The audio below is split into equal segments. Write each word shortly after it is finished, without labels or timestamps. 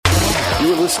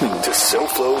You're listening to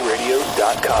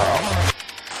SoFloRadio.com.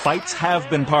 Fights have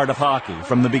been part of hockey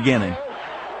from the beginning.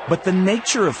 But the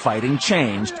nature of fighting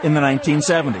changed in the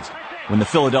 1970s when the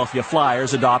Philadelphia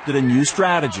Flyers adopted a new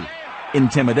strategy: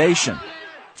 intimidation.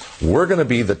 We're going to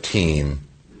be the team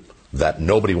that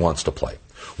nobody wants to play.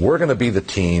 We're going to be the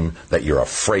team that you're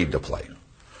afraid to play.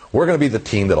 We're going to be the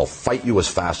team that'll fight you as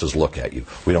fast as look at you.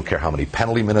 We don't care how many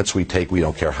penalty minutes we take. We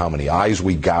don't care how many eyes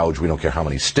we gouge. We don't care how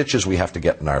many stitches we have to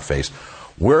get in our face.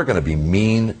 We're going to be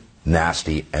mean,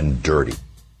 nasty, and dirty.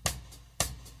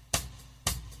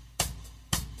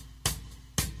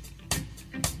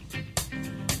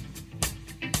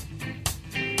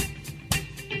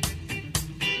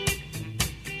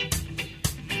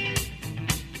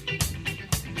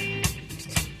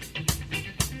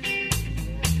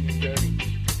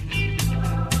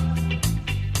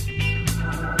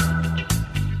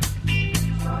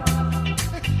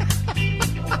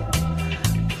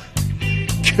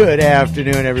 Good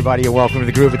afternoon, everybody, and welcome to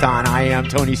the Groovathon. I am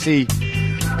Tony C.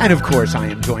 And, of course, I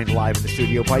am joined live in the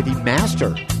studio by the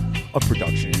master of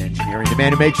production and engineering, the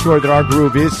man who makes sure that our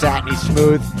groove is satiny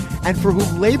smooth, and for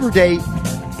whom Labor Day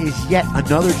is yet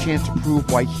another chance to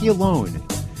prove why he alone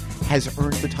has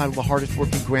earned the title the hardest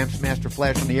working Gramps Master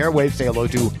Flash on the airwaves. Say hello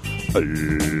to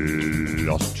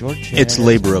Los Georges. It's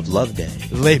Labor of Love Day.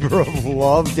 Labor of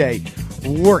Love Day.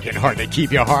 Working hard to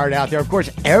keep your heart out there. Of course,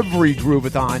 every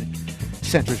Groovathon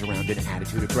centers around an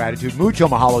attitude of gratitude. Mucho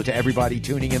mahalo to everybody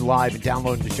tuning in live and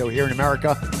downloading the show here in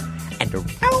America and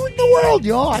around the world,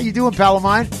 y'all. How you doing, pal of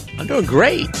mine? I'm doing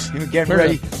great. You're getting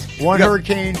ready.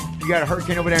 Hurricane. You got a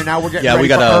hurricane over there. Now we're getting ready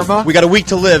for Irma. We got a week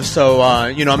to live, so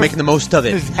I'm making the most of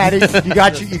it. You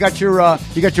got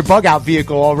your bug out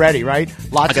vehicle already, right?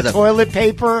 Lots of toilet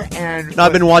paper and. No,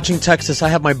 I've been watching Texas. I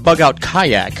have my bug out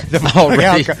kayak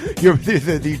already.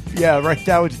 Yeah, right.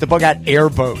 That was the bug out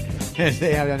airboat.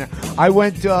 I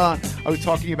was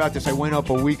talking about this. I went up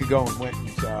a week ago and went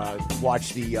and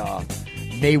watched the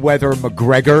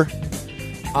Mayweather-McGregor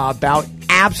bout.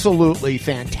 Absolutely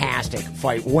fantastic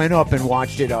fight. Went up and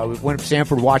watched it. Went up to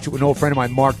Sanford, watched it with an old friend of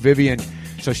mine, Mark Vivian.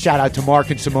 So shout out to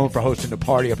Mark and Simone for hosting the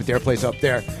party up at their place up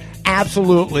there.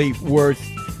 Absolutely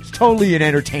totally an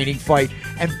entertaining fight.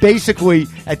 And basically,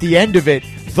 at the end of it,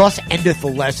 thus endeth the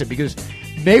lesson, because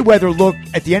Mayweather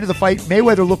at the end of the fight,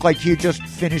 Mayweather looked like he had just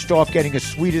finished off getting a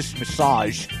Swedish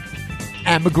massage,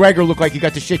 and McGregor looked like he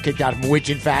got the shit kicked out of him, which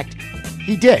in fact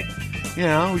he did. You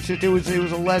know, it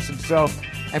was a lesson. So,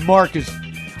 and Mark is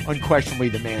unquestionably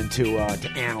the man to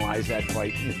analyze that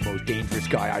fight. He's the most dangerous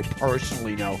guy I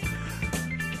personally know.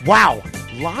 Wow,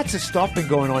 lots of stuff been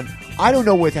going on. I don't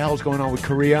know what the hell's going on with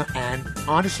Korea, and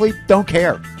honestly, don't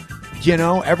care. You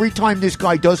know, every time this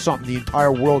guy does something, the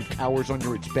entire world cowers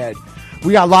under its bed.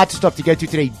 We got lots of stuff to get to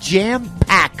today,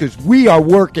 jam-packed, because we are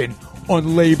working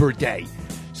on Labor Day.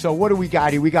 So what do we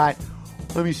got here? We got,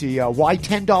 let me see, why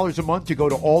 $10 a month to go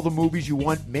to all the movies you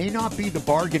want may not be the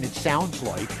bargain it sounds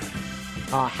like.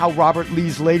 How Robert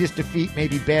Lee's latest defeat may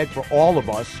be bad for all of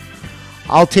us.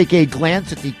 I'll take a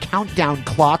glance at the countdown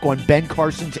clock on Ben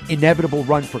Carson's inevitable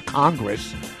run for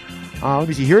Congress. Let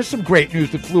me see, here's some great news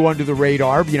that flew under the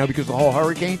radar, because the whole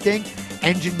hurricane thing.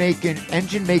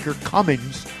 Engine maker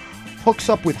Cummins hooks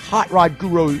up with hot rod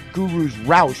gurus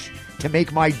Roush to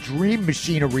make my dream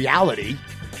machine a reality.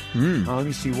 Let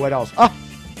me see what else.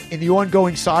 In the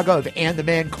ongoing saga of Ann the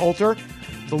Man Coulter,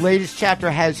 the latest chapter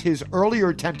has his earlier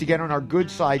attempt to get on our good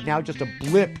side now just a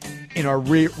blip in our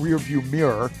rear view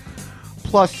mirror.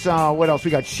 Plus, what else?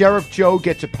 We got Sheriff Joe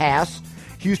gets a pass,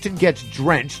 Houston gets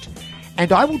drenched,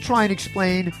 and I will try and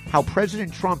explain how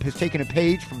President Trump has taken a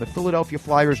page from the Philadelphia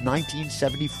Flyers'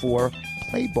 1974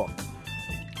 playbook.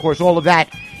 Of course, all of that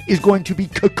is going to be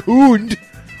cocooned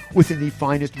within the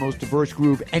finest, most diverse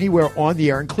groove anywhere on the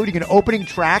air, including an opening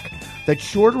track that's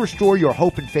sure to restore your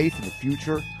hope and faith in the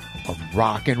future of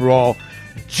rock and roll.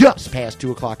 Just past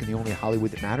 2 o'clock in the only Hollywood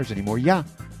that matters anymore. Yeah,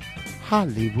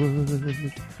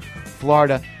 Hollywood.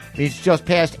 Florida means just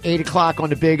past 8 o'clock on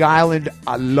the Big Island.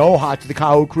 Aloha to the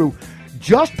Kau crew.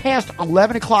 Just past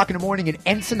 11 o'clock in the morning in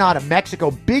Ensenada, Mexico.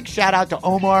 Big shout out to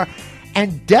Omar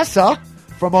and Dessa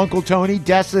from Uncle Tony.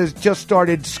 Dessa's just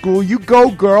started school. You go,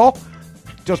 girl.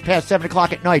 Just past 7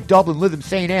 o'clock at night. Dublin, Lytham,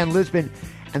 St. Anne, Lisbon,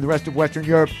 and the rest of Western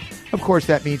Europe. Of course,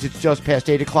 that means it's just past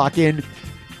 8 o'clock in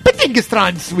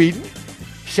Bettingestrand, Sweden.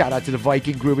 Shout out to the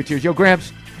Viking Grooveteers. Yo,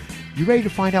 Gramps, you ready to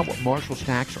find out what Marshall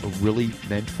snacks are really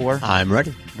meant for? I'm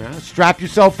ready. Strap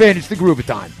yourself in. It's the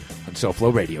Groovathon on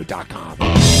SoFloRadio.com.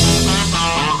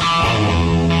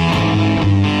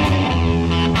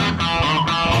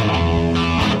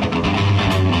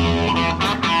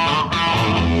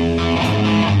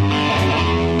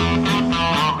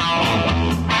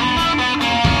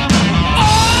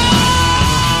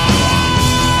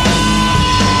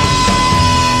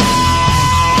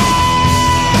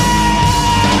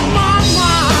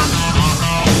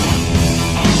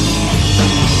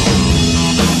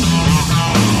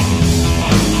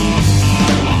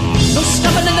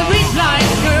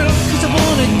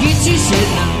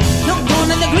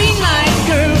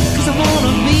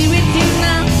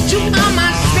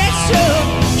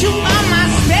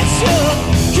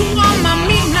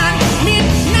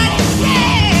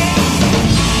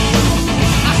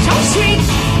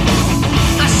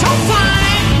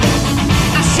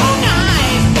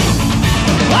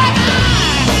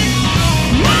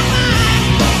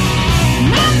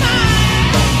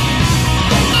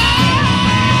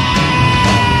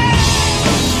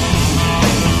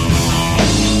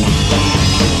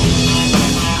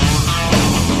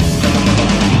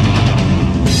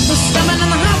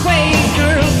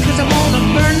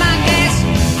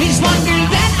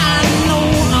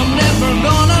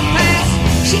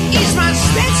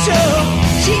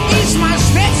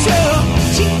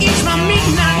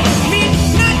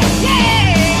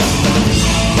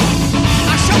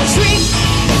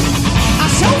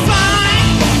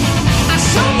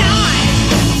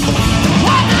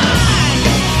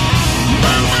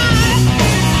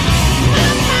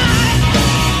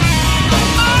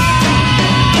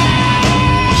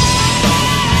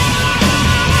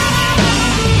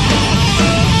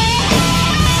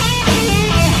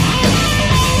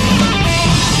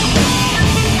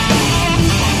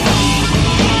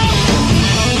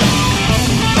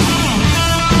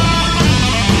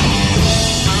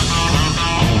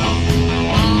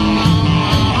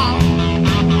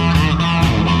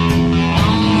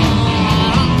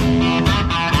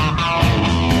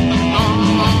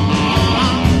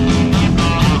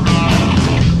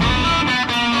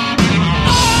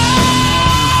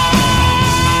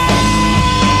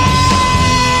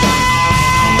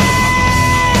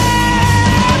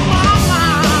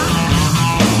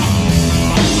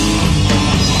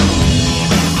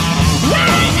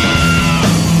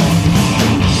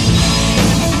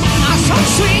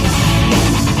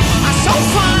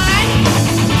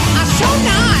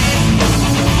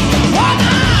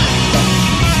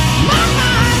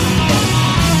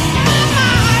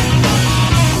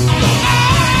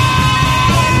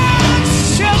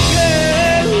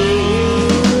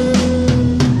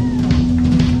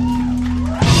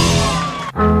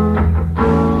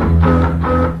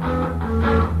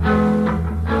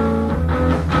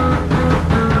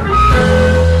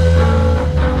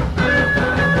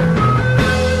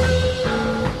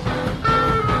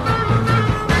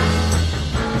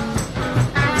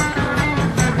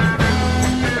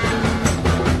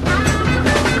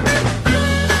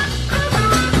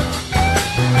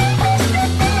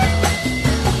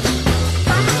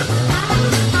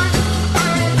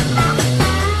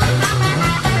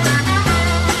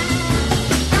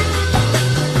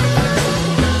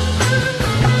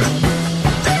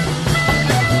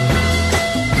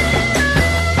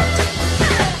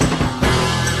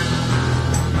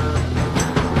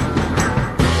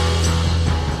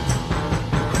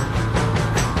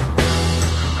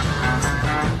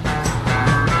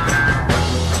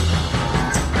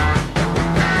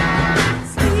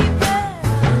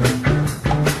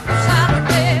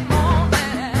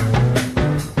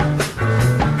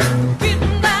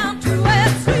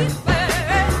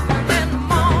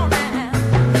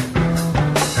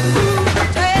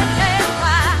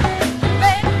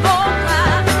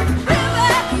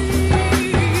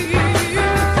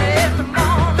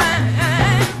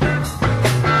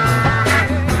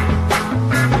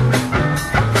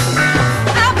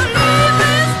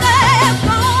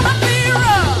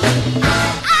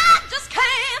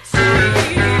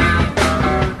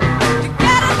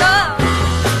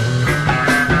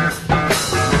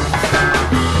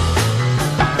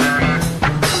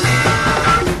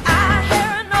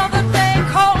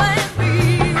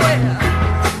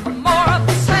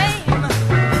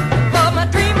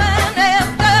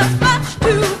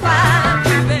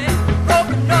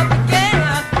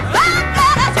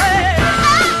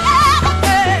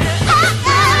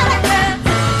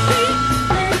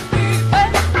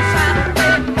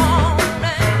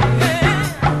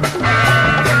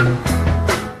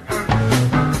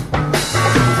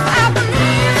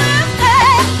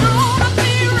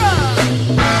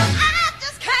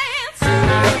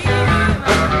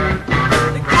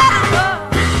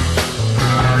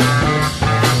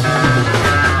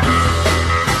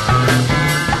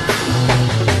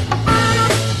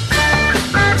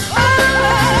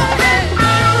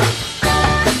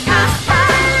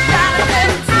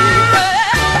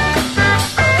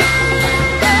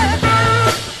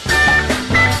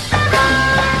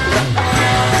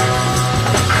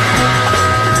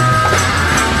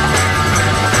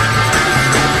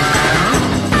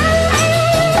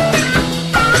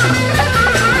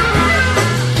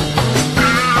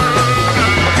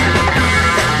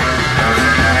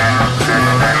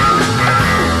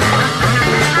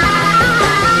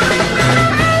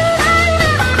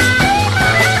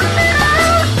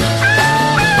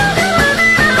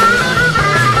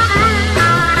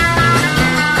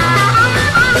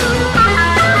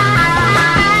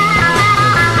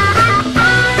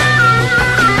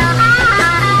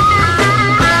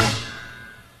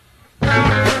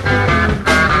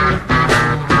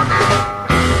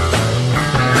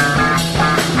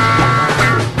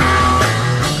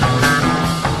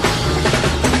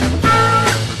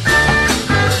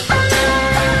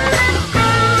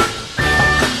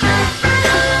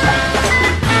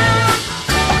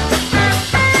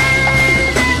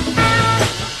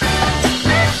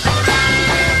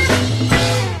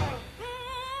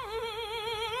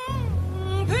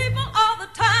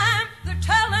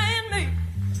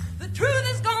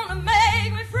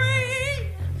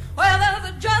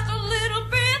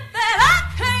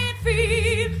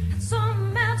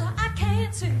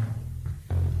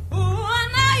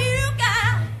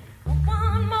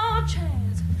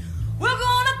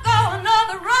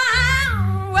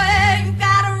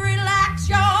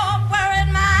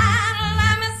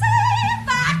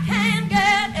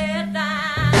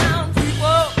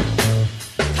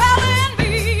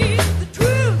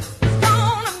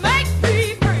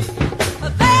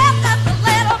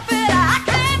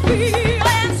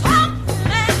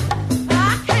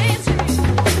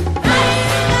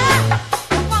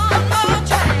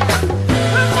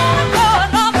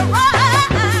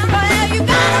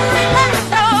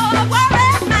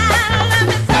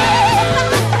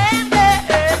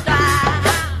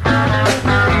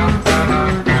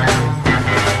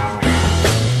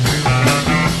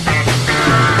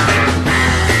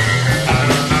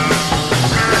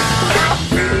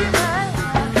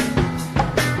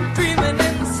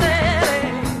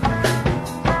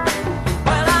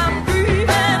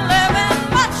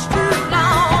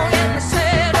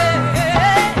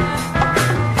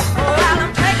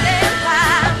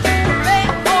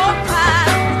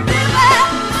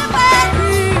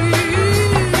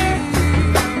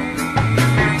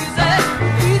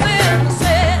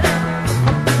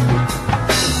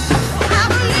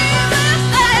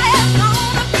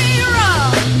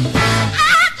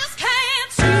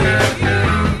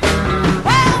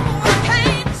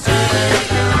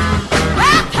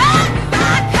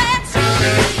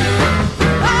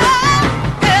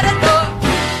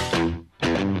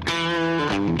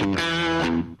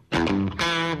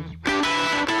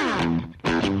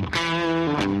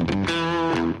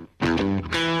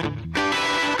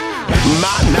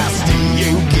 my nasty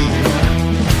Yankee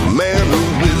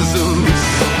mannerisms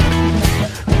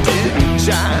didn't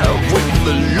jive with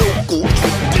the local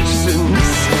traditions.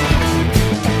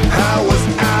 How was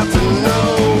I to know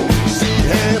she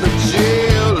had a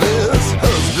jealous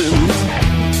husband?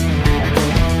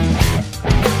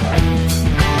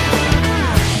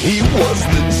 He was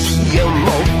the GM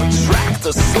of a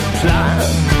tractor supply,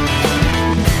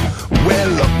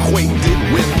 well acquainted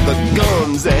with the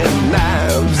guns and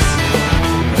knives.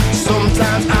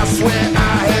 Sometimes I swear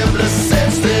I have less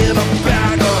sense than a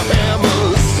bag of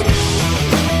hammers.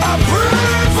 I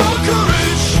pray for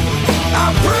courage, I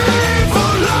pray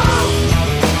for love,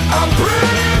 I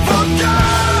pray for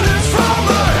guidance from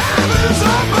the heavens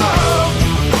above.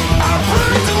 I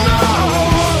pray to know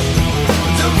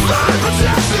divine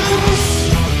protections,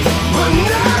 but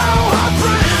now I'm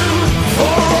praying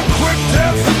for a quick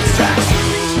death in Texas.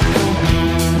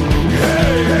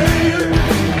 Hey, hey.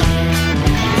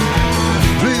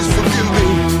 Please forgive me,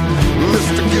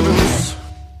 Mr. Gibbons.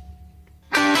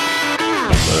 I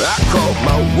caught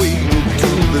my way to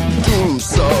the Doom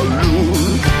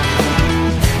Saloon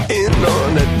in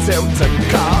an attempt to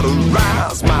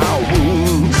cauterize my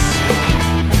wounds.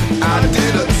 I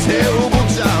did a terrible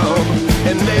job,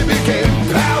 and they became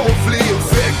powerfully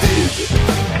infected.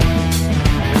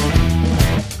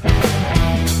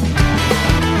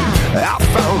 I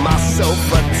found myself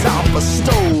atop a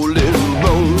stolen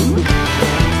road,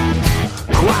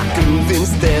 quite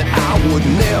convinced that I would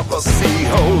never see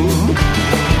home,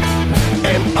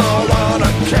 and all on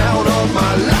account of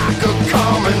my lack of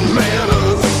common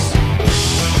manners.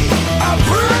 I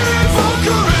pray for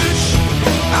courage,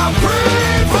 I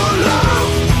pray for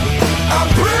love, I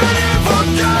pray for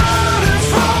guidance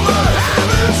from the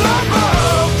heavens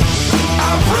above.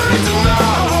 I pray to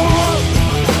know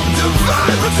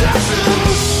divine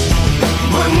protections,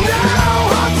 but now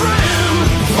I'm praying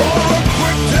for a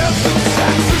quick death in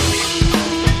Texas.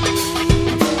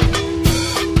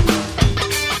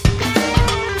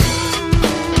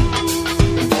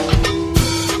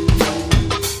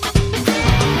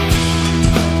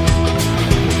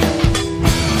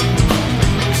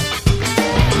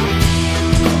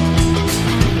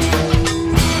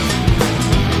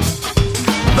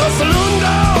 The saloon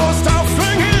doors start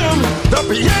swinging, the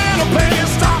piano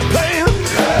players start playing.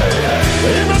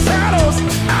 In the shadows,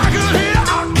 I could hear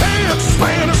archaic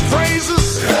Spanish phrases.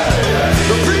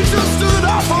 The preacher stood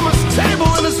up from his table,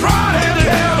 in his right hand he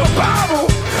held a Bible,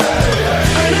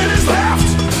 and in his left,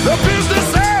 the business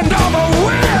end of a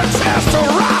Winchester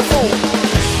rifle.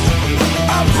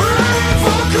 I pray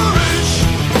for courage,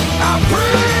 I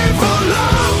pray for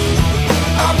love,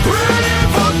 I pray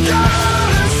for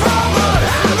guidance from the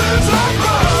heavens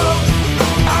above.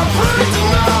 I pray to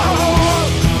know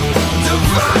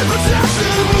divine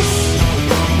protections,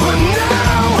 but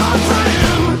now I'm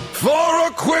praying for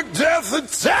a quick death in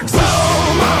Texas.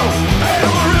 Boom,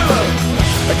 Amarillo,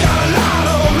 I got a lot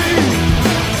on me.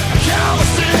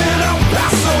 Galveston, El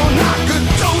Paso,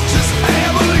 Nacogdoches,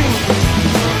 Abilene.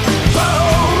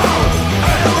 Boom,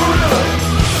 Amarillo,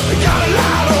 I got a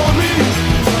lot on me.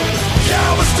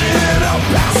 Galveston, El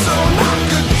Paso,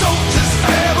 Nacogdoches,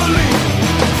 Abilene.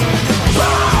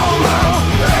 Boom,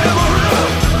 Amarillo,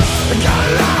 I got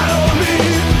a lot on me.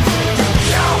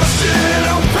 Galveston,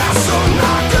 El Paso,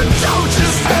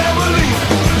 Nacogdoches, Abilene.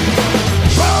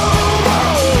 Boom,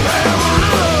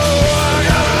 Amarillo, I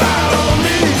got a lot on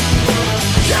me.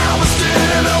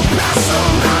 Galveston, El Paso,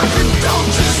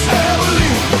 Nacogdoches,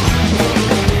 Abilene.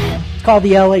 It's called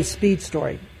the LA Speed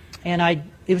Story, and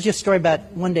it was just a story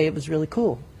about one day it was really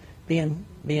cool being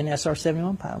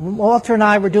SR-71 pilot. Walter and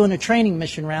I were doing a training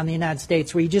mission around the United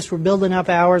States where you just were building up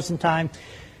hours and time,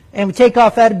 and we take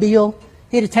off out of Beale,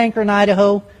 hit a tanker in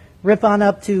Idaho, rip on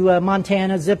up to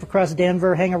Montana, zip across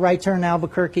Denver, hang a right turn in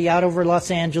Albuquerque, out over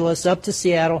Los Angeles, up to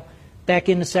Seattle, back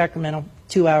into Sacramento,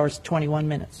 2 hours, 21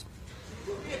 minutes.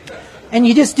 And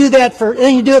you just do that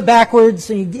then you do it backwards,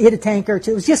 and you hit a tanker. It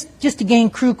was just to gain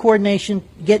crew coordination,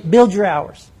 build your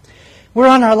hours. We're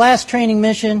on our last training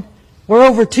mission. We're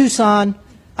over Tucson.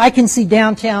 I can see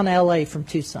downtown LA from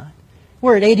Tucson.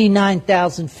 We're at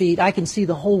 89,000 feet. I can see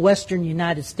the whole western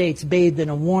United States bathed in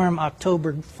a warm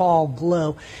October fall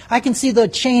glow. I can see the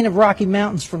chain of Rocky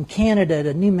Mountains from Canada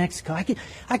to New Mexico.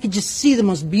 I could just see the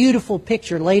most beautiful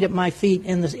picture laid at my feet,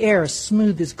 and the air as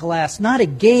smooth as glass. Not a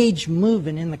gauge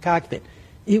moving in the cockpit.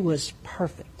 It was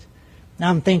perfect. Now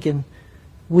I'm thinking,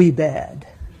 we bad.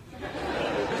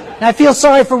 And I feel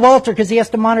sorry for Walter because he has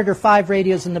to monitor 5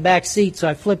 radios in the back seat, so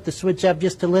I flipped the switch up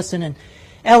just to listen. And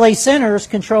LA Center is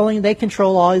they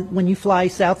control all, when you fly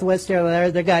Southwest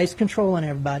Air, the guys controlling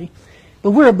everybody.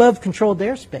 But we're above controlled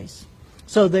airspace.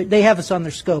 So they have us on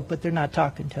their scope, but they're not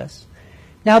talking to us.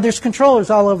 Now, there's controllers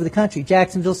all over the country.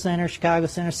 Jacksonville Center, Chicago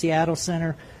Center, Seattle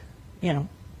Center. You know,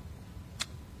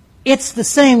 it's the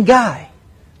same guy.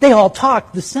 They all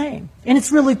talk the same. And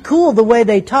it's really cool the way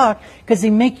they talk because they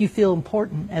make you feel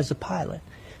important as a pilot.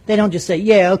 They don't just say,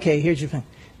 yeah, okay, here's your thing.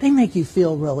 They make you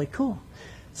feel really cool.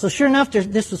 So sure enough,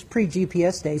 this was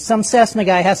pre-GPS days. Some Cessna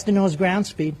guy has to know his ground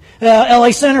speed.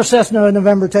 LA Center, Cessna,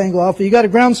 November Tango Alpha. You got a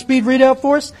ground speed readout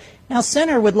for us? Now,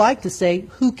 Center would like to say,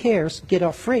 who cares? Get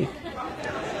off freak.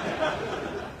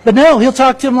 But no, he'll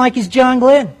talk to him like he's John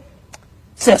Glenn.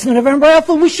 Cessna November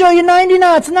Alpha, we show you 90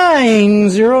 knots,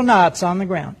 90 knots on the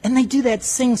ground. And they do that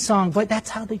sing-song, but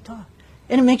that's how they talk.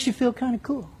 And it makes you feel kind of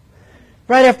cool.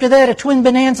 Right after that, a Twin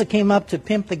Bonanza came up to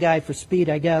pimp the guy for speed,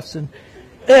 I guess. And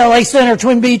LA Center,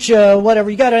 Twin Beach, whatever,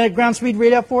 you got a ground speed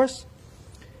readout for us?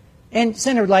 And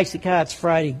Center likes it, God, it's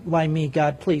Friday. Why me,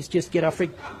 God, please, just get off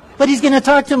freak. But he's going to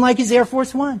talk to him like he's Air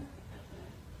Force One.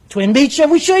 Twin Beach,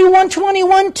 we show you 120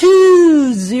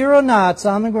 knots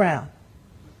on the ground.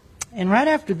 And right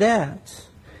after that,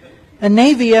 a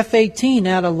Navy F-18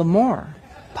 out of Lemoore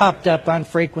popped up on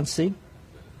frequency.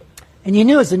 And you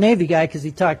knew it was a Navy guy because he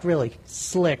talked really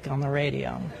slick on the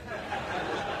radio.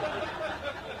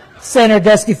 Center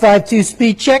Dusty 5-2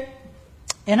 speed check.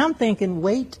 And I'm thinking,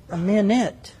 wait a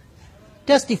minute.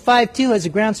 Dusty 5-2 has a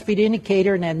ground speed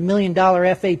indicator in that $1 million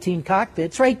F-18 cockpit.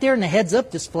 It's right there in the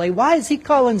heads-up display. Why is he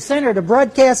calling Center to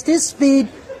broadcast his speed?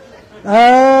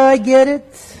 I get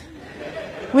it.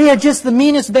 We are just the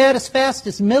meanest, baddest,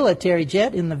 fastest military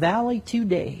jet in the valley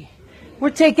today. We're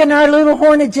taking our little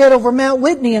Hornet jet over Mount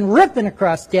Whitney and ripping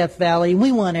across Death Valley. And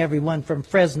we want everyone from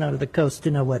Fresno to the coast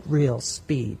to know what real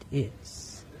speed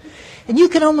is. And you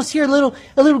can almost hear a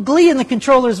little glee in the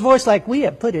controller's voice like, we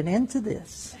have put an end to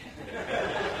this.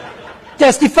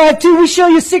 Dusty 5-2, we show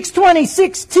you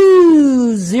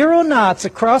 620 knots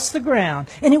across the ground.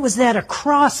 And it was that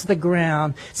across the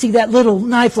ground. See, that little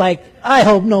knife like, I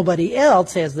hope nobody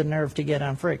else has the nerve to get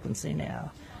on frequency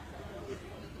now.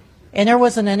 And there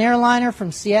wasn't an airliner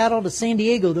from Seattle to San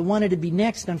Diego that wanted to be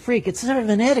next on freak. It's sort of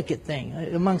an etiquette thing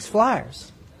amongst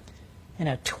flyers. And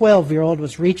a 12-year-old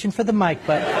was reaching for the mic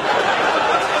button.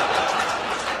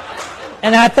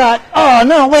 And I thought, oh,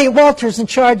 no, wait, Walter's in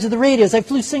charge of the radios. I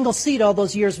flew single seat all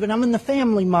those years, but I'm in the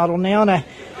family model now, and I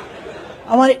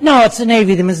wanted, no, it's the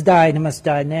Navy. They must die. They must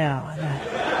die now. And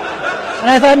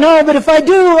I thought, no, but if I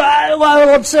do,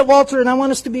 I'll upset Walter, and I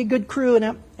want us to be a good crew.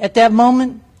 And at that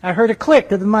moment, I heard a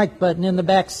click of the mic button in the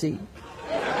back seat.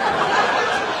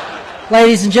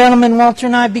 Ladies and gentlemen, Walter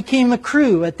and I became a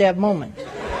crew at that moment.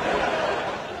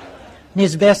 In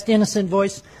his best innocent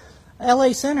voice,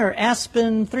 LA Center,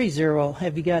 Aspen 30.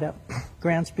 Have you got a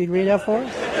ground speed readout for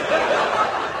us?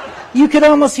 You could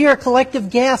almost hear a collective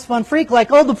gasp on freak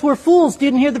like, oh, the poor fools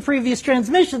didn't hear the previous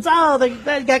transmissions. Oh,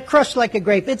 they got crushed like a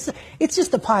grape. It's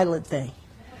just a pilot thing.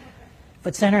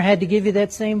 But Center had to give you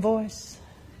that same voice.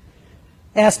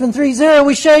 Aspen 30,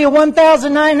 we show you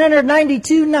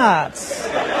 1,992 knots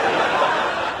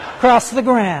across the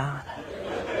ground.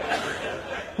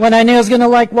 When I knew I was going to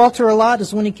like Walter a lot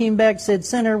is when he came back and said,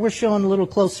 Center, we're showing a little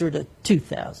closer to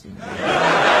 2,000.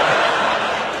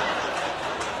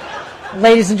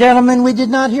 Ladies and gentlemen, we did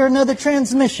not hear another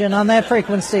transmission on that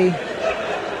frequency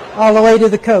all the way to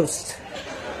the coast.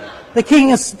 The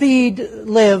king of speed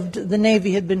lived, the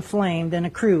Navy had been flamed, and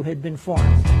a crew had been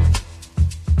formed.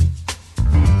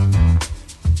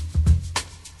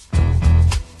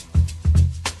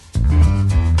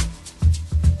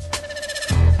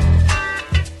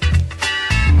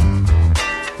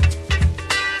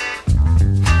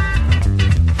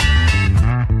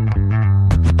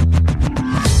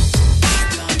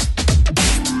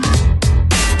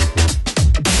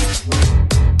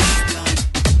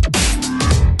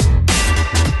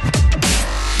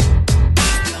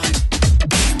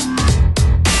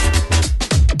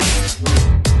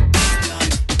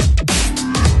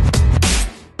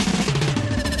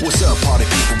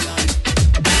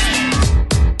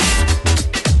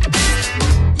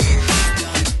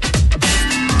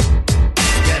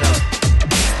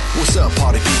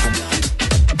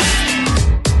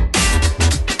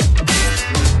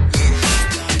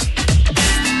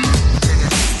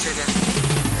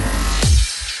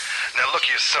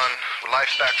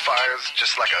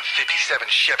 Just like a 57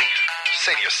 Chevy.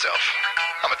 Say to yourself,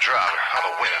 I'm a driver, I'm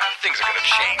a winner. Things are gonna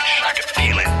change. I can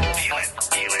feel it, feel it,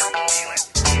 feel it, feel it,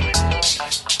 feel it.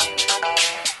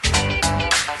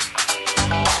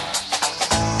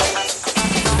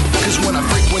 Cause when I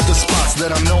frequent the spots that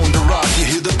I'm known to rock, you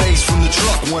hear the bass from the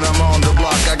truck when I'm on the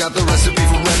block. I got the recipe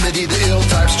for remedy, the ill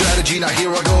type strategy. Now here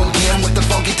I go again with the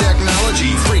funky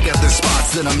technology. Freak at the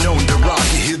spots that I'm known to rock.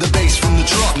 You hear the bass from the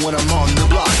truck when I'm on the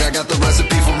block. I got the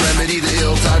recipe for remedy, the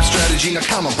ill type strategy. Now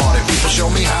come on, party people, show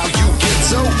me how you get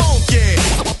so funky.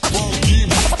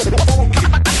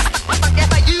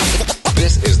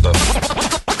 This is the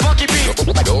funky beat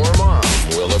your mom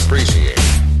will appreciate.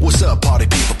 What's up, party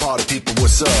people,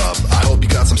 what's up? I hope you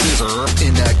got some scissor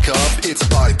in that cup. It's a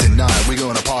party tonight, we're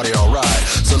gonna party alright.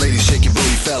 So ladies, shake your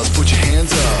booty, fellas, put your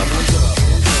hands up.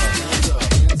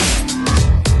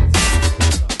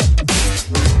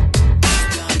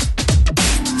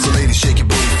 So ladies, shake your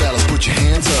booty, fellas, put your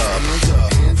hands up.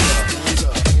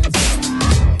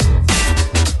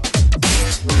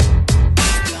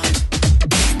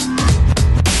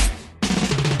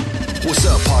 What's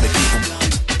up, party people?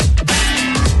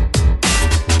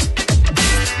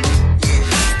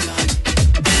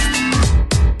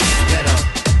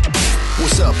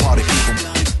 What's up, party people?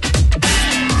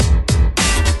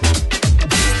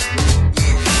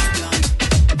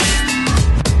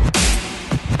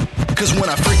 Cause when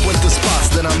I frequent the spots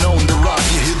that I'm known to rock,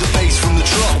 you hear the bass from the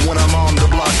truck when I'm on the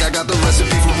block. I got the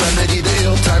recipe for remedy, the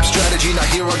ill type strategy. Now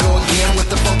here I go again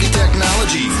with the funky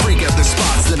technology. Freak at the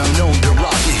spots that I'm known to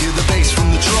rock. You hear the bass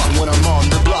from the truck when I'm on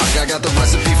the block. I got the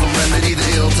recipe for remedy, the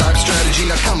ill type strategy.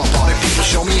 Now come on, party people,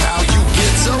 show me how you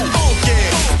get so funky.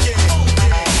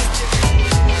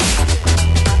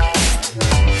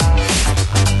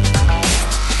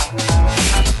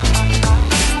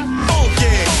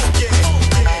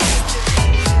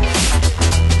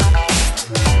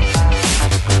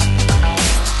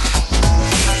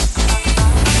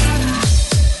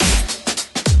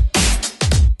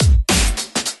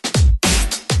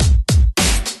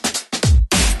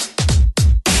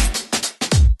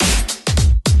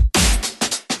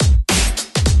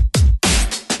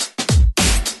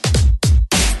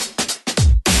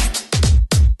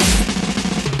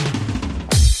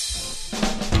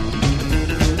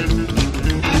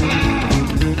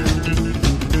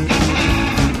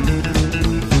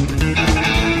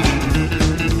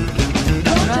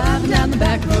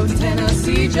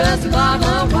 Just a bottle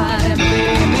of wine and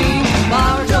baby,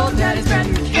 borrowed your daddy's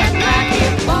brand new Cadillac.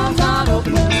 If the bomb's not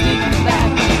open, we'll sneak in the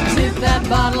back. Sip that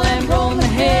bottle and roll the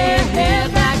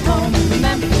head back home.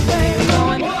 Remember the way we're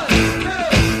going. 1, 2,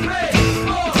 3,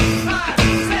 4, 5,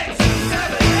 6,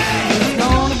 7, 8. It's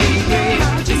gonna be great.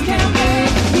 I just can't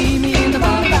wait. Meet me in the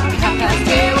bar about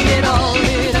 8:30. We'll get all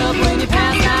lit up when you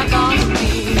pass that ball to me.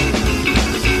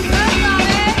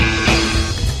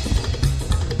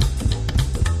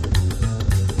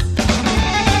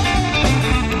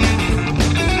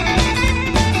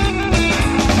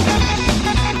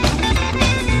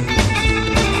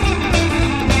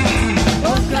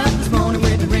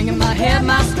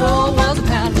 My skull was a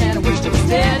pound and I wished I was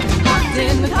dead. Hopped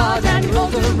in the car, Daddy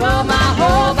rolled the road. My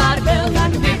whole body felt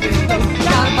like a big boat.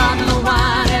 Got a bottle of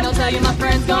wine and I'll tell you my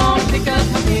friend's gonna pick up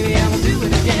my baby and we'll do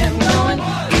it again. We're going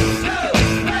 1, 2,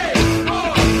 3,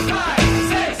 4, 5,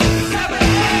 6, 7,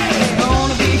 8. It's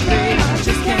gonna be great, I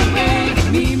just can't wait.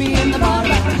 Meet me in the bar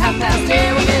about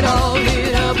 8:30. We'll get all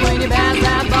lit up when you pass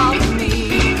that ball to me.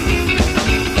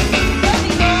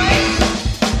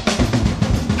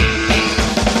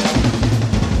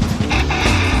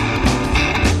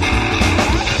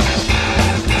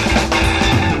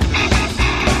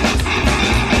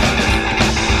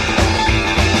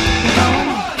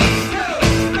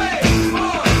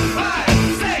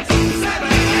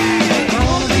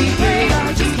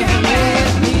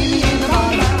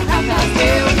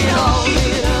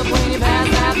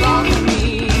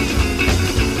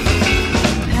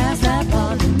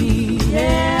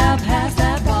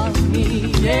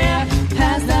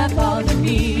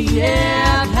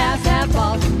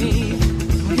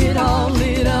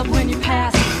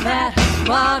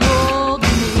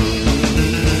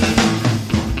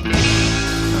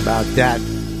 About that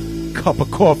cup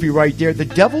of coffee right there. The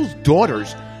Devil's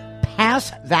Daughters,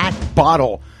 Pass That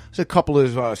Bottle. There's a couple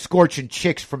of scorching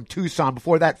chicks from Tucson.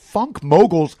 Before that, Funk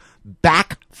Moguls,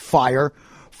 Backfire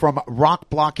from Rock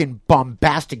Block and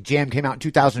Bombastic Jam came out in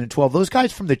 2012. Those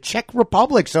guys from the Czech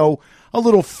Republic, so a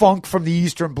little funk from the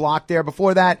Eastern Bloc there.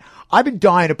 Before that, I've been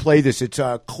dying to play this. It's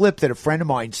a clip that a friend of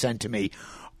mine sent to me.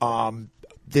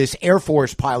 This Air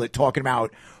Force pilot talking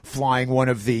about flying one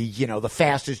of the, the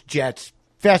fastest jets,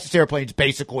 fastest airplanes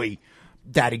basically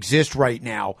that exist right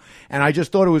now. And I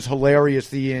just thought it was hilarious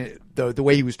the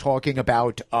way he was talking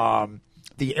about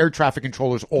the air traffic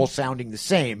controllers all sounding the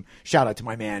same. Shout out to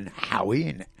my man Howie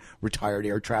and retired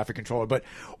air traffic controller. But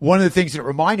one of the things that it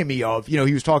reminded me of, he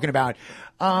was talking about,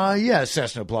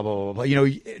 Cessna, blah, blah, blah, blah.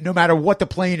 No matter what the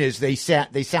plane is, they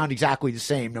sound exactly the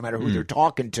same, no matter who they're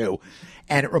talking to.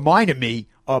 And it reminded me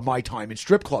of my time in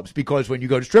strip clubs, because when you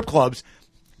go to strip clubs,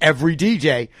 every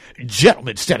DJ,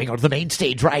 gentlemen stepping onto the main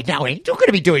stage right now, ain't going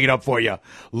to be doing it up for you.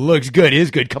 Looks good,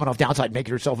 is good, coming off downside,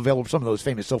 making herself available for some of those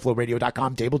famous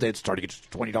SoFloRadio.com table dance, starting at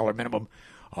 $20 minimum.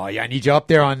 Oh, yeah, I need you up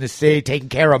there on the stage taking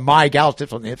care of my gal.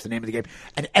 Tips on the Hips, the name of the game.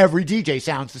 And every DJ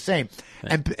sounds the same.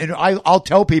 And I'll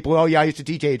tell people, oh, yeah, I used to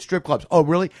DJ at strip clubs. Oh,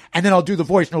 really? And then I'll do the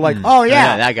voice, and they're like, oh,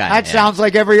 yeah, that guy. That sounds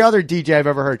like every other DJ I've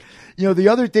ever heard. The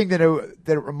other thing that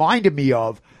it reminded me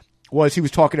of was he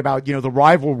was talking about, the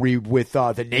rivalry with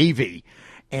the Navy.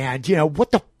 And,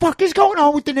 what the fuck is going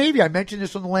on with the Navy? I mentioned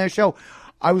this on the last show.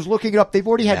 I was looking it up. They've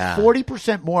already had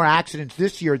 40% more accidents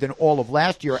this year than all of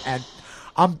last year. And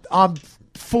I'm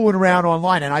fooling around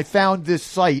online, and I found this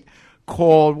site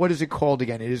called, what is it called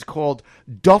again? It is called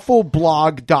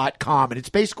duffelblog.com, and it's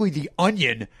basically the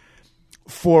Onion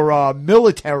for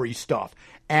military stuff.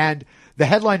 And the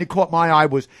headline that caught my eye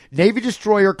was, Navy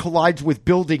destroyer collides with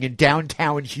building in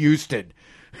downtown Houston,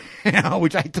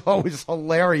 which I thought was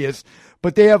hilarious.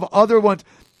 But they have other ones.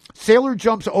 Sailor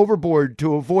jumps overboard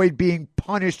to avoid being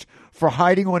punished for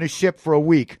hiding on a ship for a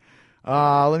week.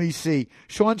 Let me see.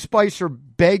 Sean Spicer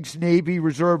begs Navy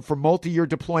Reserve for multi-year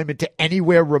deployment to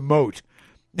anywhere remote.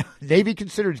 Navy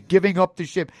considers giving up the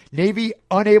ship. Navy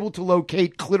unable to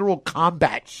locate clitoral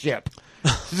combat ship.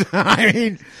 I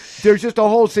mean, there's just a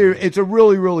whole series. It's a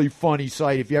really, really funny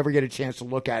site if you ever get a chance to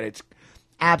look at it. It's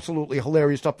absolutely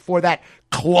hilarious stuff. Before that,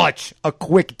 Clutch, A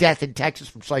Quick Death in Texas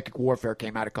from Psychic Warfare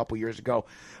came out a couple years ago.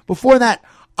 Before that,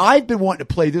 I've been wanting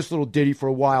to play this little ditty for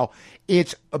a while.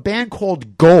 It's a band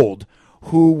called Gold,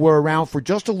 who were around for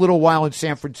just a little while in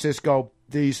San Francisco.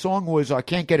 The song was I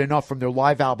Can't Get Enough from their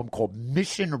live album called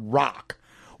Mission Rock,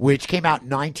 which came out in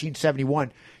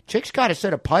 1971. Chick's got a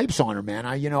set of pipes on her, man.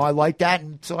 I like that.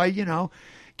 And so I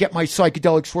get my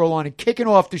psychedelic swirl on and kicking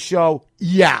off the show.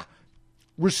 Yeah.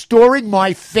 Restoring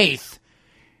my faith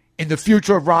in the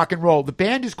future of rock and roll. The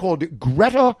band is called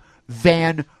Greta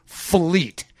Van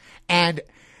Fleet. And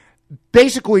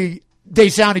basically, they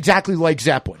sound exactly like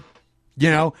Zeppelin.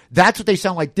 That's what they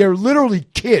sound like. They're literally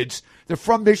kids. They're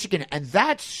from Michigan. And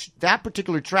that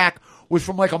particular track was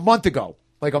from like a month ago,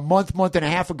 like a month and a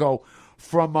half ago,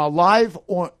 from live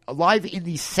in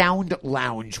the Sound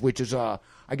Lounge, which is I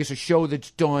guess a show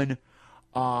that's done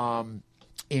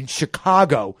in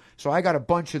Chicago. So I got a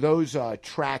bunch of those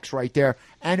tracks right there.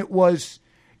 And it was,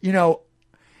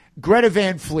 Greta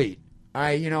Van Fleet.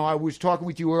 I was talking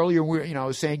with you earlier, and I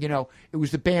was saying, it was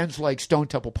the bands like Stone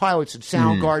Temple Pilots and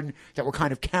Soundgarden that were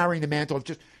kind of carrying the mantle of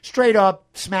just straight up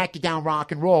smack you down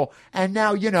rock and roll. And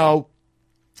now,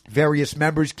 various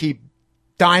members keep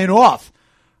dying off,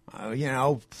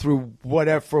 for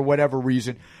whatever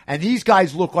reason. And these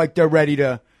guys look like they're ready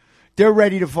to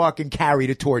fucking carry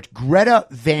the torch. Greta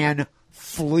Van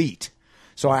Fleet.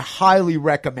 So I highly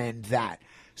recommend that.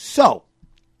 So,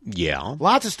 yeah,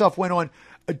 lots of stuff went on.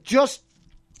 Just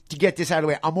to get this out of the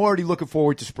way, I'm already looking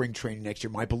forward to spring training next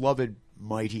year. My beloved,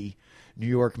 mighty New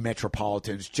York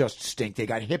Metropolitans just stink. They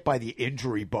got hit by the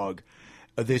injury bug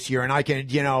this year, and I can,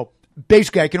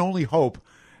 basically I can only hope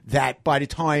that by the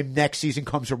time next season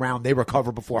comes around, they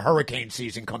recover before hurricane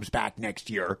season comes back next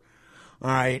year. All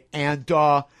right, and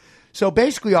so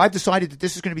basically I've decided that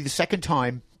this is going to be the second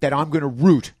time that I'm going to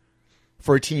root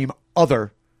for a team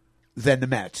other than the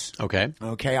Mets. Okay.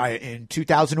 In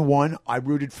 2001, I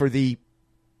rooted for the.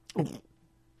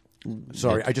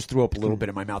 Sorry, I just threw up a little bit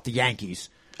in my mouth. The Yankees.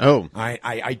 Oh.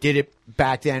 I did it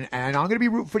back then, and I'm going to be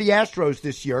rooting for the Astros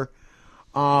this year,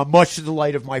 much to the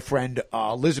delight of my friend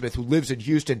Elizabeth, who lives in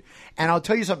Houston. And I'll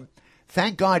tell you something.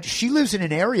 Thank God she lives in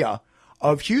an area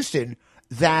of Houston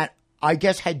that I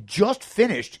guess had just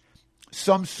finished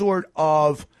some sort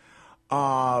of,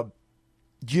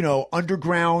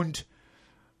 underground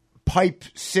pipe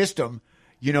system,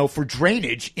 for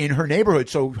drainage in her neighborhood.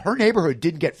 So her neighborhood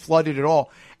didn't get flooded at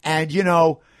all. And,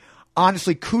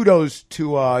 honestly, kudos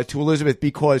to Elizabeth,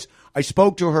 because I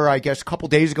spoke to her, I guess, a couple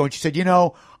days ago, and she said,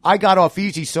 I got off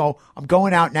easy, so I'm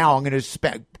going out now. I'm going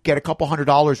to get a couple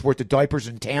 $100 worth of diapers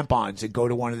and tampons and go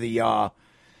to one of the,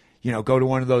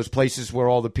 those places where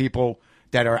all the people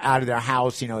that are out of their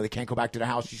house, they can't go back to the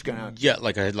house. She's gonna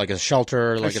like a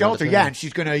shelter, a shelter, yeah. And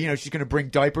she's gonna bring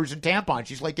diapers and tampons.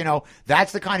 She's like,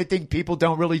 that's the kind of thing people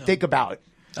don't really think about.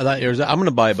 I'm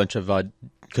gonna buy a bunch of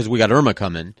because we got Irma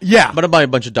coming. Yeah, I'm gonna buy a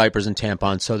bunch of diapers and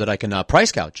tampons so that I can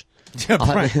price gouch.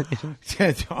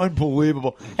 It's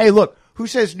unbelievable. Hey, look, who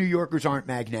says New Yorkers aren't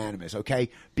magnanimous, okay?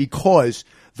 Because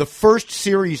the first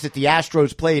series that the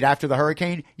Astros played after the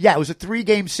hurricane, it was a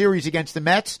 3-game series against the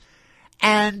Mets,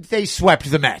 and they swept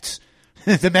the Mets.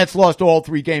 The Mets lost all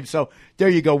 3 games. So there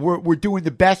you go. We're doing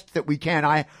the best that we can.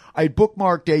 I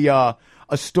bookmarked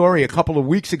a story a couple of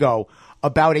weeks ago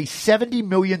about a $70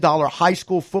 million high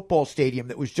school football stadium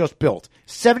that was just built.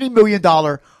 $70 million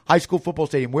high school football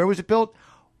stadium. Where was it built?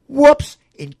 Whoops,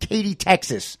 in Katy,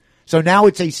 Texas. So now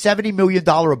it's a $70 million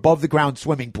above the ground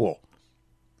swimming pool.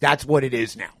 That's what it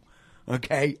is now.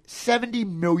 Okay? $70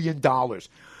 million. On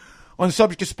the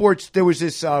subject of sports, there was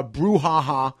this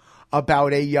brouhaha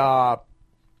about an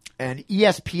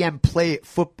ESPN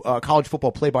college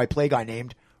football play-by-play guy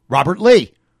named Robert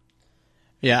Lee.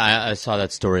 Yeah, I saw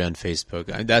that story on Facebook.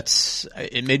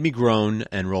 It made me groan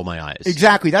and roll my eyes.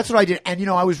 Exactly. That's what I did. And,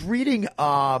 I was reading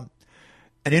an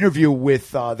interview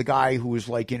with the guy who was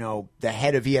the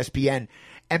head of ESPN.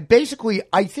 And basically,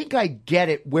 I think I get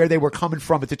it where they were coming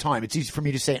from at the time. It's easy for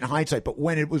me to say it in hindsight. But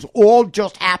when it was all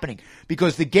just happening,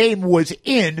 because the game was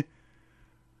in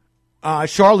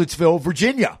Charlottesville,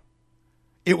 Virginia.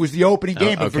 It was the opening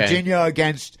game of Virginia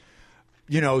against,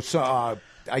 I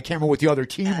can't remember what the other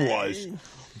team was,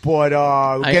 but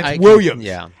against Williams.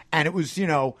 Yeah. And it was,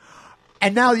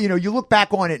 and now, you look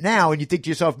back on it now and you think to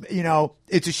yourself,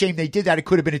 it's a shame they did that. It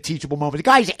could have been a teachable moment. The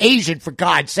guy's Asian, for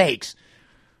God's sakes.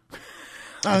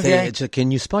 Okay. Can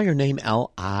you spell your name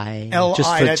L-I?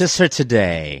 L-I. Just for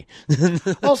today.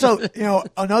 Also,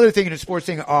 another thing in a sports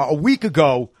thing, a week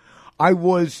ago, I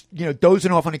was,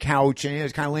 dozing off on the couch and I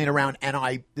was kind of laying around and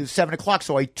it was 7 o'clock.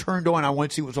 So I turned on, I wanted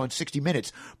to see what was on 60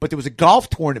 Minutes, but there was a golf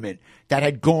tournament that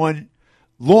had gone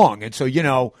long. And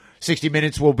so, 60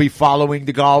 Minutes will be following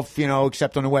the golf,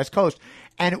 except on the West Coast.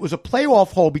 And it was a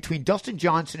playoff hole between Dustin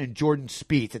Johnson and Jordan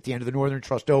Spieth at the end of the Northern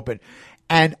Trust Open.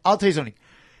 And I'll tell you something.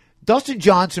 Dustin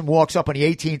Johnson walks up on the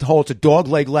 18th hole. It's a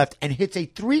dogleg left and hits a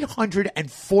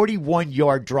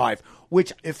 341-yard drive,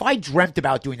 which if I dreamt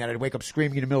about doing that, I'd wake up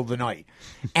screaming in the middle of the night.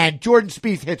 And Jordan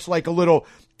Spieth hits like a little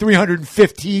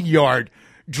 315-yard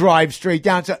drive straight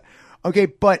down. So, okay,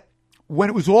 but when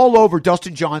it was all over,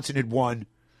 Dustin Johnson had won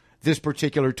this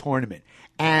particular tournament.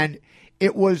 And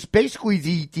it was basically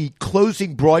the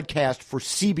closing broadcast for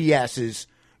CBS's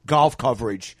golf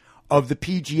coverage of the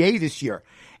PGA this year.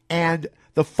 And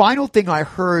the final thing I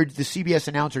heard the CBS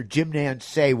announcer Jim Nantz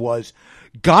say was,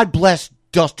 "God bless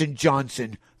Dustin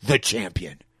Johnson, the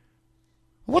champion."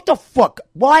 What the fuck?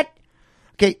 What?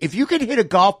 Okay, if you can hit a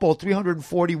golf ball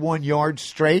 341 yards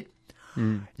straight,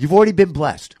 you've already been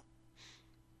blessed.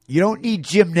 You don't need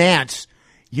Jim Nantz,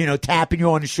 tapping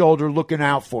you on the shoulder, looking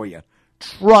out for you.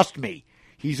 Trust me,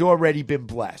 he's already been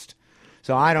blessed.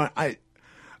 So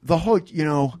the whole,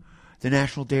 the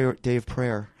National Day of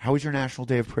Prayer. How was your National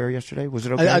Day of Prayer yesterday? Was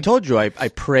it okay? I told you I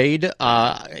prayed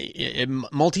in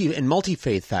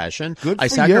multi-faith fashion. Good for I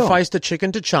sacrificed a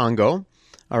chicken to Chango.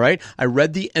 All right. I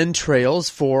read the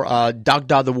entrails for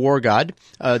Dagda the war god,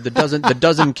 the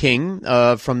dozen king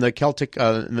from the Celtic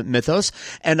mythos,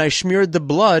 and I smeared the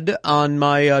blood on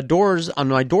my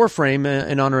door frame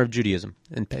in honor of Judaism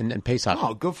and Pesach.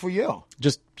 Oh, good for you.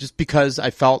 Just because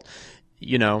I felt,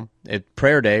 at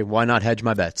prayer day, why not hedge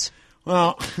my bets?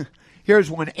 Well, here's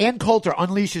one. Ann Coulter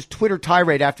unleashes Twitter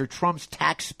tirade after Trump's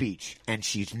tax speech, and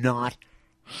she's not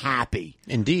happy.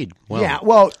 Indeed. Well, yeah,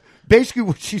 well, basically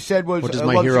what she said was... What does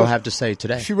my hero have to say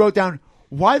today? She wrote down,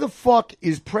 "Why the fuck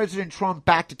is President Trump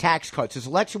back to tax cuts? His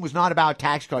election was not about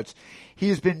tax cuts. He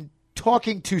has been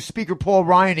talking to Speaker Paul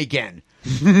Ryan again."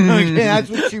 Okay, that's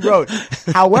what she wrote.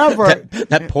 However...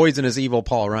 that poisonous, evil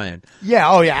Paul Ryan.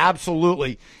 Yeah, oh yeah,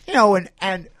 absolutely.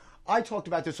 And I talked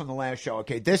about this on the last show.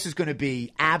 Okay, this is going to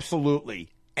be absolutely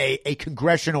a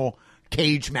congressional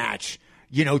cage match,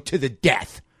 to the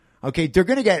death. Okay, they're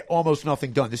going to get almost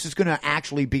nothing done. This is going to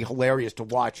actually be hilarious to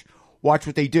watch what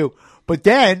they do. But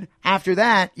then, after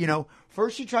that,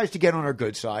 first she tries to get on our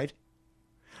good side.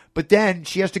 But then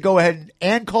she has to go ahead and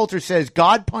Ann Coulter says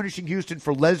God punishing Houston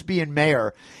for lesbian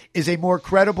mayor is a more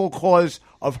credible cause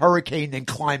of hurricane than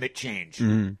climate change.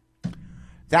 Mm.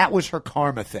 That was her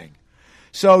karma thing.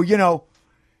 So,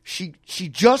 she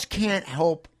just can't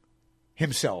help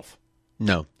himself.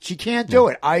 No. She can't do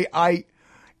it.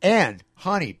 Ann,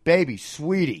 honey, baby,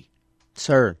 sweetie.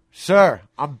 Sir,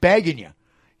 I'm begging you.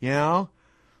 You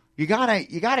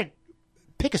gotta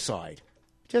pick a side.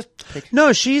 Just pick.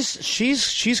 No,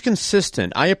 she's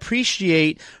consistent. I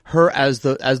appreciate her as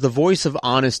the voice of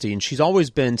honesty, and she's always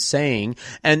been saying,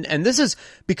 and this is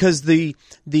because the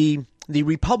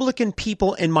Republican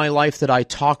people in my life that I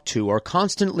talk to are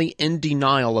constantly in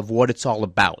denial of what it's all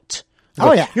about.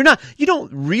 Oh, yeah. You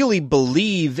don't really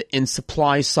believe in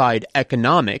supply side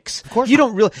economics. Of course you not.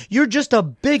 don't really. You're just a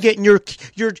bigot, and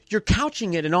you're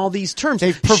couching it in all these terms.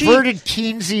 They've perverted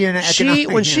Keynesian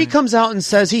economics. When she comes out and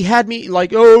says he had me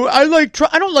like, oh, I like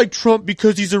Trump. I don't like Trump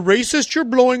because he's a racist. You're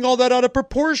blowing all that out of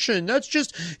proportion. That's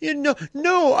just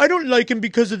no. I don't like him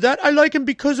because of that. I like him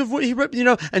because of what he.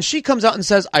 And she comes out and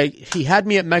says, he had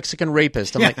me at Mexican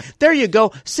rapist. I'm like, there you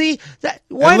go. See that?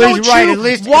 Why don't you? At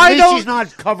least she's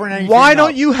not covering anything. Why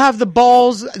don't you have the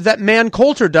balls that Man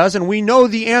Coulter does? And we know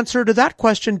the answer to that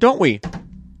question, don't we?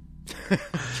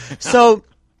 So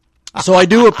I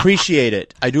do appreciate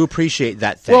it. I do appreciate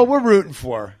that thing. Well, we're rooting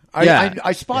for her.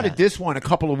 I spotted Yeah. this one a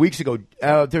couple of weeks ago.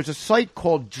 There's a site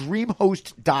called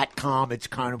DreamHost.com. It's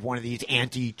kind of one of these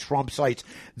anti-Trump sites.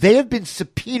 They have been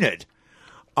subpoenaed.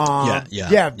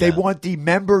 They want the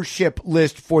membership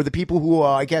list for the people who,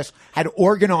 I guess, had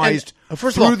organized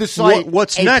first of all, through the site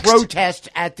what's a next? protest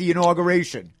at the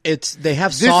inauguration. They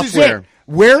have This software. is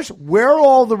it. Where are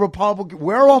all the Republican?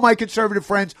 Where are all my conservative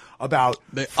friends about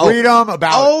freedom,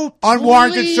 about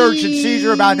unwarranted search and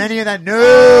seizure, about any of that?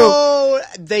 No,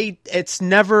 it's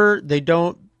never. They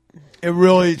don't.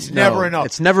 It's never enough.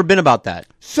 It's never been about that.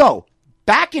 So,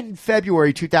 back in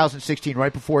February 2016,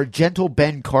 right before gentle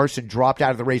Ben Carson dropped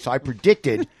out of the race, I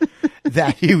predicted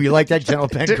that you like that, gentle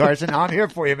Ben Carson? I'm here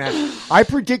for you, man. I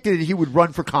predicted that he would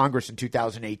run for Congress in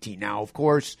 2018. Now, of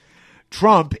course,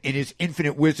 Trump, in his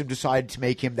infinite wisdom, decided to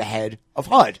make him the head of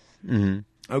HUD. Mm-hmm.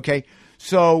 Okay,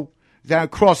 so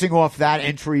crossing off that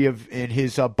entry in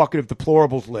his bucket of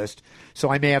deplorables list. So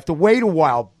I may have to wait a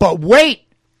while, but wait,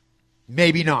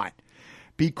 maybe not.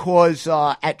 Because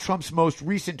at Trump's most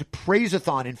recent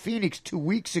praise-a-thon in Phoenix 2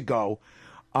 weeks ago,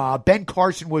 Ben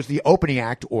Carson was the opening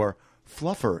act, or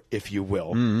fluffer, if you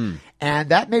will. Mm-hmm. And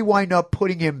that may wind up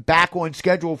putting him back on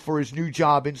schedule for his new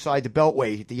job inside the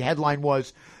Beltway. The headline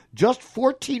was, just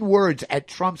 14 words at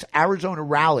Trump's Arizona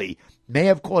rally may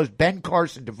have caused Ben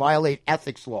Carson to violate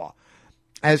ethics law.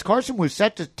 As Carson was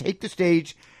set to take the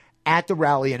stage at the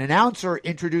rally, an announcer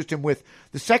introduced him with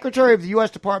the Secretary of the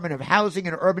U.S. Department of Housing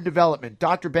and Urban Development,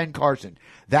 Dr. Ben Carson.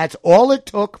 That's all it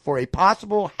took for a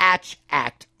possible Hatch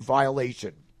Act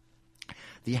violation.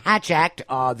 The Hatch Act,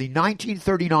 the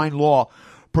 1939 law,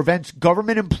 prevents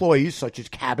government employees, such as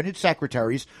cabinet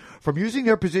secretaries, from using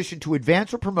their position to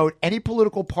advance or promote any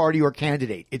political party or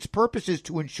candidate. Its purpose is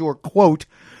to ensure, quote,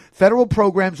 federal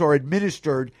programs are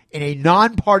administered in a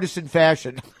nonpartisan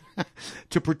fashion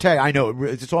to protect. I know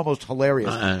it's almost hilarious.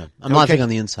 I'm laughing on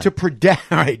the inside. To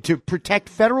protect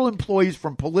federal employees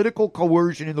from political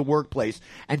coercion in the workplace,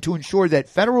 and to ensure that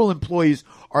federal employees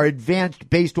are advanced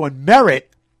based on merit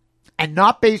and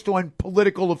not based on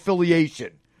political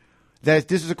affiliation.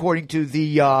 This is according to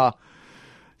the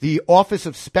Office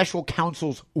of Special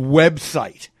Counsel's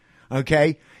website.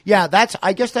 Okay. Yeah,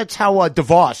 I guess that's how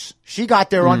DeVos, she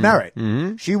got there on merit.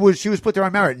 Mm-hmm. She was put there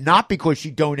on merit, not because she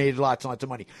donated lots and lots of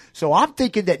money. So I'm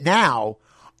thinking that now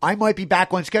I might be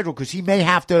back on schedule because he may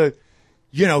have to,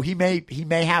 he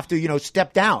may have to,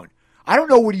 step down. I don't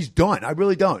know what he's done. I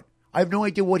really don't. I have no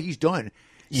idea what he's done.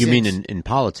 You mean in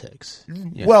politics?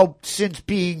 Yeah. Well, since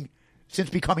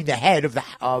becoming the head of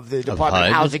the Department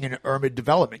of Housing and Urban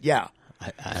Development, yeah.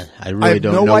 I really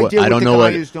don't know. Idea I don't know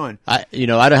what he's done. I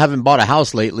haven't bought a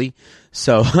house lately,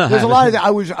 so there's a lot of that. I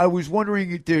was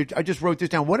wondering. I just wrote this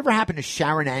down. Whatever happened to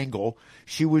Sharon Angle?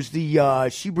 She was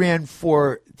she ran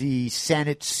for the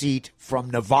Senate seat from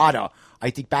Nevada.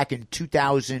 I think back in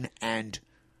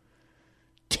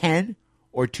 2010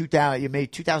 or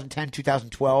 2010,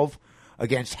 2012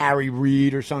 against Harry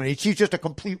Reid or something. She's just a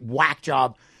complete whack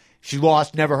job. She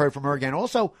lost. Never heard from her again.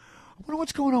 Also, I wonder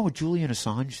what's going on with Julian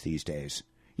Assange these days.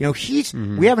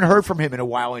 We haven't heard from him in a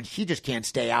while, and he just can't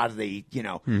stay out of the,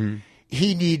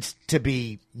 he needs to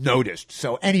be noticed.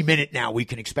 So any minute now we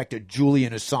can expect a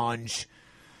Julian Assange,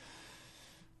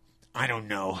 I don't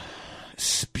know,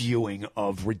 spewing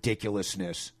of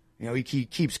ridiculousness. He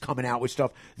keeps coming out with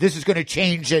stuff. This is going to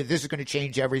change it. This is going to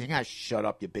change everything. Shut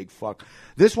up, you big fuck.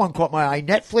 This one caught my eye.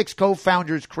 Netflix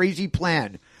co-founder's crazy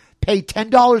plan. Pay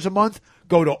 $10 a month.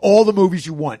 Go to all the movies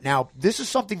you want. Now, this is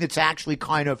something that's actually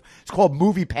it's called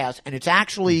Movie Pass, and it's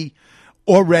actually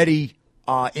already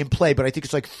in play, but I think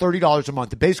it's like $30 a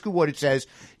month. And basically what it says,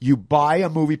 you buy a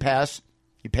Movie Pass,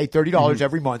 you pay $30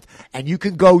 every month, and you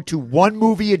can go to one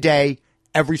movie a day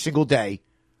every single day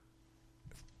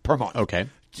per month. Okay.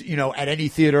 At any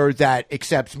theater that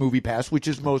accepts Movie Pass, which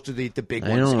is most of the big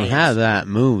ones. I don't have that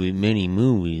many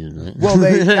movies. Well,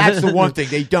 that's the one thing.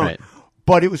 They don't. Right.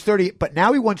 But it was $30. But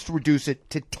now he wants to reduce it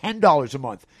to $10 a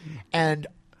month. And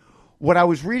what I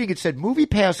was reading, it said Movie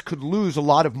Pass could lose a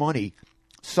lot of money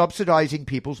subsidizing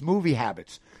people's movie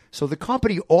habits. So the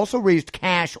company also raised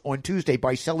cash on Tuesday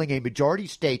by selling a majority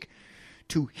stake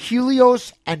to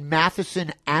Helios and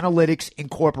Matheson Analytics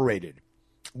Incorporated,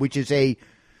 which is a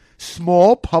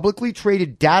small publicly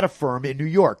traded data firm in New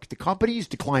York. The companies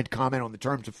declined comment on the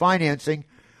terms of financing,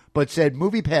 but said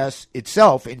MoviePass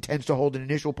itself intends to hold an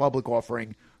initial public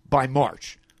offering by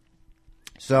March.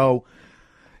 So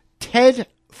Ted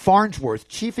Farnsworth,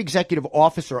 chief executive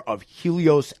officer of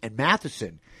Helios and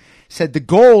Matheson, said the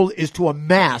goal is to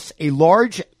amass a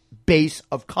large base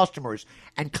of customers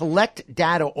and collect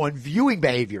data on viewing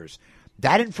behaviors.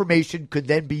 That information could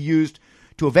then be used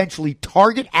to eventually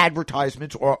target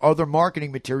advertisements or other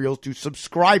marketing materials to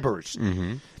subscribers.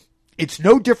 It's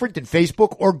no different than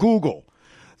Facebook or Google.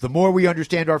 The more we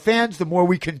understand our fans, the more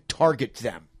we can target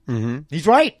them. He's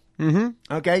right.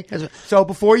 Okay? So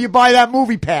before you buy that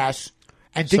movie pass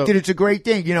and think that it's a great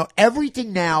thing, you know,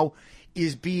 everything now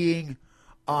is being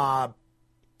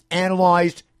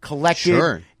analyzed, collected.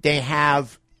 Sure. They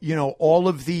have, you know, all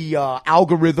of the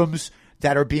algorithms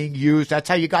that are being used. That's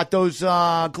how you got those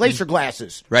glacier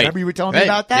glasses. Right. Remember you were telling me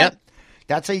about that? Yep.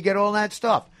 That's how you get all that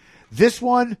stuff. This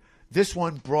one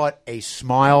brought a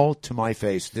smile to my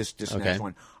face. This next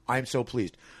one. I'm so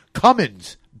pleased.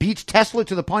 Cummins beats Tesla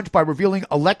to the punch by revealing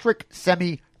electric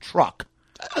semi-truck.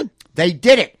 They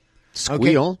did it.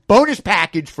 Squeal. Okay. Bonus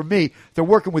package for me. They're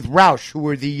working with Roush, who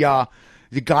are the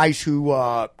guys who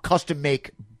custom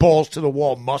make balls to the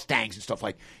wall Mustangs and stuff.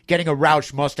 Like getting a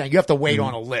Roush Mustang, you have to wait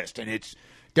on a list, and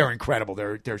they're incredible.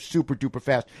 They're super duper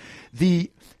fast.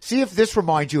 See if this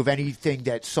reminds you of anything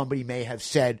that somebody may have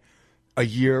said a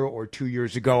year or 2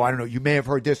 years ago. I don't know. You may have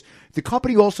heard this. The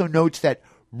company also notes that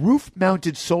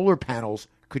roof-mounted solar panels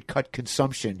could cut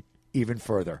consumption even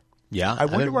further. Yeah. I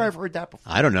wonder where I've heard that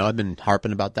before. I don't know. I've been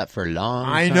harping about that for a long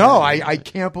time. I know. I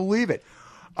can't believe it.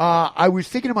 I was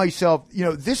thinking to myself, you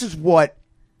know, this is what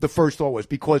the first thought was,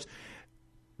 because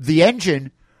the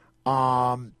engine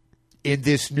in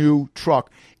this new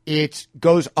truck, it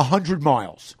goes 100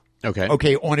 miles.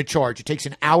 Okay, on a charge. It takes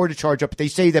an hour to charge up. They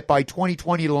say that by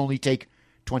 2020, it'll only take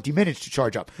 20 minutes to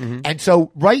charge up. And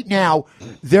so right now,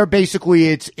 they're basically,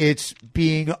 it's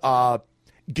being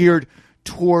geared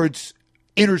towards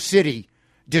inner city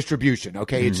distribution.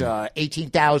 Okay, it's a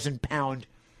 18,000 pound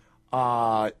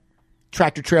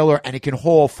tractor trailer, and it can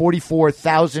haul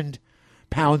 44,000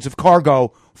 pounds of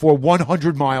cargo for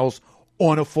 100 miles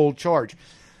on a full charge.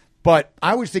 But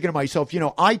I was thinking to myself, you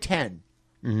know, I-10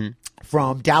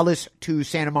 from Dallas to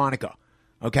Santa Monica,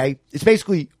 okay, it's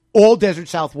basically all desert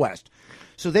Southwest.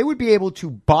 So they would be able to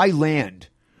buy land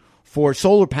for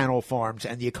solar panel farms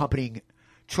and the accompanying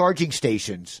charging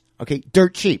stations, okay,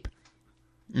 dirt cheap.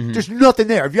 There's nothing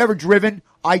there. Have you ever driven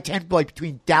I-10 like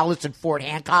between Dallas and Fort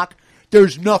Hancock?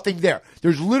 There's nothing there.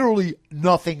 There's literally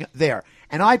nothing there.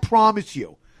 And I promise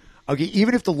you, okay,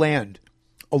 even if the land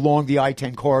along the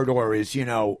I-10 corridor is, you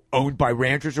know, owned by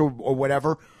ranchers or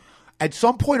whatever, at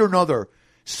some point or another,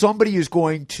 somebody is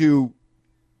going to,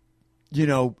 you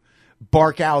know,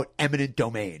 bark out eminent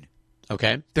domain.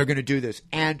 Okay. They're going to do this.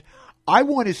 And I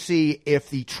want to see if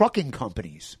the trucking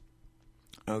companies,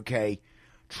 okay,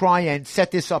 try and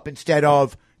set this up instead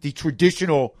of the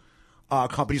traditional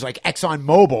companies like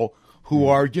ExxonMobil, who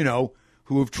are, you know,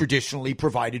 who have traditionally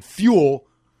provided fuel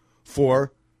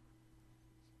for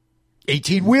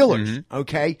 18-wheelers,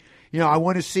 okay? You know, I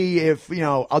want to see if, you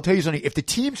know, I'll tell you something. If the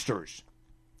Teamsters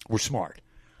were smart,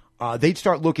 they'd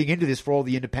start looking into this for all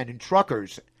the independent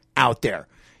truckers out there.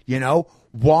 You know,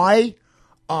 why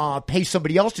pay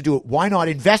somebody else to do it? Why not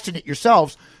invest in it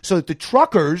yourselves so that the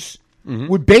truckers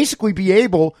would basically be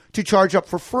able to charge up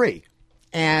for free?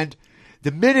 And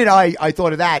the minute I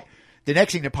thought of that, the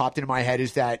next thing that popped into my head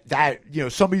is that you know,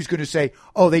 somebody's going to say,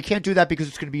 oh, they can't do that because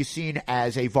it's going to be seen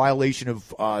as a violation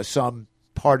of some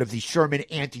part of the Sherman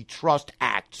Antitrust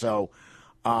Act. So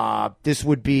this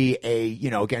would be a,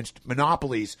 you know, against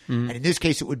monopolies. And in this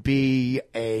case, it would be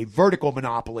a vertical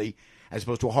monopoly as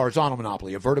opposed to a horizontal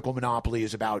monopoly. A vertical monopoly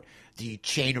is about the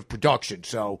chain of production.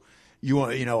 So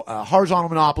you know, a horizontal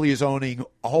monopoly is owning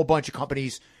a whole bunch of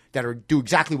companies that do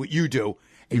exactly what you do.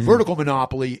 A vertical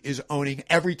monopoly is owning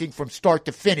everything from start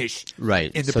to finish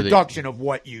in the production of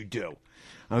what you do.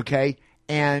 Okay?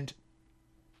 And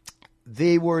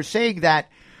they were saying that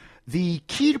the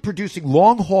key to producing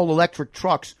long-haul electric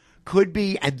trucks could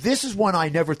be, and this is one I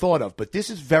never thought of, but this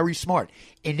is very smart,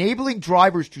 enabling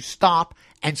drivers to stop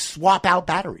and swap out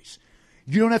batteries.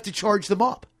 You don't have to charge them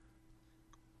up.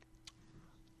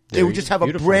 They would just have a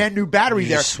brand new battery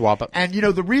there. Swap up. And, you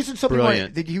know, the reason something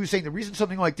he was saying the reason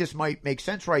something like this might make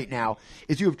sense right now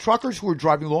is you have truckers who are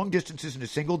driving long distances in a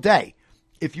single day.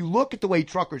 if you look at the way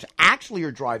truckers actually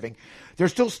are driving, they're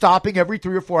still stopping every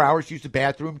 3 or 4 hours, use the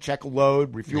bathroom, check a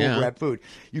load, refuel, grab food.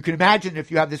 You can imagine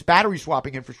if you have this battery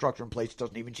swapping infrastructure in place, it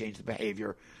doesn't even change the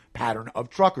behavior pattern of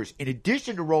truckers. In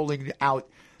addition to rolling out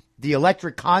the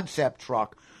electric concept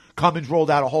truck, Cummins rolled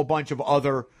out a whole bunch of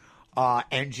other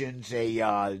engines,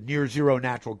 a near zero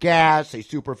natural gas, a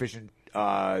super efficient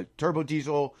turbo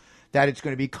diesel that it's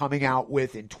going to be coming out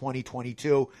with in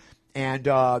 2022. And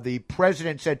the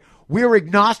president said, we're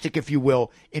agnostic, if you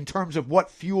will, in terms of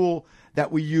what fuel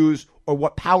that we use or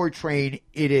what powertrain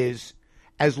it is,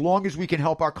 as long as we can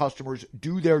help our customers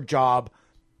do their job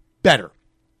better.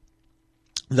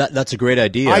 That's a great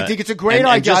idea. I think it's a great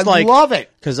idea. I love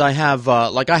it. Because I have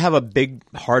I have a big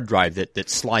hard drive that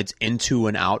slides into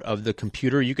and out of the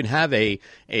computer. You can have a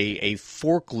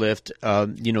forklift,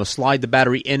 slide the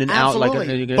battery in and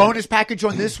Absolutely. out. Bonus package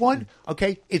on this one.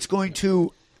 Okay, it's going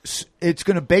to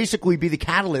basically be the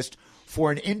catalyst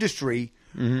for an industry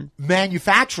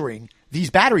manufacturing these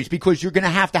batteries, because you're going to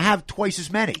have twice as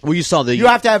many. Well, you saw you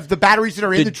have to have the batteries that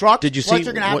are in the truck. Did you plus see?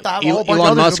 You're going to have a whole bunch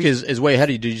Elon of Musk is way ahead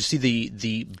of you. Did you see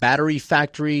the battery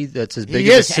factory that's as big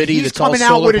he as is, a city? He's that's all coming out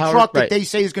solar with a powered? truck that Right. they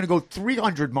say is going to go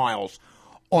 300 miles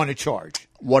on a charge.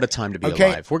 What a time to be Okay,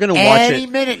 alive! We're going to watch any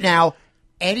minute now.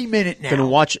 Any minute now. Going to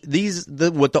watch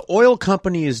what the oil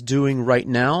company is doing right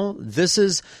now. This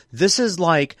is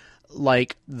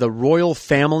like the royal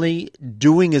family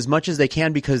doing as much as they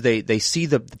can, because they see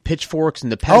the pitchforks and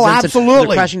the peasants. absolutely. And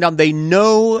they're crashing down. They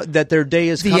know that their day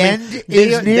is coming. The end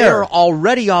is near. They're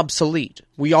already obsolete.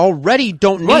 We already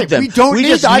don't need them. We don't we need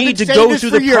just them. need to go through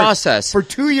the process. For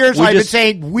 2 years, I've been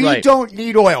saying we don't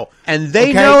need oil. And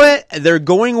they know it. They're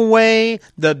going away.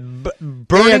 Burning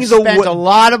they have spent a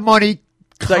lot of money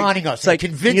conning us,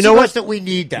 convincing us that we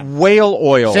need them. Whale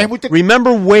oil. Same with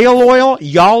Remember whale oil?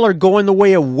 Y'all are going the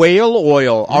way of whale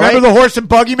oil. Remember the horse and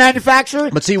buggy manufacturer?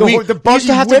 But see, we used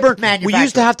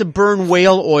to have to burn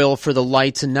whale oil for the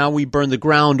lights, and now we burn the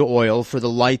ground oil for the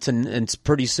lights, and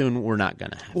pretty soon we're not going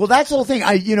to have. Well, that's the whole thing.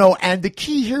 And the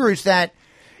key here is that,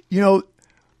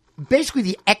 basically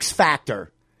the X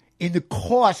factor in the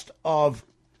cost of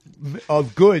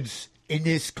goods in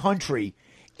this country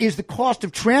is the cost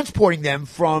of transporting them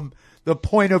from the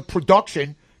point of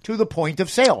production to the point of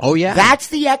sale. Oh, yeah. That's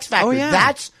the X factor. Oh, yeah.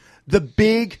 That's the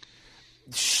big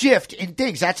shift in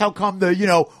things. That's how come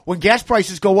when gas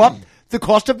prices go up, the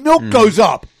cost of milk goes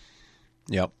up.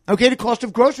 Yep. Okay, the cost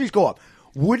of groceries go up.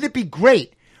 Wouldn't it be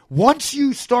great once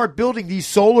you start building these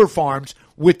solar farms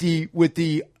with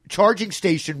the charging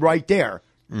station right there?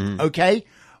 Okay,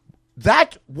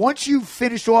 that once you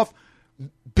finish off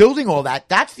building all that,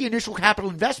 that's the initial capital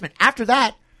investment. After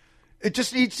that, it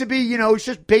just needs to be, it's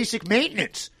just basic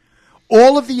maintenance.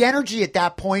 All of the energy at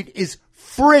that point is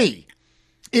free.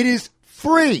 It is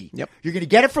free. Yep. You're going to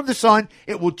get it from the sun.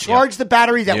 It will charge the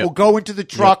battery that will go into the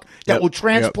truck that will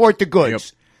transport the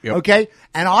goods. Yep. Okay?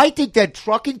 And I think that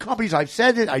trucking companies, I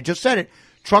just said it,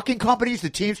 trucking companies, the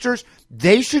Teamsters,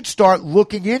 they should start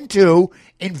looking into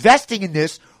investing in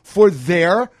this for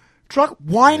their truck.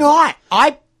 Why not?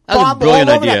 That's a brilliant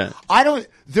idea.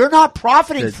 They're not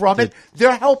profiting from it.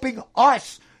 They're helping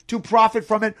us to profit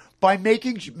from it by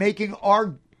making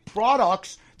our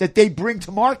products that they bring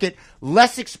to market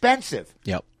less expensive.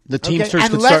 Yep. The Teamsters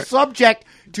and less subject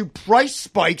to price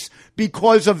spikes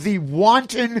because of the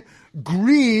wanton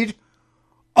greed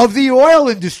of the oil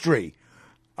industry.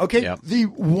 Okay? Yep. The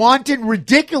wanton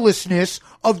ridiculousness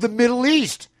of the Middle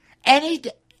East.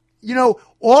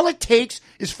 All it takes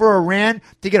is for Iran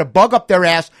to get a bug up their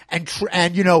ass and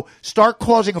start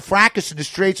causing a fracas in the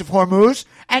Straits of Hormuz,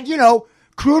 and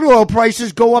crude oil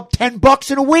prices go up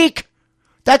 $10 in a week.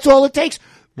 That's all it takes.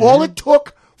 All it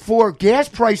took for gas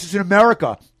prices in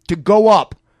America to go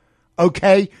up,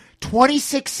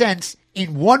 26 cents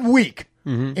in 1 week.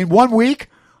 In 1 week,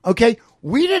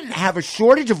 we didn't have a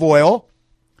shortage of oil.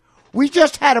 We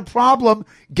just had a problem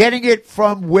getting it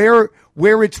from where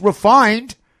it's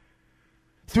refined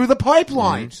through the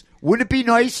pipelines. Wouldn't it be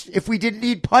nice if we didn't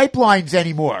need pipelines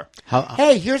anymore?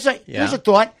 Hey, here's a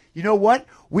thought. You know what?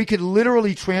 We could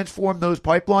literally transform those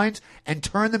pipelines and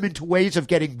turn them into ways of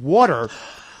getting water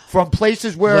from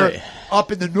places where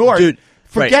up in the north. Dude,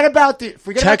 forget about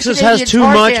Texas about the has too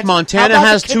tar much. sands. Montana How about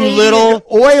has the too Canadian little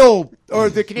oil, or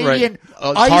the Canadian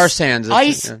tar sands.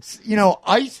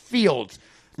 Ice fields.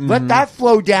 Let that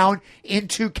flow down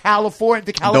into California,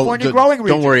 the California growing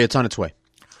region. Don't worry, it's on its way.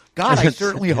 God, I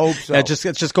certainly hope so. It's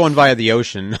just going via the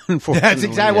ocean, unfortunately. That's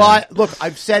exactly why. Look,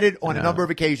 I've said it on a number of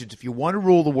occasions. If you want to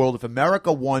rule the world, if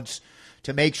America wants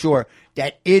to make sure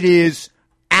that it is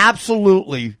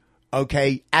absolutely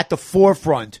at the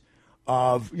forefront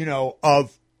of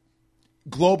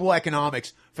global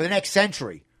economics for the next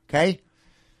century, okay?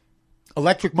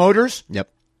 Electric motors. Yep.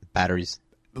 Batteries.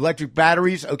 Electric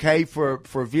batteries, okay,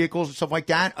 for vehicles and stuff like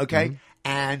that, okay? Mm-hmm.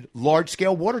 And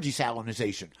large-scale water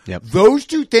desalination. Yep. Those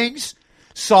two things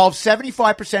solve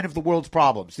 75% of the world's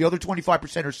problems. The other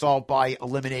 25% are solved by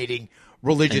eliminating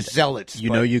religious zealots. You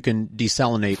know you can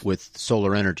desalinate with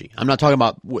solar energy. I'm not talking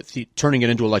about turning it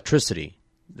into electricity.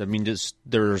 I mean,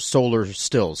 there are solar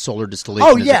distillation.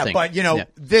 Oh, is a yeah, thing. but,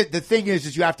 the thing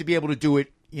is you have to be able to do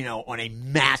it, on a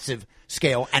massive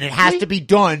scale. And it has to be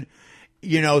done, so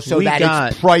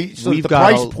that the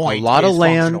price point a lot of is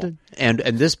land. functional. And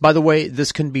this, by the way,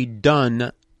 this can be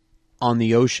done on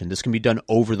the ocean. This can be done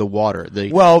over the water. The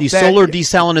solar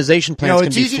desalination plants can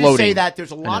it's be easy floating. to say that. There's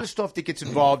a lot of stuff that gets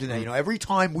involved in that. Every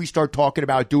time we start talking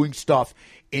about doing stuff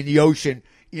in the ocean,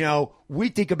 we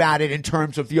think about it in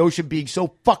terms of the ocean being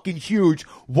so fucking huge.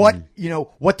 What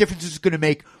difference is it going to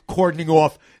make cordoning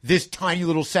off this tiny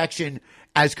little section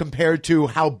as compared to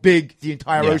how big the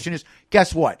entire ocean is?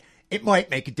 Guess what? It might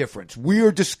make a difference.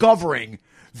 We're discovering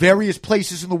various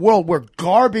places in the world where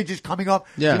garbage is coming up.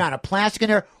 The amount of plastic in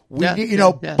there.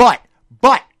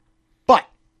 But,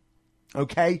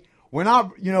 okay, we're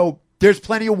not, there's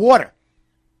plenty of water.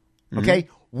 Okay,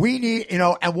 we need,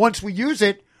 and once we use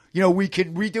it, we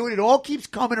can redo it. It all keeps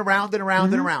coming around and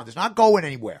around and around. It's not going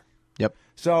anywhere. Yep.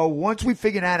 So once we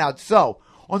figure that out, so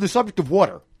on the subject of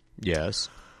water, yes,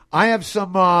 I have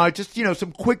some,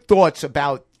 some quick thoughts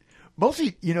about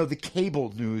mostly, the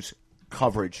cable news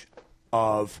coverage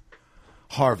of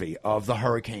Harvey, of the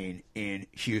hurricane in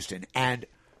Houston. And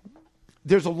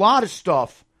there's a lot of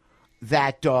stuff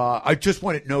that I just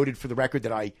want it noted for the record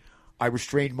that I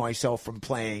restrained myself from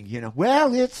playing,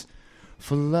 well, it's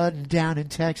flooding down in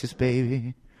Texas,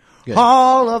 baby. Good.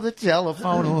 All of the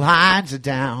telephone lines are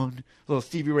down. A little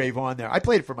Stevie Ray Vaughan there. I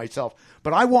played it for myself.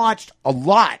 But I watched a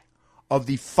lot of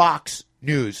the Fox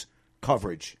News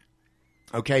coverage,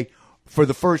 okay, for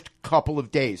the first couple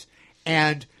of days.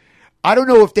 And I don't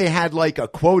know if they had like a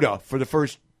quota for the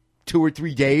first 2 or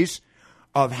 3 days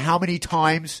of how many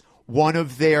times one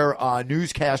of their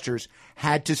newscasters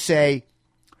had to say,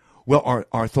 well,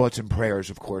 our thoughts and prayers,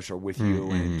 of course, are with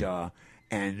you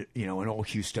and an old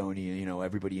Houstonian,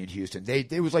 everybody in Houston.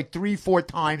 It was like 3-4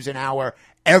 times an hour,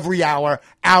 every hour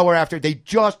after. They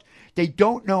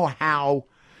don't know how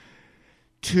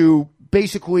to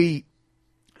basically.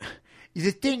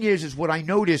 The thing is what I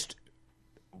noticed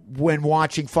when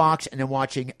watching Fox and then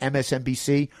watching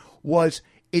MSNBC was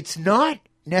it's not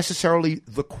necessarily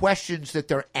the questions that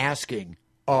they're asking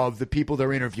of the people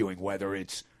they're interviewing, whether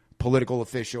it's political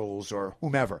officials or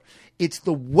whomever. It's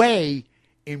the way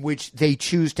in which they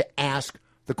choose to ask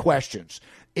the questions.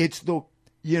 It's the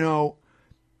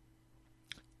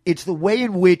way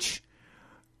in which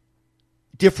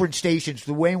different stations,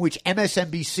 the way in which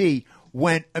MSNBC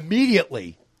went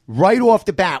immediately, right off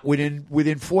the bat,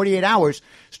 within 48 hours,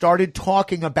 started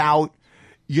talking about,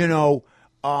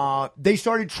 they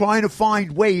started trying to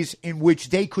find ways in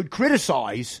which they could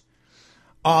criticize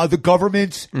the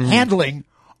government's handling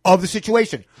of the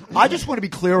situation. I just want to be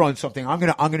clear on something. I'm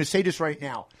gonna say this right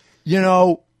now.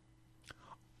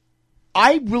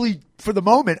 I really, for the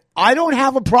moment, I don't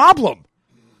have a problem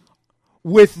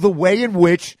with the way in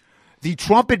which the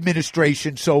Trump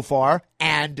administration so far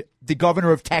and the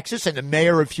governor of Texas and the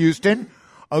mayor of Houston,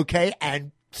 okay,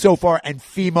 and so far, and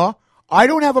FEMA, I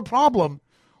don't have a problem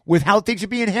with how things are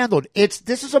being handled.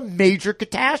 This is a major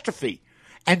catastrophe.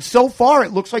 And so far,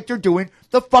 it looks like they're doing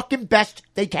the fucking best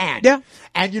they can. Yeah.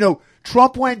 And,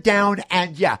 Trump went down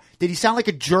and, did he sound like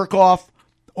a jerk off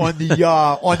on the,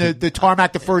 on the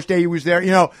tarmac the first day he was there?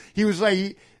 He was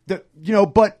like,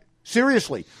 but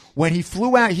seriously, when he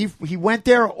flew out, he went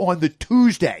there on the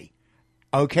Tuesday,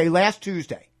 okay, last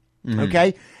Tuesday,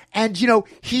 okay? And,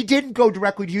 he didn't go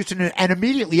directly to Houston and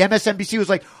immediately MSNBC was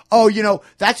like, oh,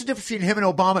 that's the difference between him and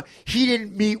Obama. He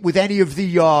didn't meet with any of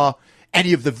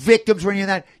the victims or any of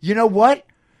that. You know what?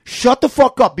 Shut the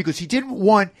fuck up, because he didn't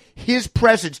want his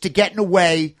presence to get in the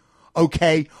way,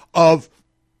 okay, of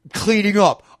cleaning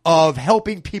up, of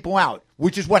helping people out,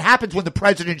 which is what happens when the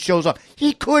president shows up.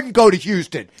 He couldn't go to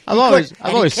Houston. I've always said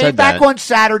that. He came back on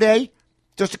Saturday,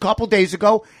 just a couple days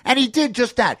ago, and he did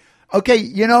just that.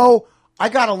 Okay, I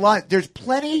got a lot. There's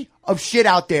plenty of shit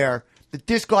out there that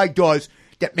this guy does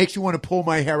that makes me want to pull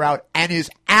my hair out and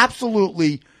is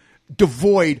absolutely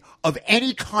devoid of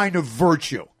any kind of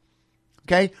virtue.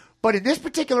 Okay? But in this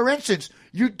particular instance,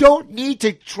 you don't need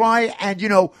to try and,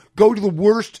 go to the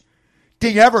worst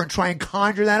thing ever and try and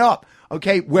conjure that up.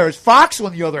 Okay? Whereas Fox,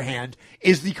 on the other hand,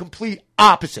 is the complete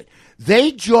opposite.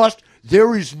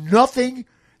 There is nothing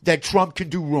that Trump can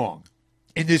do wrong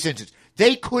in this instance.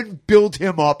 They couldn't build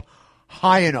him up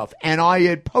high enough. And I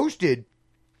had posted,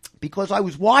 because I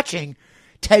was watching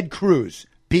Ted Cruz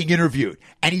being interviewed,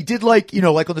 and he did like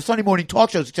on the Sunday morning talk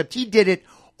shows, except he did it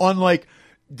on like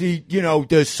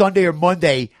the Sunday or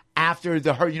Monday after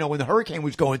when the hurricane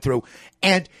was going through,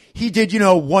 and he did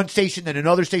one station, then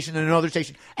another station, then another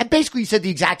station, and basically he said the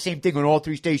exact same thing on all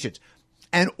three stations.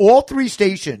 And all three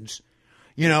stations,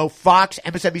 Fox,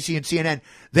 MSNBC, and CNN,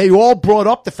 they all brought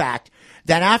up the fact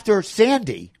that after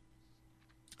Sandy,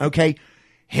 okay,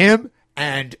 him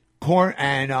and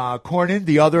Cornyn,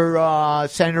 the other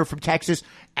senator from Texas,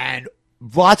 and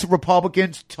lots of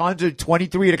Republicans, tons of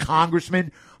 23 of the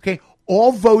congressmen, okay,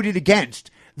 all voted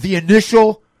against the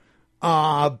initial,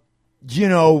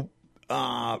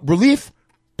 relief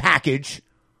package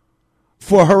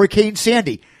for Hurricane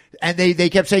Sandy. And they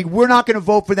kept saying, we're not going to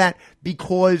vote for that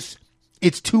because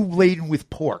it's too laden with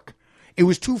pork. It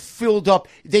was too filled up.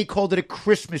 They called it a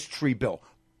Christmas tree bill.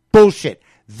 Bullshit.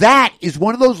 That is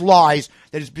one of those lies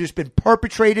that has just been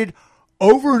perpetrated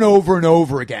over and over and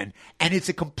over again. And it's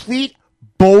a complete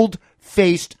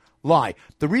bold-faced lie.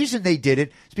 The reason they did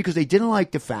it is because they didn't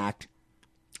like the fact,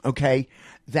 okay,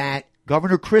 that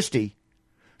Governor Christie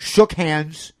shook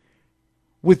hands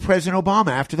with President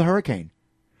Obama after the hurricane.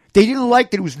 They didn't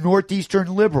like that it was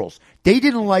Northeastern liberals. They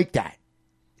didn't like that.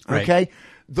 Okay? Right.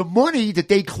 The money that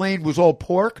they claimed was all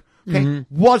pork, okay,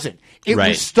 wasn't. It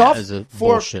was stuff for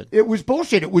bullshit. It was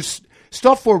bullshit. It was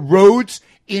stuff for roads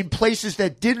in places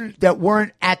that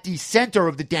weren't at the center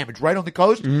of the damage, right on the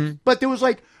coast. But there was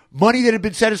like money that had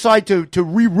been set aside to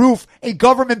re-roof a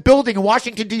government building in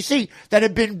Washington, D.C. that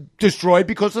had been destroyed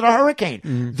because of the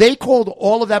hurricane. They called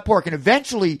all of that pork, and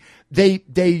eventually they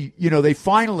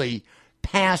finally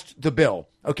passed the bill,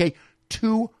 okay,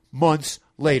 2 months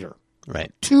later.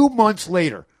 Right. 2 months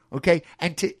later, okay?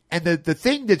 And the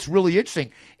thing that's really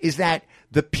interesting is that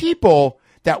the people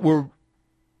that were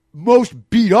most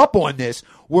beat up on this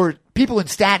were people in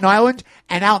Staten Island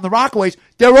and out in the Rockaways.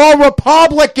 They're all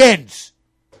Republicans.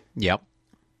 Yep.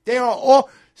 They are all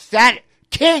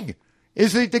King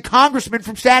is the congressman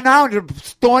from Staten Island, a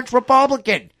staunch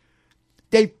Republican.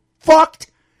 They fucked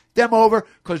them over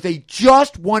because they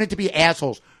just wanted to be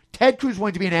assholes. Ted Cruz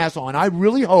wanted to be an asshole, and I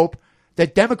really hope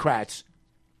that Democrats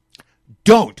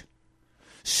don't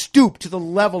stoop to the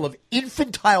level of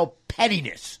infantile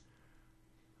pettiness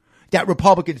that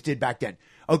Republicans did back then.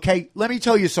 Okay, let me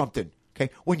tell you something.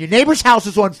 Okay, when your neighbor's house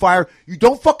is on fire, you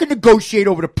don't fucking negotiate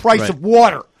over the price of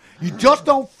water. You just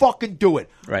don't fucking do it.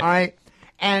 Right. All right?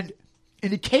 And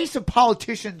in the case of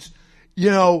politicians,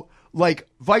 like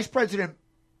Vice President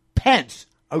Pence,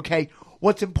 okay,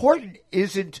 what's important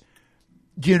isn't,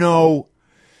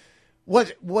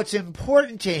 what's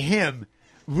important to him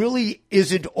really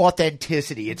isn't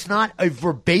authenticity. It's not a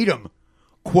verbatim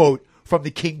quote from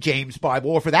the King James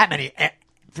Bible, or for that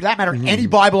matter, any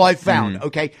Bible I've found,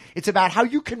 okay? It's about how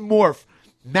you can morph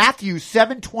Matthew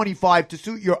 7:25 to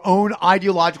suit your own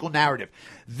ideological narrative.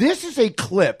 This is a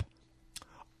clip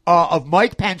of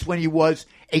Mike Pence when he was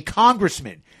a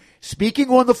congressman speaking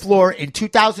on the floor in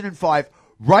 2005,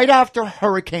 right after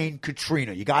Hurricane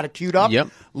Katrina. You got it queued up? Yep.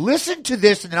 Listen to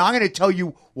this, and then I'm going to tell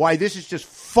you why this is just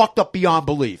fucked up beyond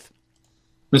belief.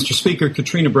 Mr. Speaker,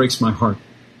 Katrina breaks my heart.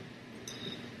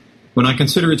 When I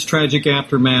consider its tragic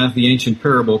aftermath, the ancient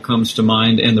parable comes to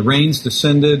mind, and the rains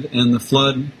descended, and the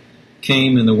flood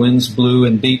came, and the winds blew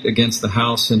and beat against the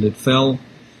house, and it fell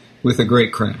with a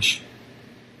great crash.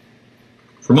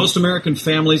 For most American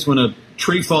families, when a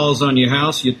tree falls on your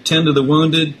house, you tend to the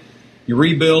wounded, you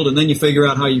rebuild, and then you figure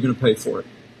out how you're going to pay for it.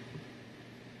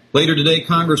 Later today,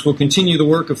 Congress will continue the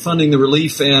work of funding the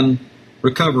relief and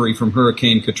recovery from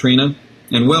Hurricane Katrina,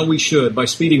 and well, we should, by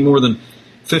speeding more than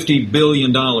 $50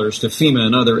 billion to FEMA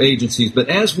and other agencies. But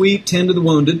as we tend to the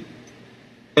wounded,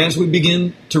 as we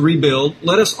begin to rebuild,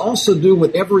 let us also do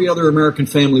what every other American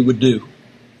family would do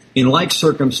in like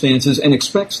circumstances and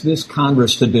expects this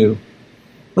Congress to do.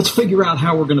 Let's figure out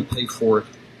how we're going to pay for it.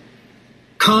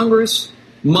 Congress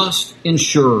must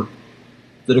ensure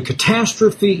that a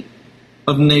catastrophe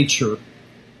of nature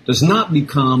does not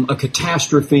become a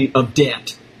catastrophe of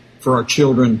debt for our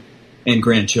children and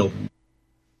grandchildren.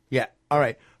 Yeah, all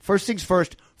right. First things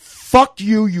first, fuck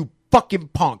you, you fucking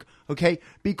punk, okay?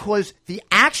 Because the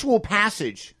actual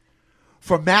passage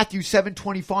from Matthew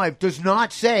 7:25 does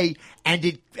not say, and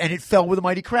it fell with a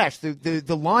mighty crash.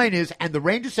 The line is, and the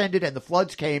rain descended, and the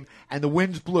floods came, and the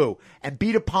winds blew, and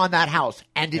beat upon that house,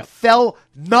 and it fell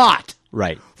not.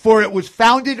 Right. For it was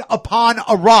founded upon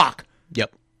a rock.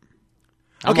 Yep.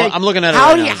 Okay, I'm looking at it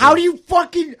right now. How do you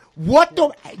fucking, what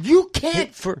the, you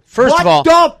can't, First of all, what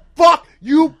the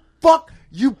fuck,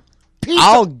 you piece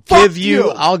I'll of fuck give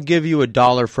you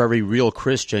 $1 for every real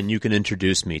Christian you can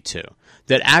introduce me to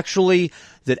that actually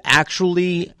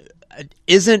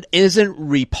isn't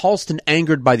repulsed and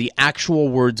angered by the actual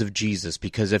words of Jesus.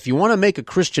 Because if you want to make a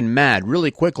Christian mad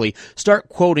really quickly, start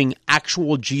quoting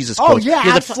actual Jesus quotes.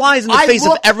 That flies in the face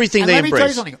of everything they embrace. Let me tell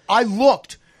you something. I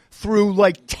looked through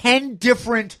like 10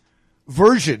 different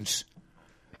versions,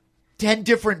 10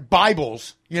 different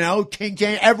Bibles, King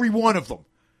James, every one of them.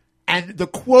 And the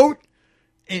quote,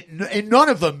 in none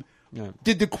of them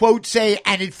did the quote say,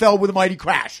 and it fell with a mighty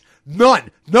crash. None.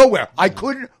 Nowhere. I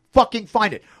couldn't fucking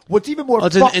find it. What's even more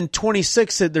in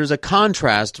 26, there's a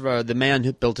contrast for the man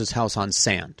who built his house on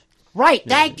sand. Right.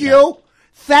 Thank you.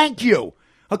 Thank you.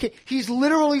 Okay. He's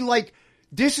literally like,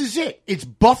 this is it. It's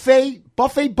buffet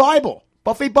Bible.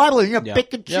 Buffet Bible.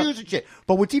 Pick and choose and shit.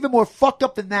 But what's even more fucked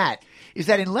up than that is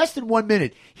that in less than 1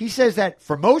 minute, he says that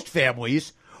for most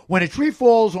families, when a tree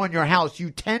falls on your house, you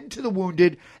tend to the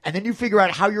wounded, and then you figure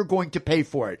out how you're going to pay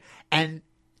for it. And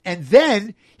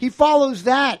then he follows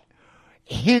that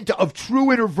hint of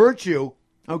true inner virtue,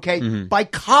 by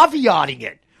caveating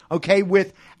it,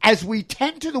 with, as we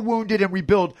tend to the wounded and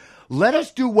rebuild, let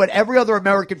us do what every other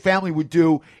American family would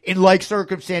do in like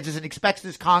circumstances and expects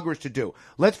this Congress to do.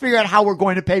 Let's figure out how we're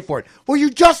going to pay for it. Well, you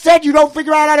just said you don't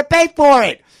figure out how to pay for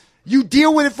it. You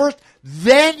deal with it first,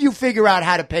 then you figure out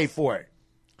how to pay for it.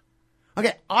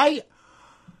 Okay,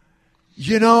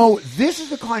 this is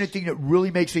the kind of thing that really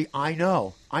makes me, I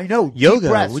know.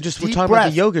 Yoga. We're talking about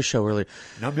the yoga show earlier.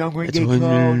 You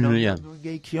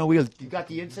got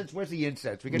the incense? Where's the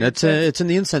incense? It's in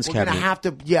the incense cabinet. We're going to have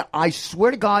to, I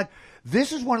swear to God,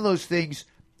 this is one of those things,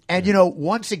 and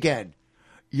once again,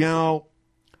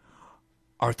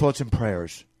 our thoughts and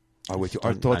prayers are with you.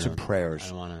 Our thoughts and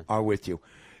prayers are with you.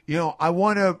 I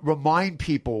want to remind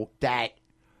people that,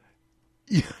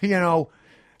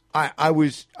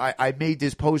 I made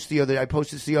this post I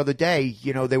posted this the other day.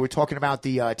 They were talking about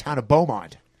the town of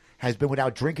Beaumont has been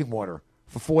without drinking water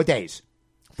for 4 days.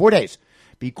 4 days.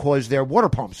 Because their water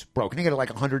pumps broke. And they got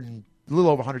like a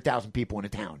little over 100,000 people in the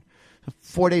town.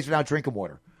 4 days without drinking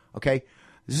water. Okay?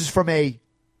 This is from a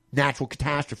natural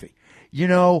catastrophe.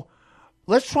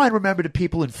 Let's try and remember the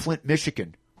people in Flint,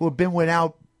 Michigan who have been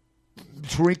without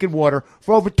drinking water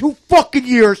for over 2 fucking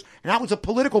years, and that was a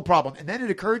political problem. And then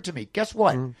it occurred to me, guess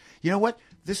what? You know what?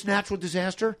 This natural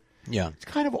disaster, it's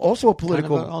kind of also a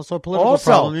political,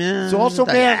 problem. Yeah, it's also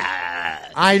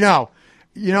I know.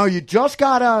 You just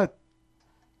gotta,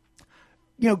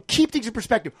 keep things in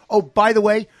perspective. Oh, by the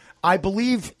way, I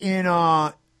believe in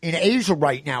Asia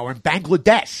right now, or in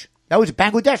Bangladesh. That was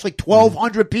Bangladesh. Like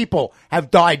 1,200 people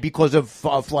have died because of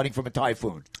flooding from a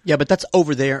typhoon. Yeah, but that's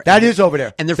over there. That is over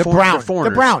there. And they're brown.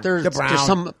 They're brown. They're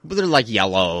brown. They're like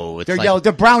yellow. They're yellow.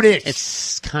 They're brownish.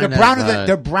 It's kind of they're browner.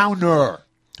 They're browner.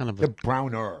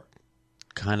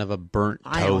 Kind of a burnt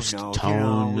toast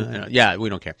tone. Yeah, we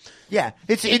don't care. Yeah,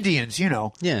 it's Indians,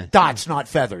 Yeah. Dots, not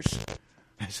feathers,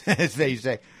 as they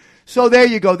say. So there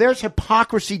you go. There's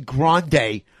hypocrisy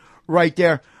grande right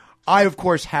there. I, of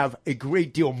course, have a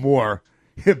great deal more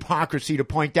hypocrisy to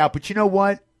point out, but you know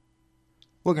what?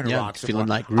 We're going to rock some feeling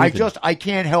more. Like grooving. I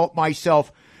can't help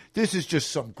myself. This is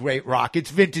just some great rock. It's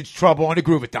Vintage Trouble on the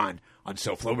Groovathon on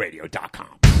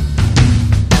SoFloRadio.com.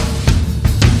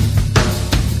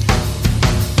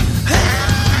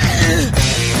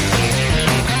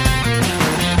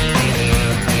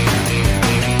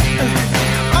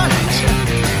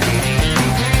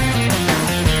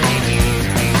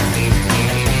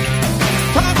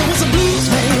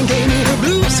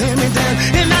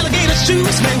 And alligator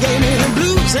shoes, man, gave me the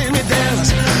blues and me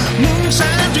downs.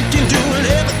 Moonshine drinking, doing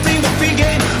everything but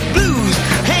forget blues,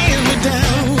 hand me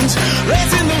downs.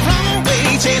 Racing the wrong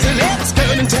way, chasing every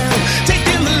skirt in town.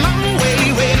 Taking the long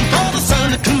way, waiting for the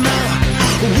sun to come out.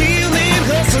 Wheeling,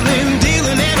 hustling,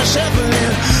 dealing, and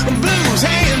shuffling. Blues,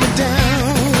 hand me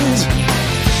downs.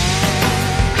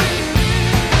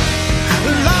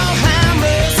 Lord have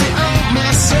mercy on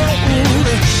my soul.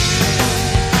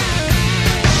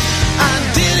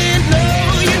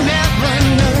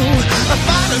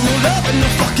 No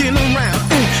fucking around.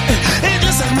 It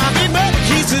just like my big brother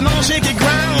keeps it on shaky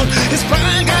ground. His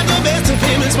pride got the best of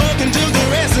him and smoking to the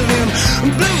rest of him.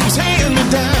 Blues hand me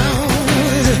down.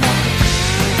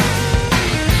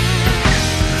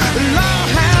 Lord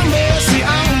have mercy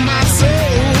on my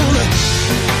soul.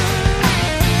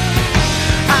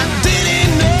 I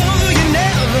didn't know, you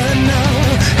never know.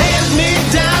 Hand me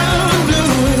down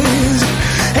blues.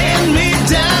 Hand me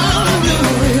down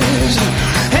blues.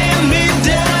 Hand me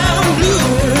down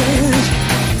blues.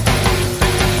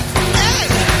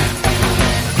 Hey.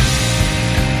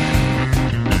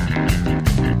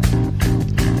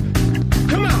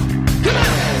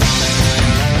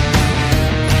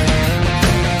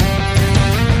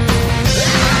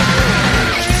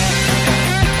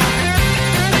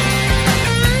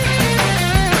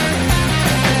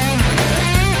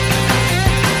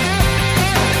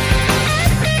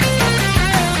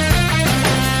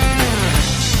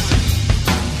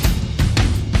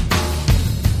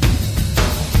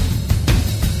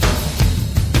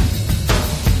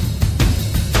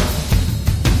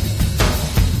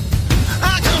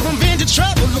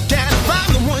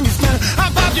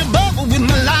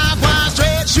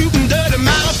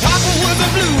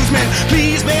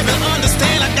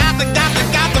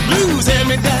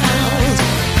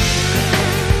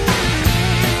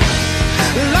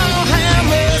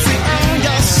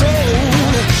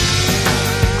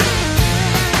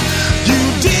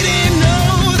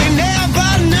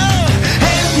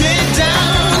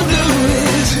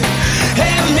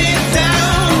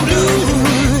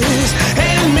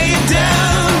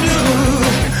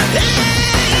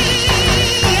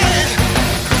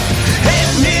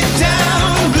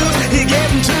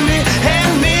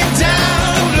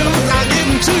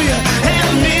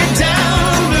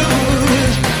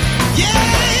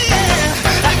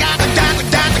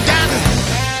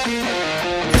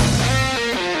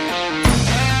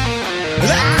 Papa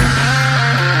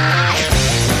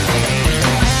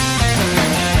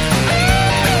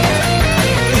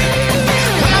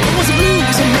was a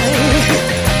blues man.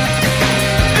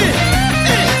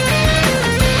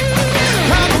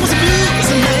 Papa was a blues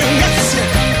man. Yes, sir.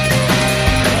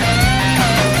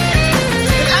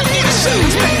 And I need a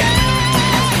shoes man.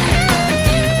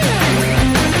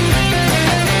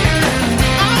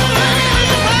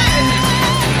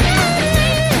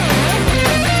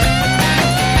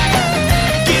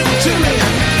 Get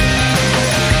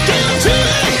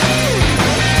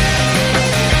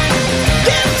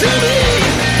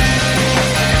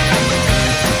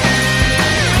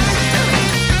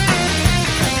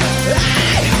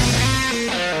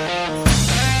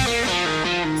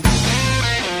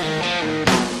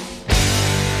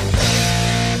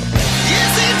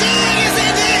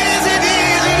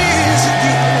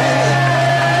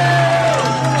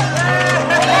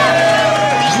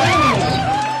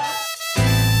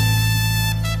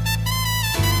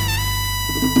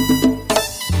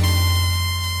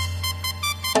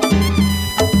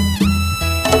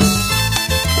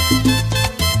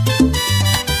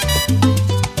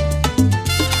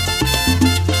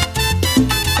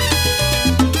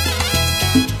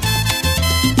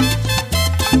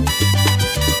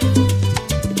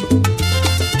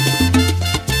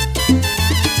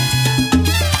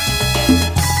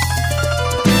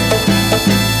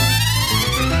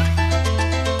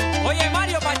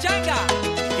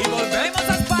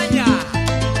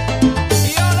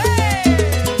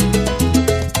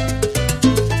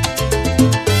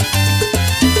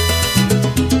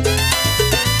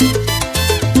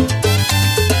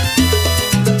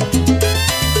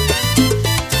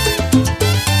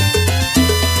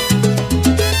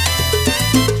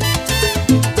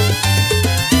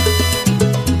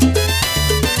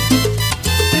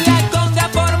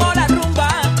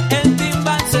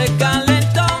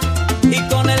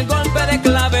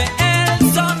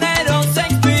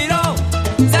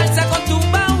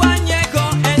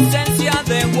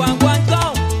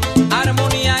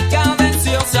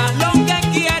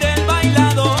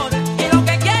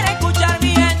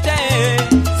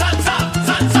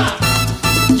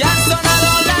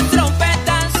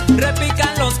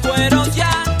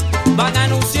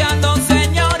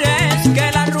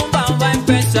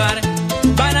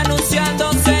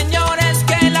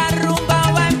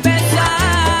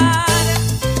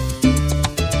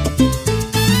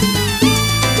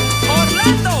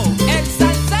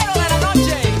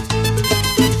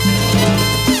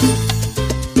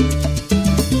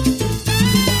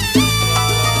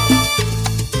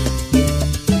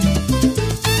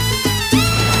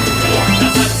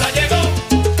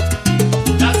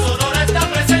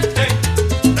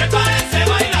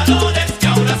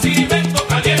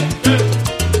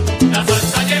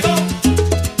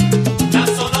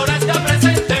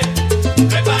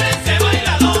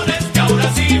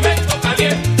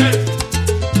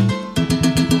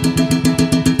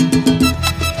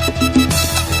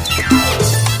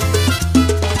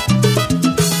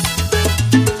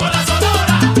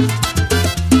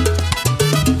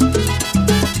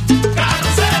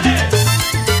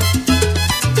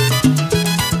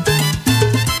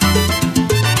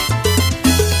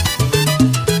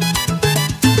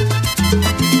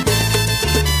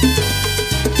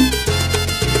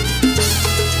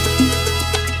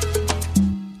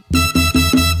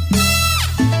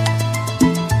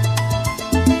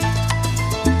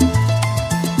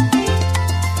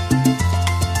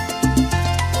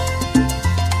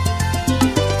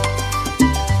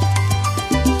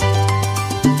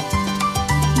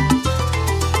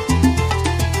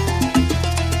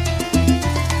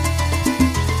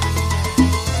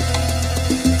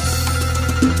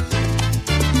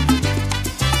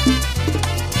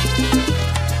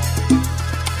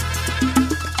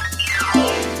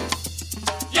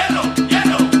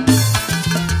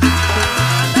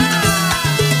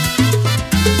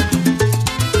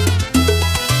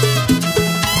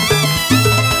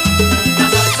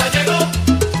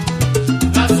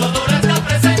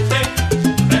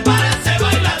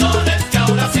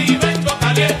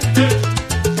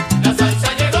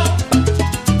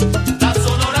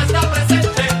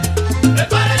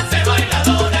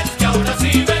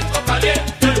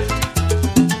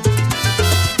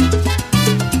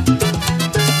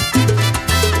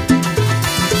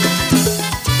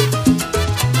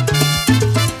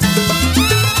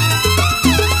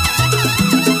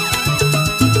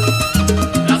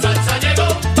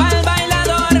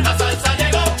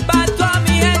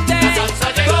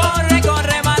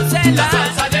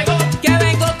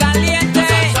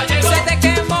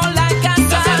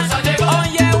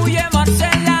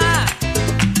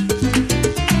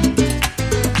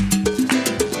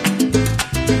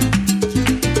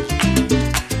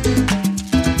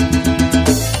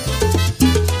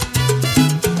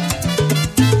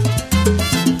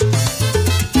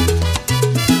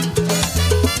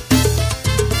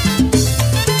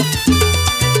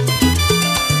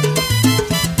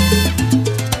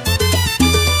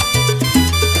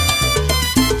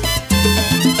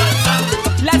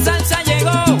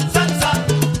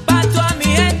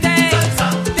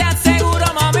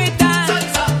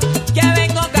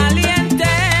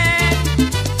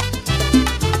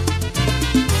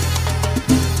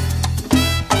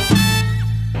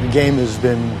game has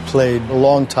been played a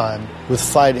long time with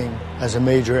fighting as a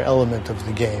major element of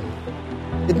the game.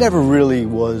 It never really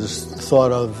was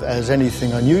thought of as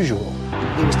anything unusual.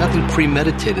 There was nothing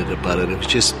premeditated about it. It was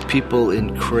just people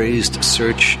in crazed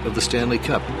search of the Stanley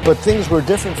Cup. But things were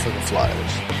different for the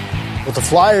Flyers. What the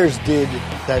Flyers did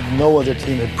that no other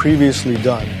team had previously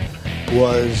done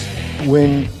was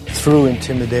win through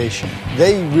intimidation.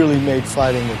 They really made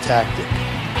fighting a tactic.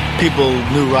 People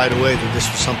knew right away that this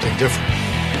was something different.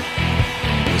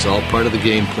 It was all part of the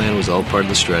game plan. It was all part of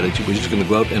the strategy. We're just going to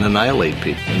go out and annihilate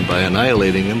people. And by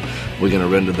annihilating them, we're going to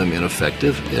render them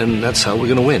ineffective. And that's how we're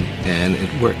going to win. And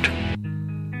it worked.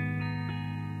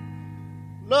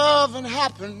 Love and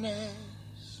happiness.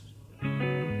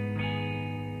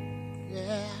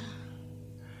 Yeah.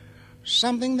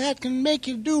 Something that can make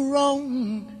you do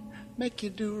wrong, make you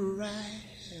do right.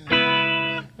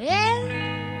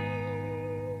 Yeah.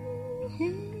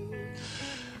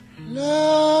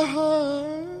 Love.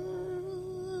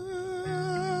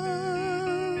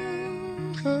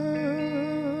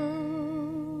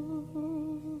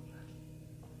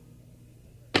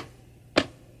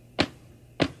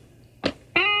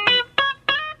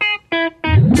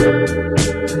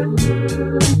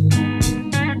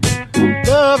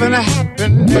 Love and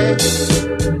happiness.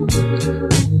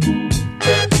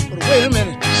 But wait a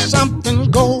minute, something's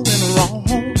going wrong.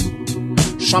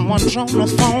 Someone's on the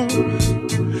phone,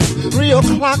 3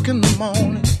 o'clock in the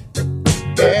morning,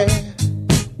 yeah,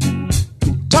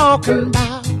 talking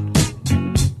about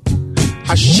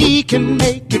how she can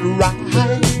make it right,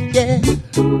 yeah,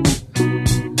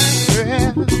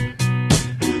 yeah.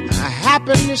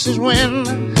 Happiness is when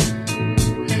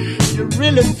you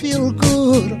really feel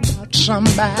good about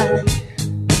somebody.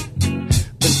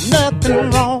 There's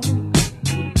nothing wrong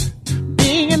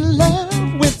being in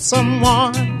love with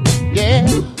someone, yeah.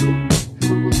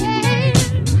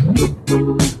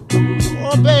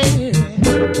 Oh, baby,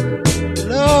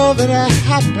 love and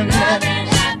happiness.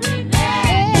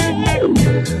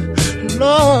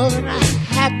 Love and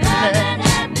happiness.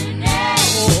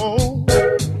 Oh.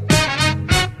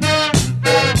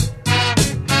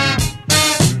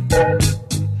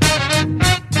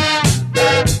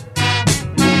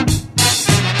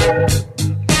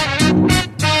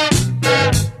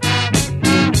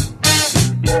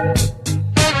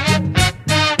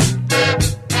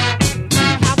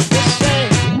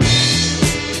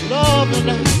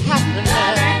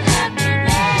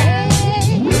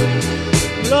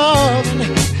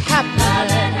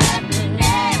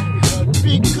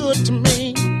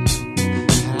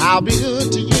 I'll be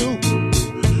good to you.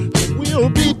 We'll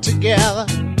be together,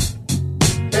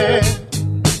 yeah,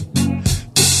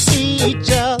 to see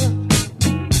each other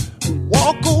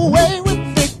walk away with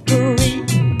victory,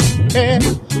 yeah.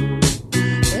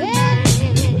 Yeah.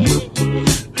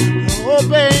 Oh,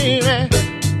 baby,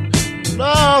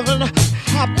 love and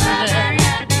happiness.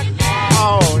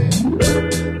 Oh,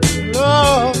 yeah.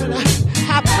 Love and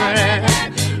happiness.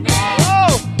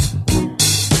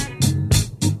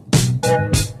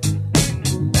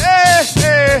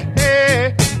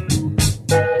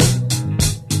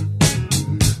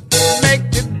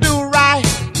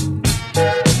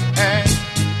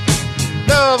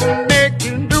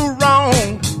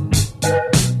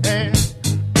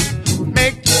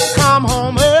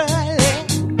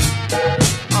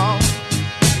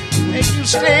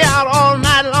 Stay out all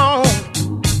night long.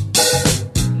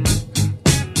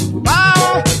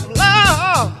 Oh,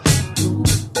 love.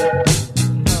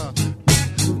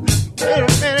 Wait a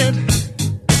minute.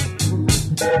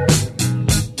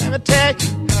 Let me tell you.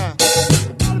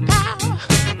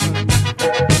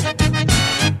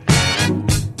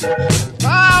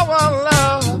 Power of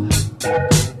love.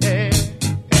 Hey,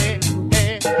 hey,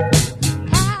 hey.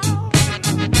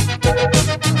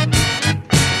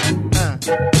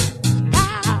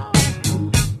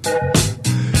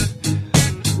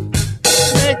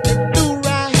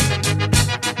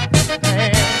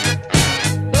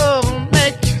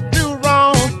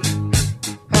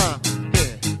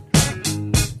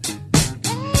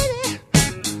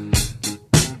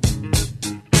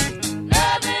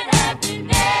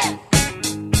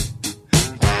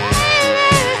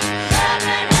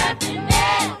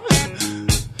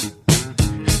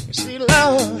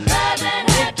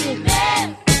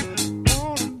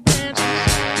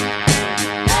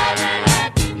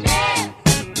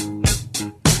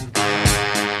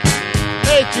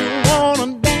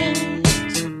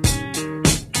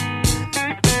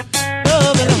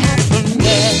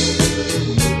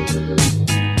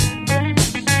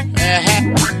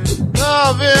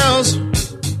 Love is,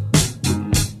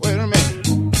 wait a minute.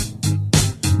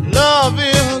 Love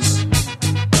is,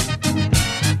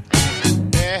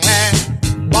 yeah.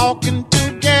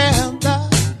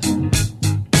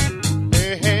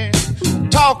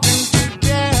 walking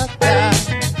together,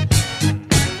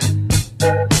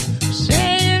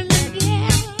 singing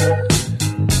together,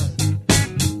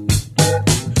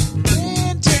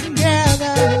 being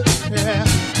together. Yeah.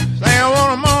 Say I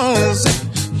want 'em on, say,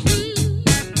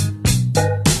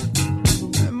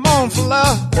 I'm on for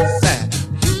love. Say,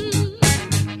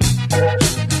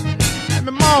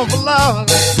 I'm on for love.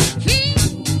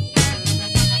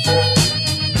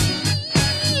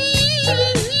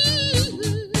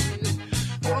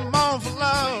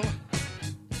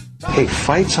 Hey,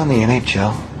 fights on the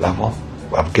NHL level,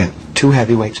 again, two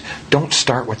heavyweights, don't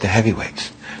start with the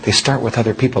heavyweights. They start with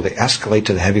other people. They escalate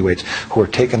to the heavyweights who are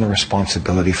taking the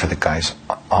responsibility for the guys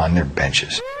on their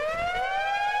benches.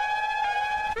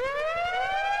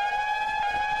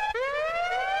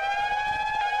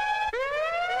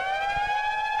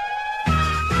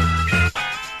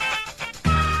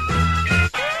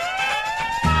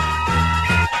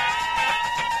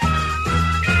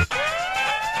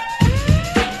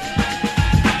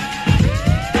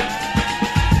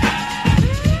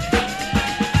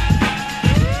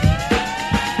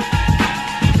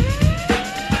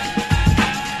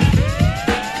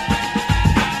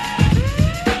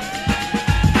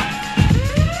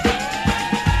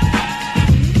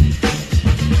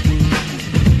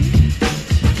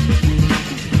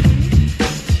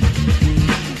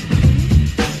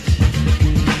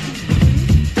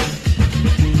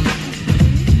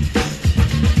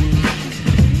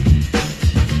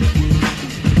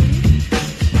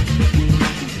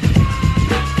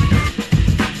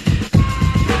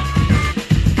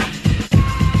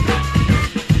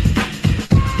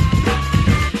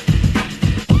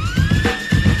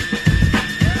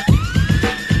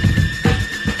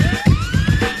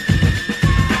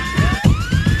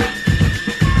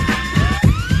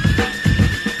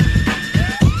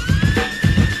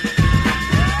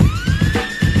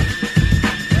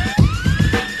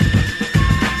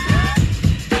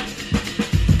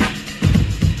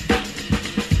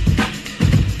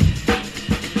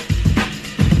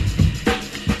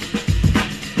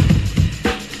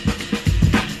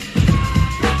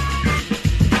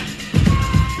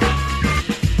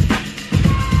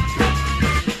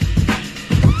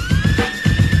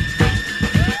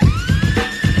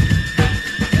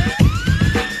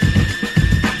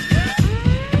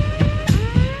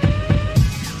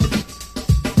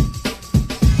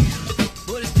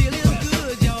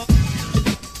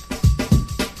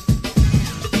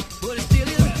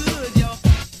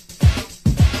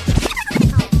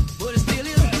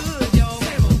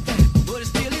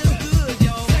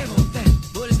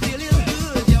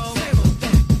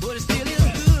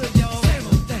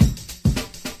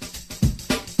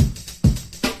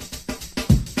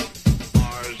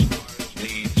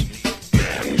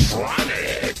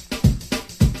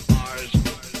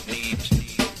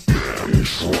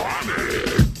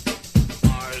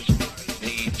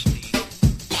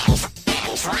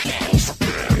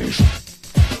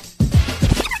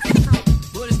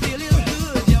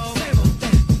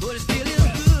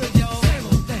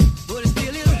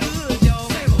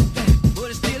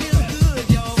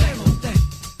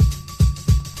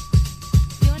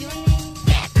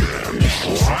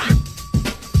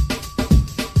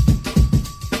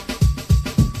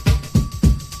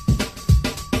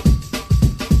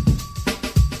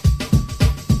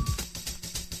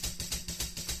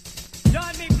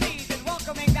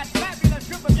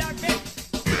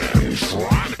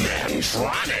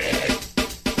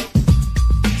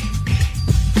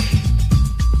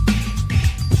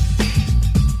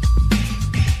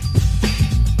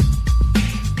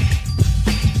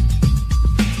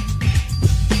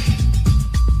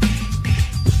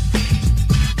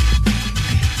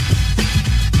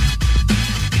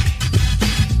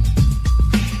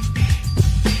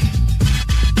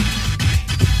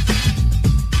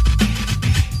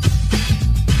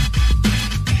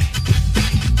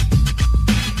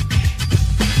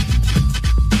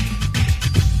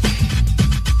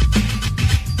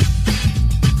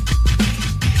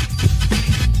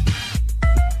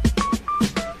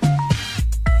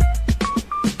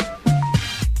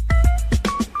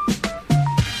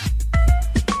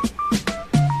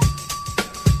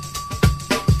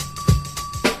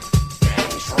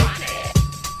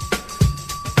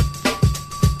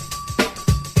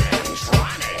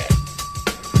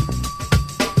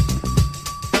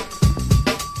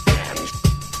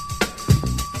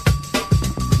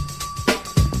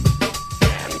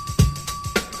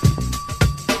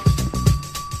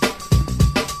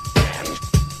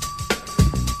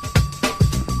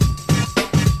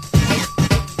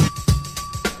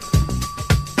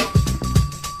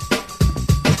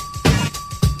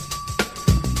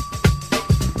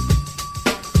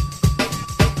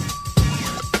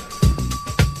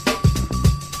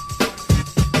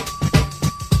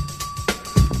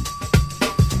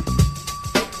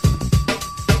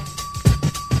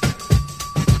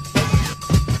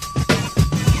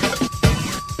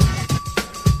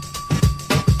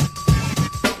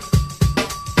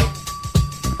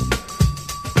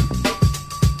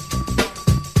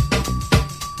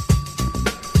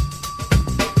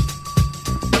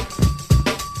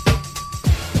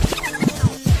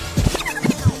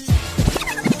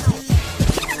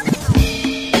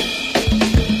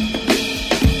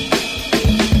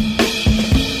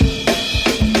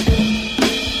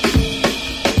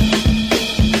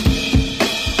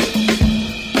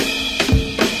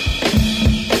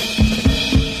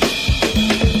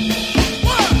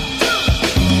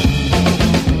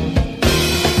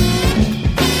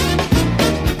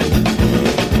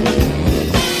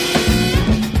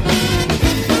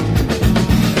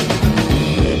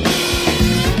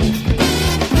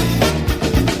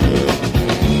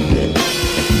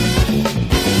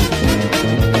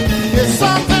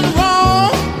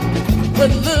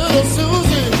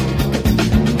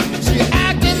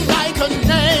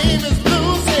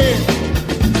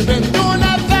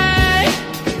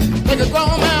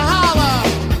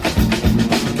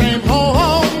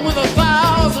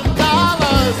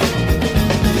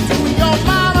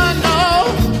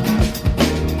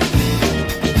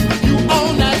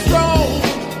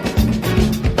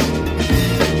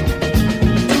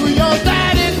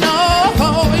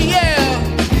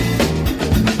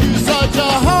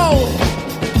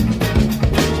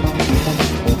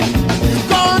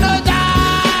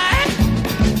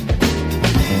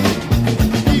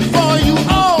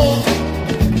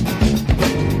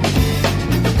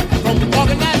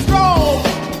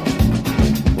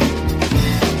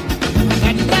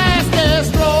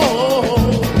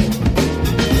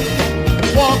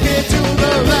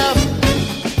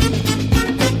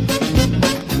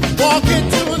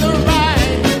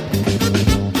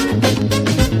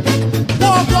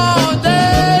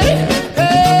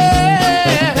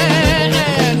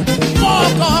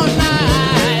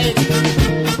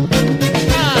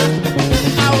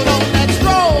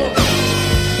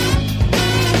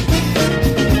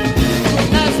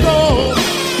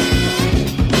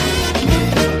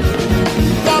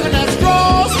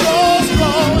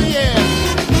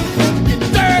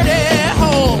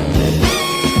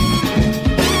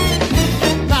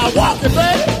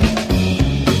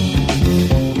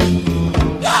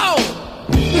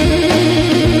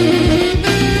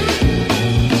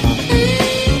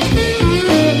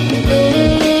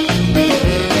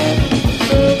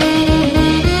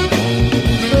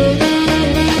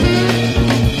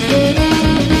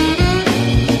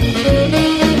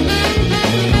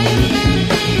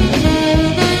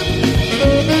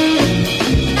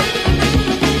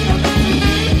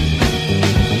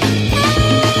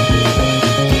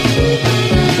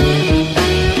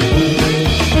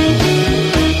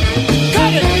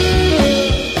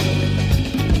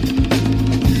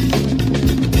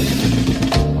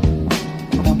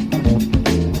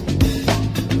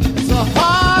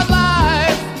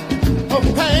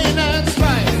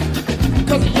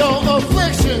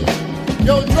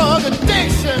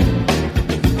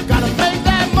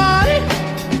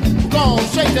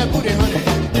 that booty, honey.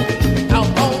 Out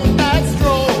on that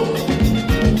stroll.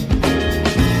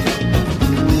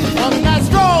 On that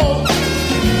stroll.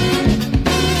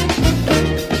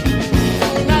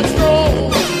 On that stroll.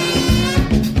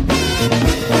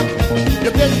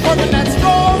 You've been working that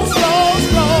stroll,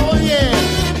 yeah.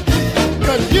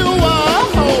 'Cause you are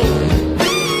home.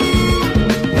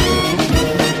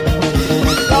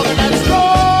 Walking that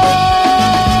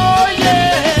stroll,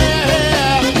 yeah.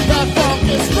 That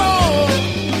funky stroll.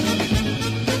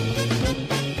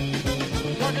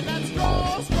 Working that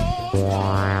stroll,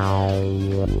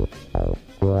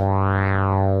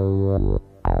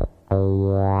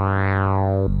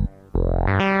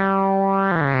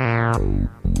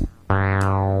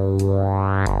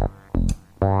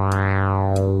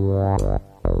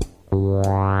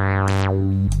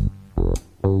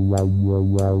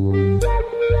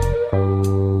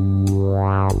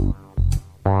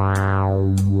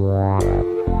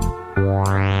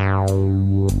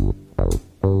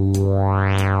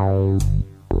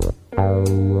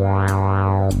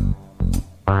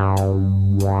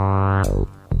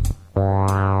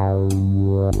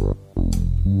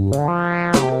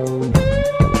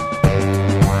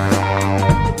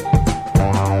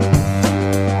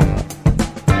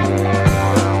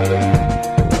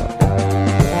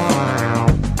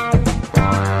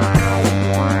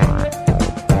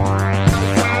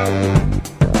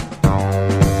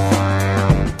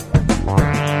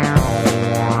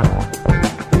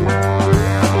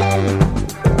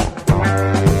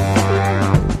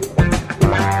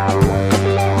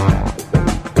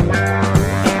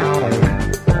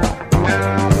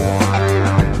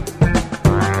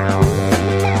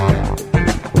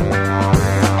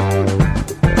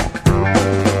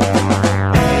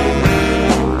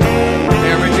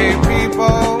 everyday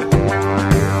people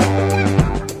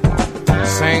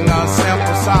sing a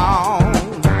simple song.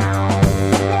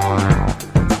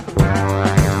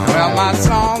 Well, my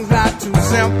song's not too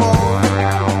simple.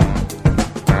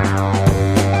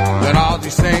 With all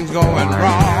these things going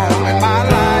wrong in my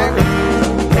life.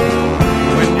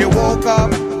 When you woke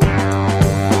up,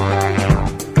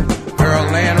 girl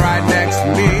laying right next to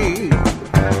me,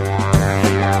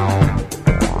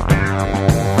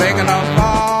 thinking of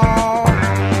all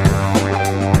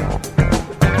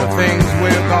the things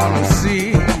we're gonna see.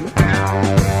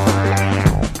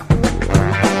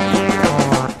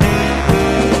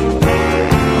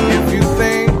 If you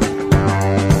think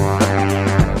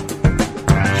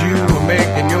you are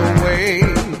making your way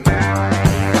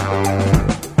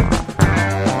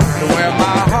to where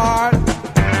my heart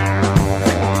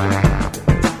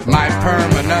might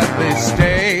permanently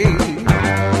stay,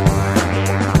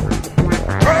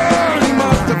 oh, you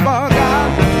must have forgot.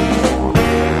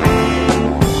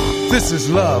 This is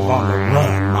love on the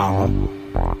run, mama.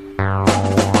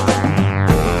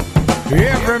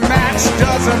 Every match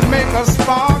doesn't make a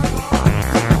spark,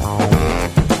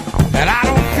 and I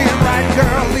don't feel right,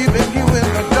 girl, leaving you in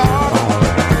the dark.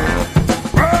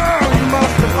 Oh, you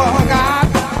must have forgot.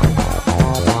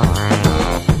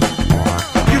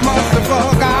 You must have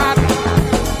forgot.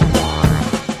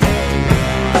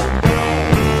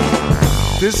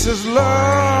 This is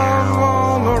love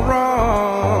on the run.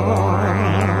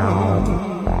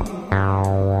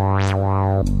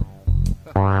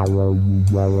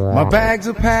 My bags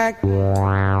are packed,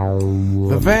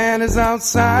 the van is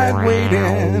outside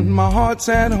waiting, my heart's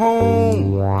at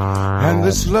home, and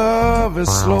this love is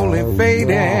slowly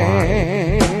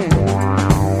fading.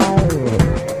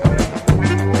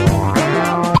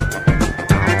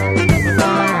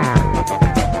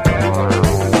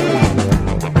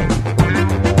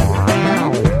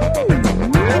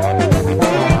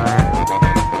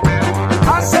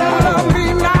 I said, love me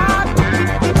not,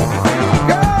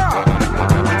 girl,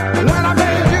 when I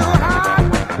made you hot.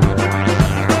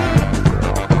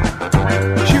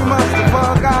 You must have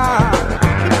forgot.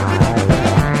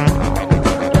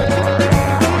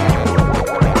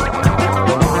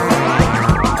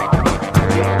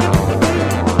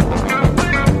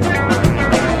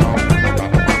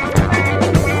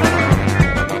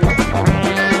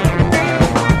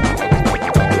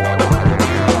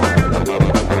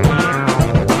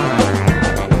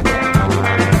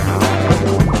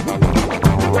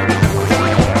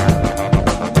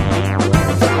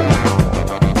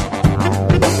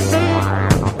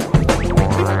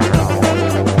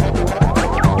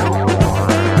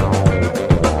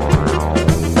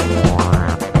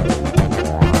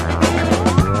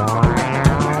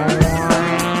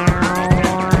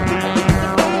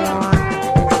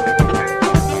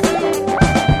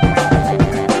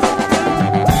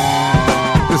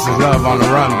 This is love on the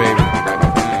run, baby.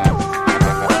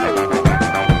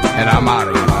 And I'm out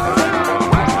of here.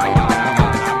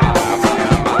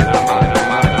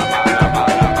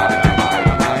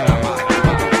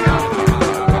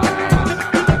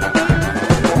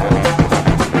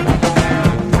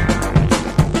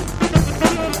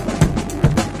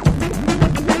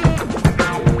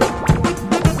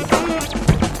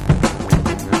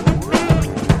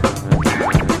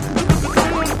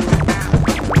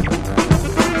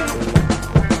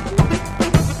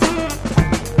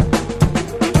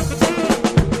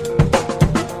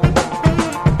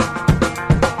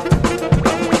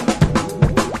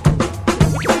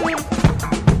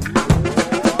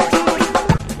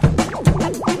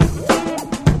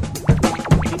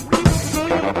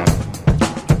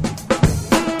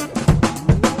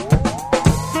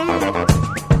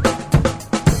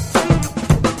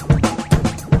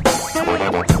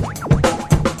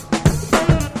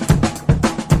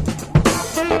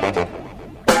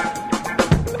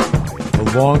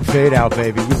 Long fade out,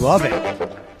 baby. We love it.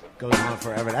 Goes on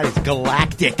forever. That is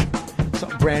Galactic.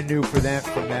 Something brand new for them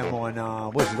from them on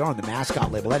they're on the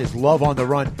Mascot label. That is Love on the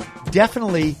Run.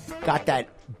 Definitely got that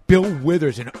Bill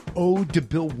Withers, an ode to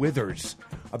Bill Withers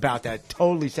about that.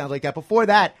 Totally sounds like that. Before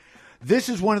that, this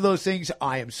is one of those things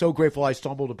I am so grateful I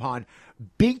stumbled upon.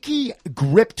 Binky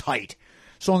Grip Tight.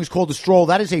 Song is called The Stroll.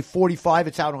 That is a 45.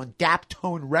 It's out on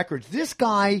Daptone Records. This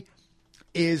guy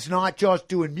is not just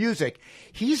doing music.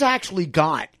 He's actually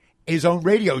got his own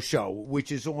radio show, which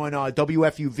is on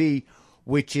WFUV,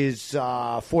 which is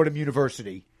Fordham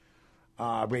University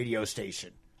radio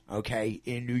station, okay,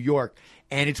 in New York.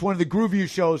 And it's one of the grooviest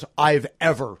shows I've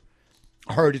ever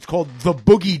heard. It's called The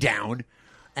Boogie Down,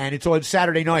 and it's on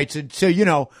Saturday nights. And so,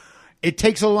 it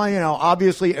takes a lot,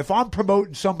 obviously, if I'm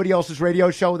promoting somebody else's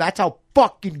radio show, that's how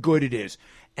fucking good it is.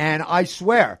 And I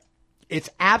swear, it's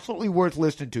absolutely worth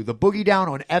listening to. The Boogie Down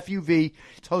on FUV.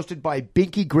 It's hosted by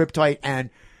Binky Grip Tight. And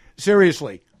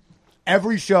seriously,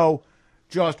 every show,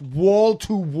 just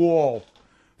wall-to-wall,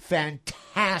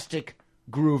 fantastic,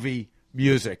 groovy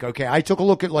music. Okay, I took a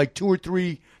look at like the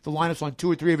lineups on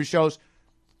 2 or 3 of his shows.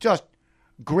 Just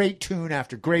great tune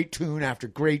after great tune after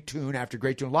great tune after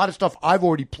great tune. A lot of stuff I've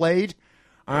already played,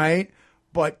 all right?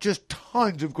 But just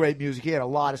tons of great music. He had a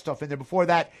lot of stuff in there. Before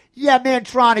that,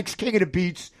 Mantronix, King of the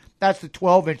Beats. That's the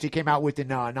 12-inch he came out with in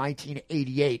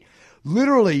 1988.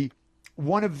 Literally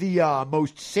one of the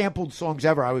most sampled songs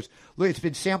ever. It's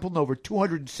been sampled in over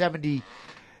 270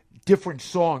 different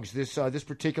songs. This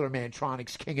particular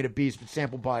Mantronix, King of the Beats, been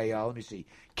sampled by,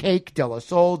 Cake, De La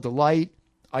Soul, Delight,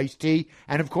 Ice-T,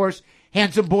 and of course,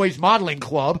 Handsome Boys Modeling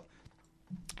Club.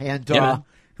 And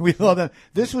we love them.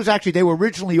 This was actually, they were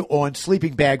originally on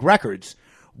Sleeping Bag Records,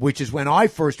 which is when I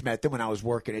first met them when I was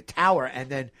working at Tower. And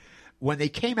then when they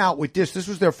came out with this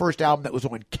was their first album that was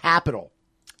on Capitol.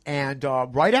 And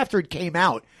right after it came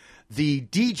out, the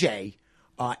DJ,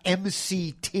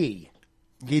 MCT,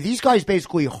 these guys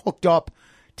basically hooked up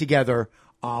together.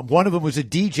 One of them was a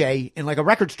DJ in like a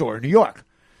record store in New York.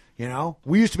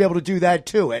 We used to be able to do that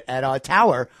too at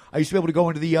Tower. I used to be able to go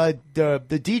into the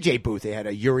DJ booth. They had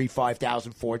a Yuri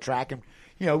 5004 track, and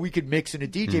we could mix in a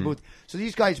DJ booth. So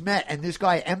these guys met, and this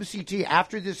guy MCT,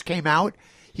 after this came out,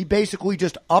 he basically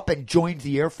just up and joined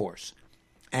the Air Force,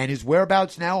 and his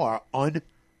whereabouts now are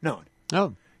unknown.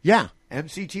 Oh, yeah,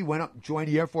 MCT went up, joined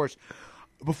the Air Force.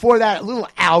 Before that, a little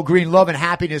Al Green, Love and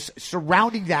Happiness.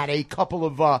 Surrounding that, a couple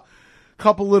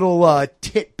little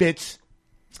tidbits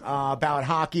about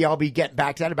hockey. I'll be getting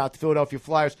back to that, about the Philadelphia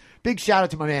Flyers. Big shout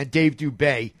out to my man Dave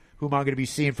Dubé, whom I'm going to be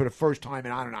seeing for the first time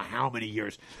in I don't know how many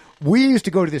years. We used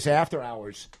to go to this after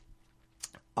hours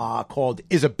called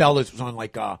Isabella's. It was on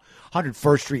like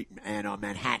 101st Street and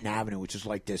Manhattan Avenue, which is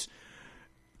like this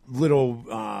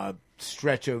little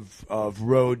stretch of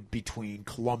road between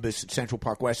Columbus and Central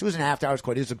Park West. It was an after hours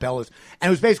called Isabella's, and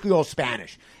it was basically all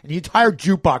Spanish. And the entire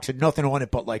jukebox had nothing on it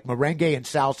but like merengue and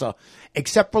salsa,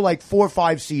 except for like 4 or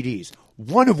 5 CDs,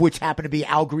 one of which happened to be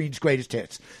Al Green's Greatest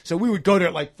Hits. So we would go there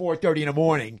at like 4:30 in the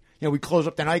morning. We'd close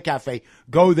up the night cafe,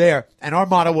 go there, and our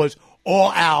motto was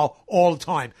all Al, all the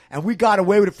time. And we got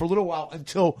away with it for a little while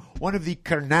until one of the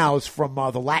carnals from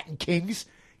the Latin Kings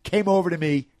came over to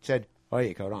me and said,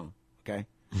 "Oye, cabrón, okay?"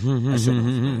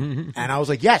 And I was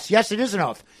like, yes, it is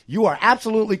enough. You are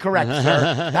absolutely correct,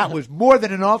 sir. That was more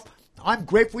than enough. I'm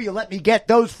grateful you let me get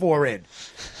those 4 in.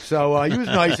 So he was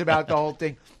nice about the whole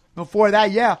thing. Before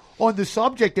that, on the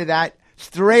subject of that,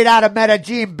 straight out of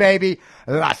Medellin, baby,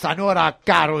 La Sonora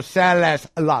Caruseles,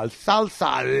 La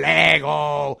Salsa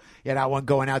Lego. Yeah, that one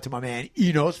going out to my man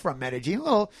Enos from Medellin.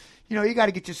 Well, you got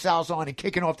to get your salsa on, and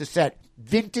kicking off the set,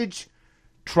 Vintage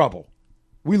Trouble.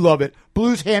 We love it.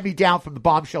 Blues Hand-Me-Down from the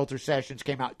Bomb Shelter Sessions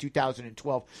came out in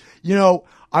 2012.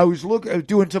 I was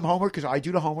doing some homework because I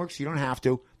do the homework, so you don't have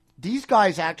to. These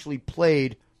guys actually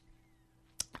played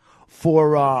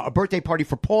for a birthday party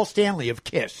for Paul Stanley of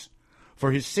Kiss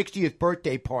for his 60th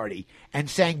birthday party and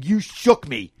sang You Shook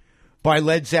Me by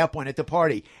Led Zeppelin at the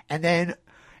party. And then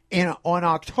on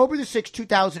October the 6th,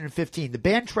 2015, the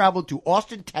band traveled to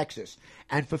Austin, Texas,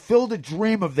 and fulfilled a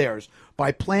dream of theirs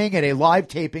by playing at a live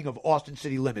taping of Austin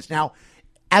City Limits. Now,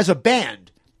 as a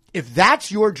band, if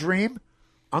that's your dream,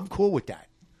 I'm cool with that.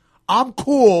 I'm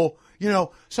cool.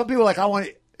 Some people are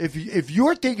like, if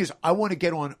your thing is, I want to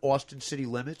get on Austin City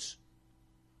Limits,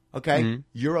 okay,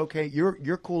 you're okay.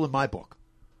 You're cool in my book,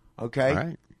 okay? All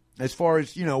right. As far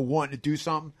as, wanting to do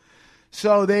something.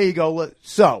 So there you go.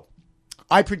 So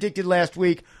I predicted last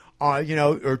week,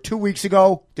 or 2 weeks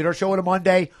ago, did our show on a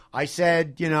Monday. I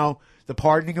said, the The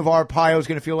pardoning of Arpaio is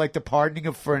going to feel like the pardoning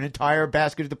for an entire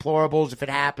basket of deplorables if it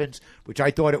happens, which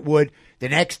I thought it would. The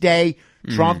next day,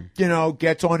 Trump,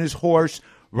 gets on his horse,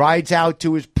 rides out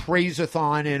to his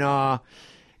praise-a-thon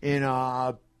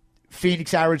in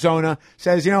Phoenix, Arizona,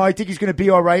 says, I think he's going to be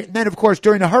all right. And then, of course,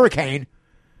 during the hurricane,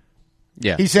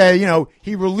 he said,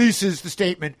 he releases the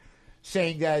statement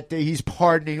saying that he's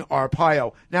pardoning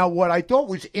Arpaio. Now, what I thought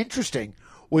was interesting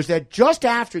was that just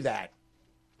after that,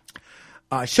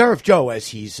 Sheriff Joe, as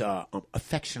he's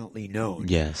affectionately known,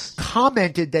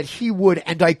 commented that he would,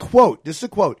 and I quote, this is a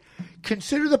quote,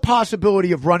 consider the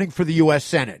possibility of running for the U.S.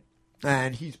 Senate.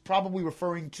 And he's probably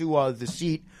referring to the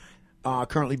seat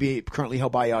currently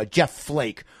held by Jeff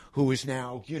Flake, who is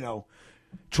now,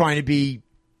 trying to be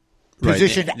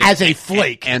positioned as a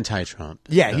flake. Anti-Trump.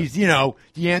 Yeah, he's, the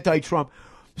anti-Trump.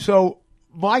 So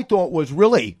my thought was,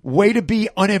 really, way to be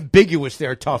unambiguous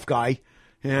there, tough guy.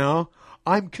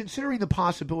 I'm considering the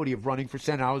possibility of running for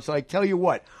Senate. I was like, tell you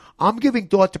what, I'm giving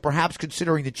thought to perhaps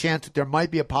considering the chance that there might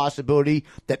be a possibility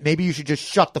that maybe you should just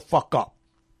shut the fuck up.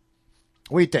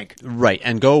 What do you think? Right,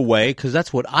 and go away, because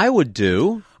that's what I would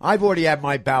do. I've already had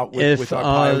my bout with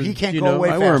Arpaio. He can't go away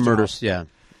fast enough. Murders, yeah.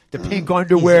 The pink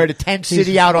underwear, the tent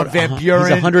city out on Van Buren.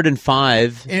 He's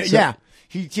 105. Yeah.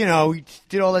 He did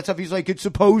all that stuff. He's like, it's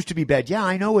supposed to be bad. Yeah,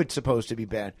 I know it's supposed to be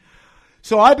bad.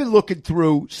 So I've been looking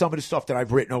through some of the stuff that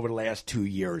I've written over the last 2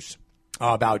 years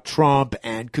about Trump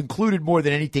and concluded more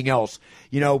than anything else.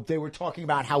 They were talking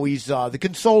about how he's the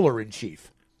consoler in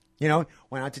chief. Went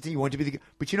out to he wanted to be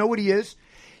but you know what he is?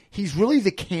 He's really the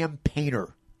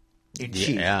campaigner in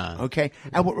chief. Yeah. Okay.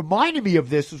 And what reminded me of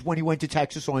this was when he went to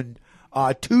Texas on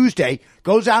Tuesday,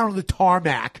 goes out on the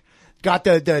tarmac, got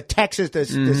the Texas,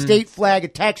 the state flag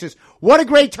of Texas. What a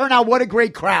great turnout. What a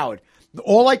great crowd.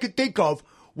 All I could think of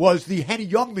was the Henny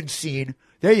Youngman scene.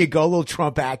 There you go, a little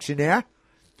Trump action there.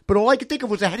 But all I could think of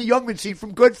was the Henny Youngman scene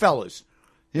from Goodfellas.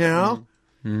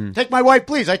 Take my wife,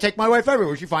 please. I take my wife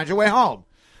everywhere. She finds her way home.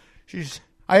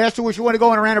 I asked her, would she want to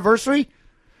go on her anniversary?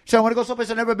 She said, I want to go someplace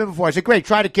I've never been before. I said, great,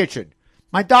 try the kitchen.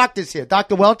 My doctor's here.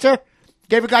 Dr. Welcher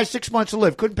gave a guy 6 months to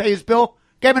live. Couldn't pay his bill.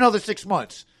 Gave him another 6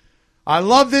 months. I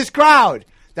love this crowd.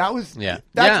 That's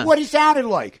what he sounded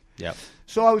like. Yep.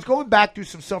 So I was going back through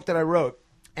some stuff that I wrote.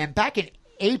 And back in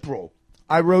April,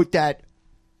 I wrote that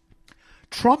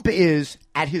Trump is,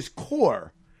 at his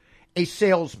core, a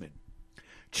salesman.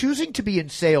 Choosing to be in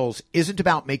sales isn't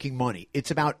about making money.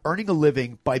 It's about earning a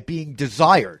living by being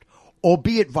desired,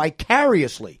 albeit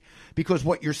vicariously, because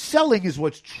what you're selling is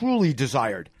what's truly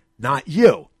desired, not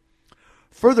you.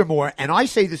 Furthermore, and I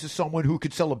say this as someone who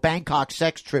could sell a Bangkok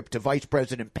sex trip to Vice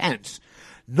President Pence,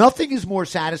 nothing is more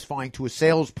satisfying to a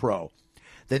sales pro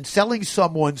than selling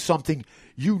someone something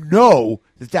you know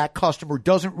that customer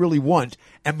doesn't really want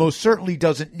and most certainly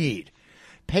doesn't need.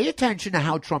 Pay attention to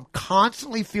how Trump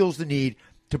constantly feels the need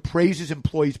to praise his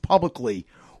employees publicly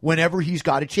whenever he's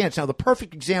got a chance. Now, the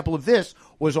perfect example of this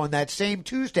was on that same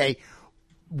Tuesday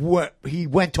where he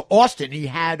went to Austin. He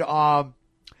had,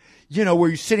 where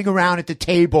he's sitting around at the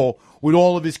table with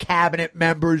all of his cabinet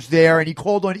members there, and he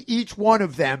called on each one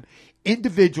of them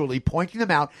individually, pointing them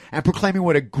out and proclaiming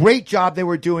what a great job they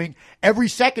were doing, every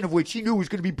second of which he knew was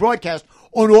going to be broadcast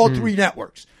on all three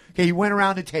networks. Okay, he went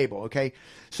around the table, okay?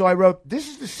 So I wrote, this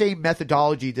is the same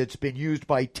methodology that's been used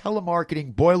by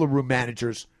telemarketing boiler room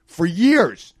managers for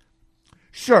years.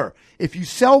 Sure, if you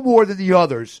sell more than the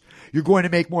others, you're going to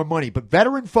make more money. But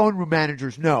veteran phone room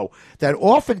managers know that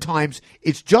oftentimes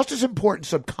it's just as important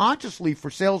subconsciously for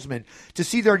salesmen to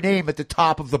see their name at the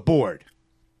top of the board.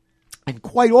 And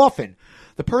quite often,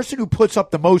 the person who puts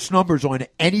up the most numbers on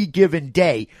any given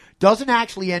day doesn't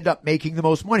actually end up making the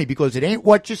most money because it ain't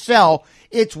what you sell,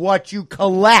 it's what you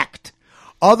collect.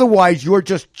 Otherwise, you're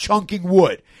just chunking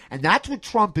wood. And that's what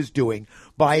Trump is doing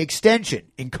by extension,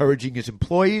 encouraging his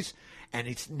employees and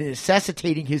it's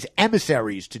necessitating his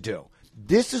emissaries to do.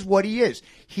 This is what he is.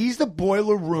 He's the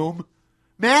boiler room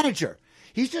manager.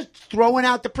 He's just throwing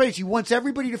out the praise. He wants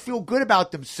everybody to feel good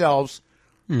about themselves.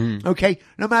 Okay,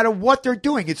 no matter what they're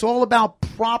doing, it's all about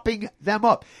propping them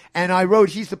up. And I wrote,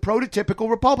 he's the prototypical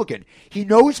Republican. He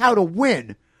knows how to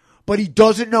win, but he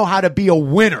doesn't know how to be a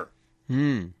winner.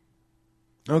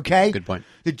 Okay? Good point.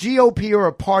 The GOP are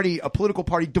a political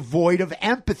party devoid of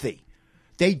empathy.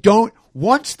 They don't,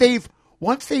 once they've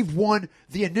won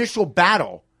the initial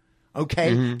battle,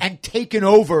 okay, and taken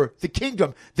over the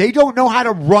kingdom, they don't know how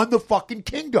to run the fucking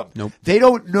kingdom. Nope. They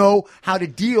don't know how to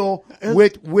deal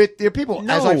with their people.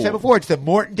 No. As I've said before, it's the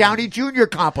Morton Downey Jr.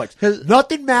 complex.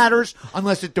 Nothing matters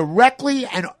unless it directly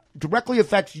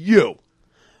affects you.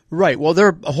 Right. Well,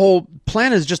 their whole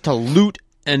plan is just to loot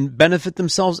and benefit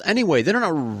themselves anyway. They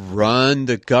don't run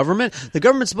the government. The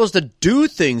government's supposed to do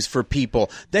things for people.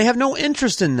 They have no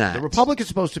interest in that. The Republic is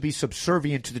supposed to be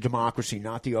subservient to the democracy,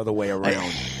 not the other way around.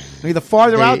 I mean, the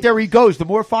farther out there he goes, the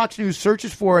more Fox News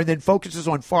searches for and then focuses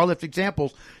on far-left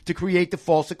examples to create the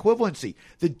false equivalency.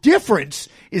 The difference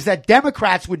is that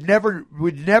Democrats would never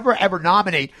ever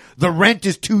nominate the rent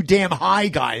is too damn high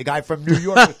guy, the guy from New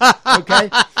York. Okay?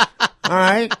 All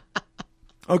right?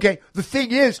 Okay, the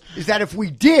thing is that if we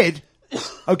did,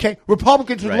 okay,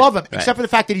 Republicans would love him, except for the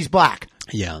fact that he's black.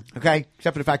 Yeah. Okay,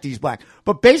 except for the fact that he's black.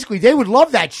 But basically, they would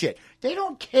love that shit. They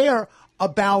don't care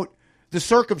about the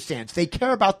circumstance. They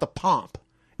care about the pomp.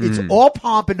 It's all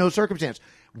pomp and no circumstance.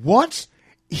 Once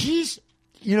he's,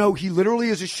 he literally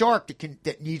is a shark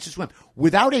that needs to swim.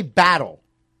 Without a battle,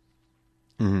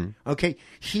 okay,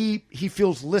 he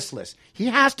feels listless. He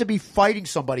has to be fighting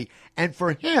somebody. And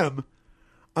for him,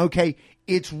 okay,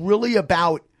 it's really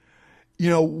about,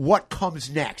 what comes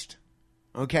next.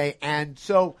 Okay, and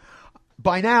so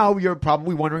by now you're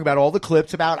probably wondering about all the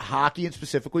clips about hockey and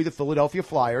specifically the Philadelphia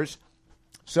Flyers.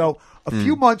 So a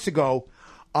few months ago,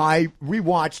 I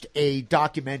rewatched a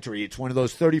documentary. It's one of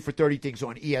those 30 for 30 things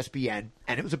on ESPN,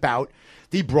 and it was about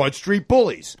the Broad Street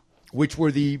Bullies, which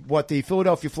were what the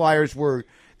Philadelphia Flyers were,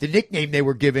 the nickname they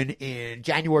were given in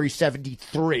January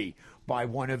 73 by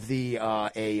one of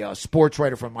a sports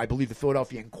writer from, I believe, the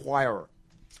Philadelphia Inquirer.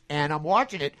 And I'm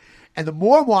watching it, and the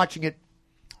more I'm watching it,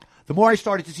 the more I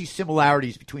started to see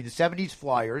similarities between the 70s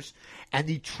Flyers and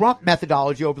the Trump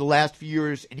methodology over the last few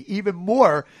years, and even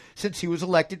more since he was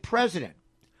elected president.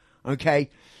 Okay?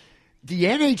 The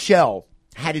NHL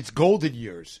had its golden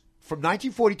years from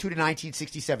 1942 to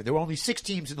 1967. There were only 6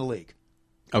 teams in the league.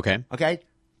 Okay. Okay?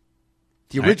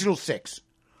 The original 6.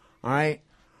 All right?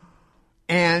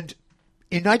 And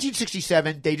in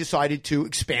 1967, they decided to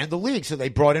expand the league. So they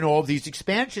brought in all of these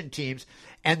expansion teams.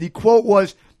 And the quote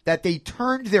was that they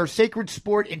turned their sacred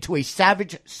sport into a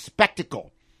savage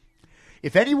spectacle.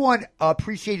 If anyone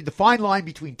appreciated the fine line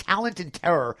between talent and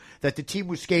terror that the team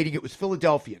was skating, it was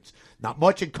Philadelphians. Not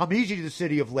much had come easy to the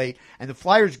city of late, and the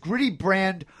Flyers' gritty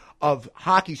brand of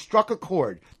hockey struck a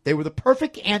chord. They were the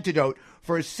perfect antidote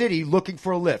for a city looking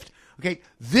for a lift. Okay,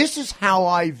 this is how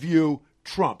I view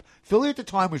Trump. Philly at the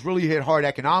time was really hit hard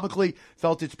economically,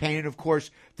 felt its pain, and of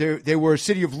course, they were a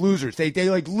city of losers. They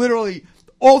like literally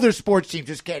all their sports teams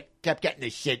just kept getting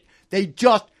this shit. They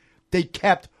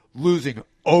kept losing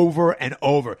over and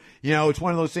over. It's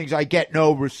one of those things, I get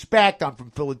no respect. I'm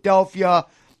from Philadelphia.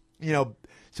 So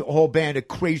a whole band of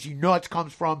crazy nuts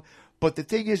comes from. But the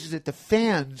thing is that the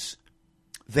fans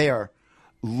there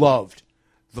loved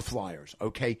the Flyers,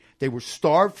 okay? They were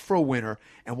starved for a winner.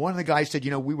 And one of the guys said,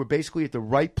 we were basically at the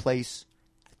right place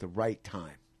at the right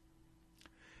time.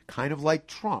 Kind of like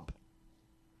Trump,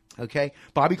 okay?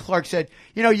 Bobby Clark said,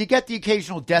 you get the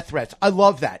occasional death threats. I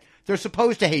love that. They're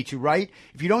supposed to hate you, right?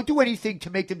 If you don't do anything to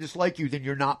make them dislike you, then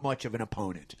you're not much of an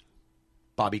opponent.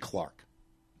 Bobby Clark.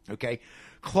 Okay?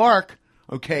 Clark,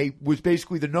 okay, was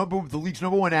basically the league's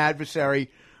number one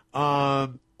adversary.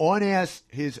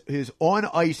 His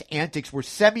on-ice antics were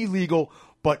semi-legal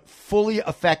but fully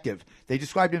effective. They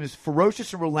described him as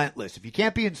ferocious and relentless. If you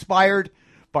can't be inspired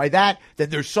by that, then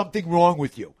there's something wrong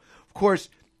with you. Of course,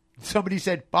 somebody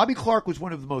said Bobby Clark was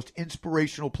one of the most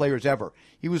inspirational players ever.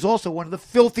 He was also one of the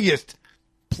filthiest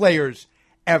players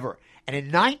ever. And in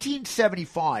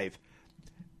 1975,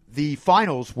 the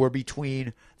finals were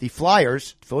between the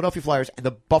Flyers, Philadelphia Flyers, and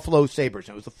the Buffalo Sabres.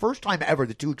 And it was the first time ever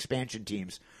the 2 expansion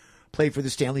teams played for the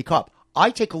Stanley Cup. I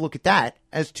take a look at that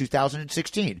as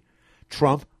 2016.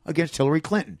 Trump against Hillary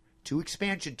Clinton. 2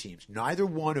 expansion teams. Neither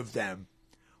one of them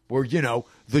were,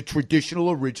 the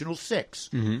traditional original 6.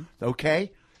 Mm-hmm.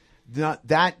 Okay?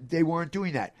 That they weren't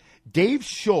doing that. Dave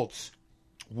Schultz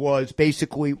was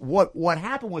basically what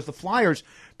happened was the Flyers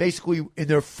basically in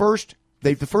the first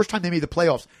time they made the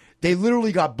playoffs, they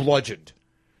literally got bludgeoned.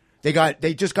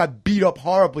 They just got beat up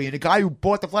horribly, and the guy who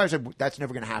bought the Flyers said, that's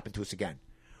never going to happen to us again.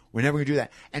 We're never going to do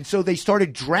that. And so they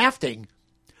started drafting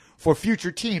for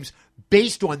future teams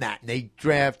based on that. And they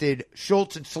drafted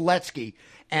Schultz and Seletsky.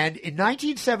 And in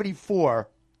 1974,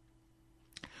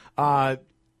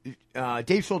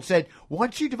 Dave Schultz said,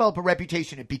 once you develop a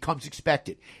reputation, it becomes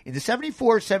expected. In the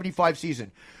 74-75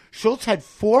 season, Schultz had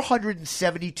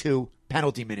 472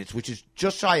 penalty minutes, which is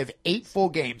just shy of 8 full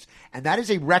games. And that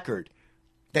is a record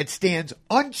that stands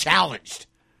unchallenged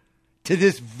to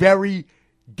this very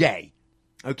day.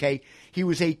 Okay? He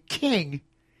was a king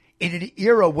in an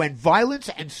era when violence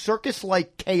and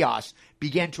circus-like chaos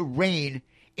began to reign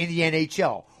in the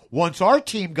NHL. Once our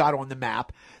team got on the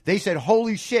map, they said,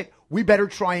 holy shit, we better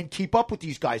try and keep up with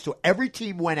these guys. So every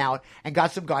team went out and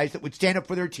got some guys that would stand up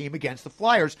for their team against the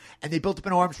Flyers, and they built up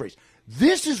an arms race.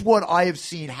 This is what I have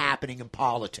seen happening in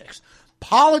politics.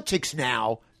 Politics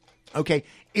now, okay,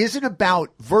 isn't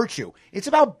about virtue. It's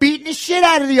about beating the shit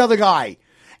out of the other guy.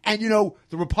 And,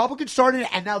 the Republicans started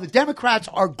it, and now the Democrats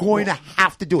are going to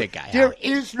have to do it. There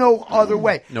is no other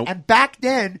way. Nope. And back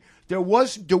then, there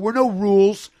were no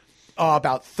rules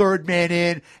about third man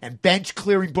in and bench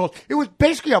clearing balls. It was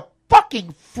basically a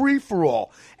fucking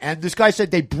free-for-all. And this guy said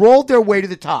they brawled their way to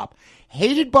the top.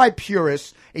 Hated by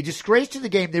purists, a disgrace to the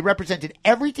game, they represented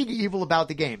everything evil about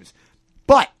the games.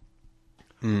 But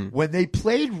when they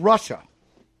played Russia,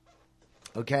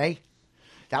 okay,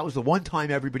 that was the one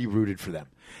time everybody rooted for them.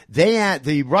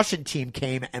 The Russian team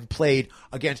came and played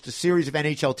against a series of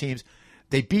NHL teams.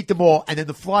 They beat them all, and then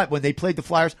when they played the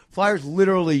Flyers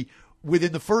literally,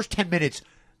 within the first 10 minutes,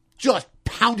 just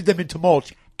pounded them into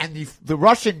mulch, and the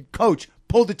Russian coach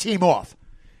pulled the team off.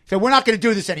 Said, we're not going to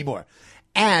do this anymore.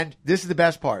 And this is the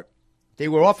best part. They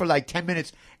were off for like 10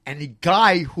 minutes, and the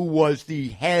guy who was the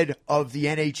head of the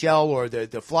NHL or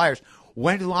the Flyers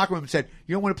went to the locker room and said,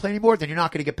 you don't want to play anymore? Then you're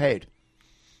not going to get paid.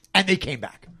 And they came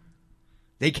back.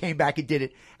 They came back and did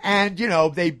it. And,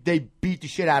 they beat the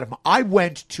shit out of them. I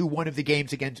went to one of the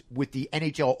games with the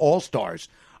NHL All-Stars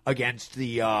against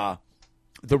the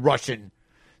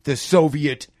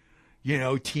Soviet,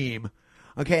 team.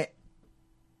 Okay.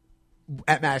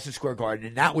 At Madison Square Garden.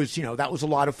 And that was a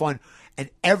lot of fun.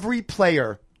 And every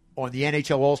player on the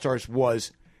NHL All-Stars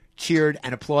was cheered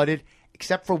and applauded,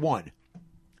 except for one,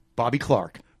 Bobby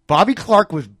Clark. Bobby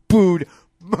Clark was booed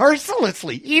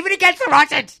mercilessly, even against the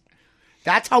Russians.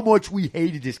 That's how much we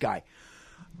hated this guy.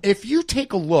 If you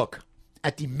take a look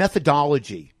at the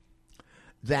methodology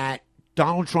that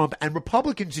Donald Trump and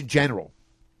Republicans in general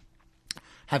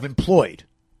have employed,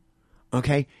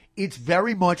 okay, it's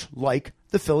very much like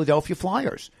the Philadelphia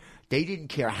Flyers. They didn't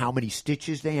care how many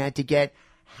stitches they had to get,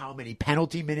 how many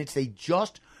penalty minutes.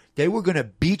 They were going to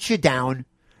beat you down.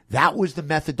 That was the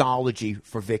methodology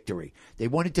for victory. They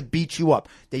wanted to beat you up.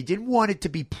 They didn't want it to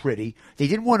be pretty. They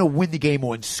didn't want to win the game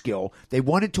on skill. They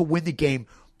wanted to win the game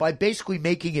by basically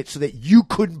making it so that you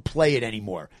couldn't play it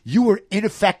anymore. You were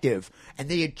ineffective, and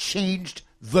they had changed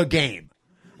the game.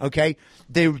 Okay?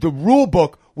 The rule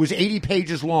book was 80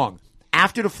 pages long.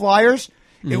 After the Flyers,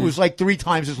 it was like 3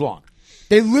 times as long.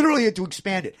 They literally had to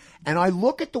expand it. And I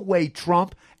look at the way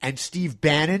Trump and Steve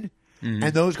Bannon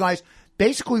and those guys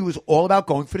basically was all about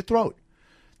going for the throat.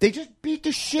 They just beat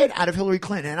the shit out of Hillary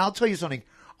Clinton. And I'll tell you something.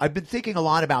 I've been thinking a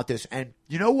lot about this. And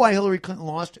you know why Hillary Clinton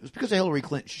lost? It was because of Hillary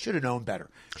Clinton. She should have known better.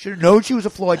 She should have known she was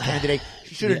a flawed candidate.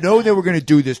 She should have known they were going to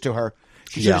do this to her.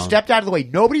 She should have stepped out of the way.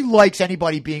 Nobody likes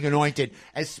anybody being anointed,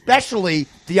 especially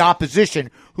the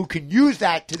opposition, who can use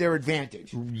that to their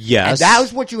advantage. Yes. And that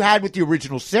was what you had with the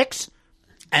original 6.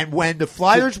 And when the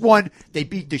Flyers won, they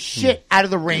beat the shit out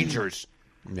of the Rangers.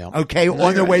 Okay,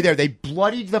 on their way there. They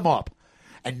bloodied them up.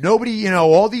 And nobody,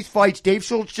 all these fights, Dave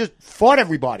Schultz just fought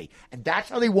everybody. And that's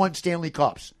how they won Stanley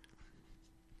Cups.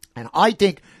 And I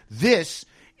think this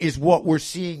is what we're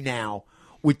seeing now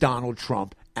with Donald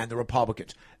Trump and the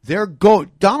Republicans.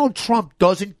 Donald Trump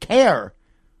doesn't care,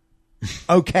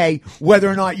 okay, whether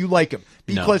or not you like him.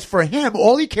 Because for him,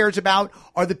 all he cares about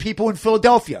are the people in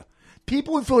Philadelphia.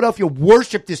 People in Philadelphia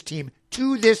worship this team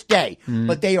to this day,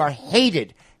 but they are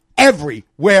hated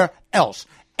everywhere else.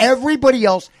 Everybody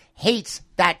else hates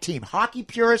that team. Hockey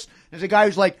purists, there's a guy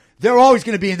who's like, they're always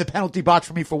going to be in the penalty box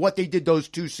for me for what they did those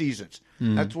 2 seasons.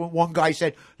 That's what one guy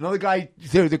said. Another guy,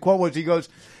 the quote was, he goes,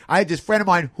 I had this friend of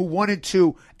mine who wanted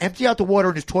to empty out the water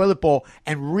in his toilet bowl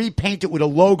and repaint it with a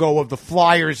logo of the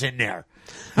Flyers in there.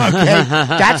 Okay?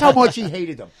 That's how much he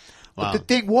hated them. But the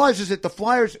thing is that the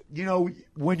Flyers,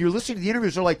 when you're listening to the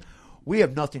interviews, they're like, we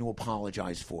have nothing to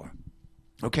apologize for.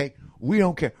 Okay? We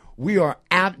don't care. We are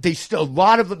a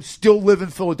lot of them still live in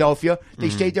Philadelphia. They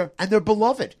stayed there, and they're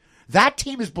beloved. That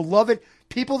team is beloved.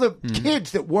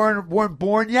 Kids that weren't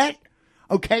born yet,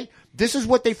 okay? This is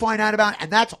what they find out about,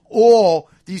 and that's all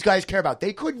these guys care about.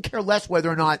 They couldn't care less whether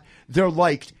or not they're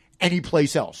liked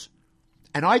anyplace else.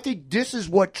 And I think this is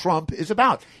what Trump is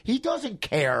about. He doesn't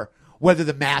care whether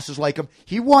the masses like him.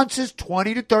 He wants his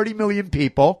 20 to 30 million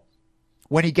people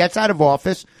when he gets out of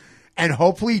office, and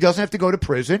hopefully he doesn't have to go to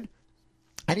prison,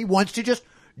 and he wants to just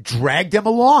drag them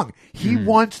along. He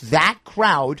wants that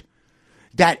crowd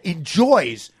that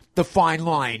enjoys the fine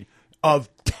line of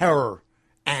terror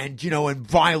and, and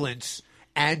violence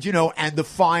and the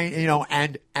fine,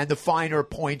 and the finer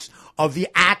points of the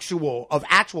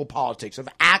actual politics, of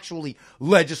actually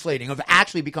legislating, of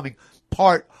actually becoming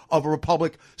part of a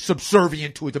republic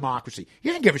subservient to a democracy. He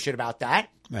didn't give a shit about that.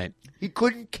 Right. He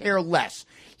couldn't care less.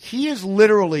 He is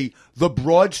literally the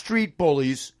Broad Street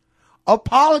bullies of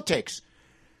politics.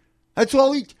 That's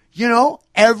all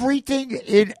everything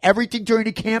during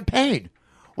the campaign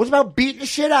was about beating the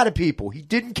shit out of people. He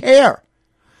didn't care.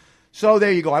 So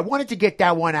there you go. I wanted to get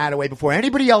that one out of the way before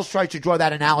anybody else tries to draw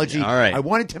that analogy. All right. I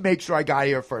wanted to make sure I got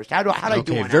here first. How did I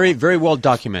do it? Very, very well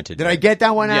documented. Did I get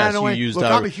that one out of the way? You used Look,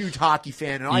 I'm a huge hockey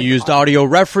fan. And you used audio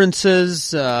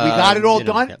references. We got it all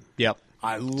done? Yep.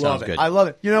 I love Sounds it. good. I love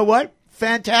it. You know what?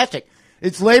 Fantastic.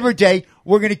 It's Labor Day.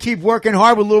 We're going to keep working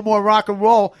hard with a little more rock and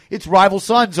roll. It's Rival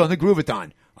Sons on the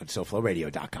Groovathon on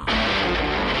SoFloRadio.com.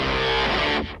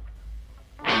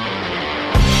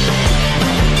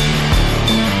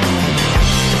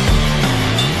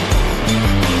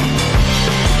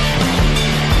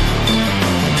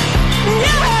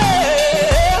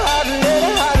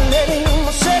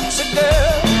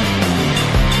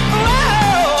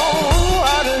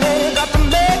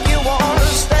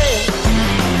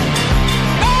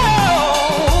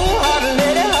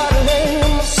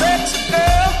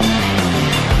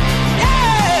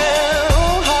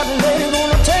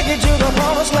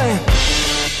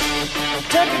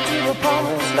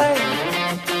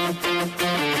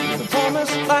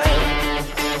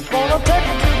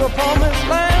 Promised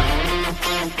land.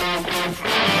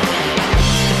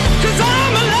 'Cause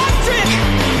I'm electric.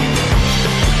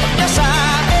 Yes, I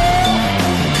am.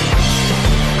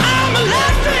 I'm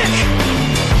electric.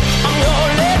 I'm your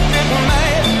electric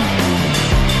man.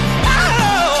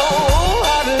 Oh,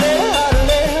 how to let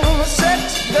I'm a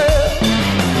sexy girl.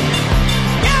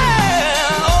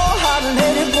 Yeah, oh, how to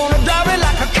let it gonna drive it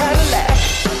like a Cadillac.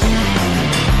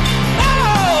 Oh,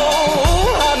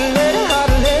 how to let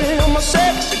it, I'm a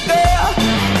sexy girl.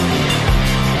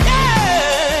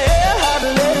 Yeah, how to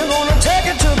let it, gonna take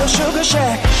it to the sugar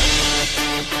shack.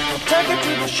 Take it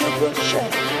to the sugar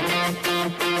shack.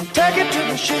 Take it to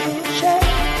the sugar shack.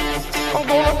 I'm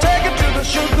gonna take it to the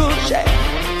sugar shack.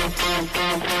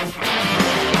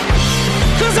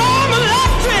 'Cause I'm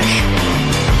electric.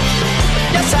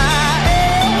 Yes, I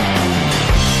am.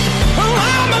 Oh,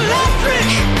 I'm electric.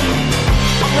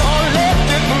 I'm your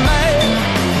electric man.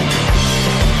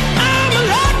 I'm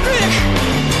electric.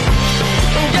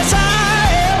 Yes, I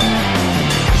am.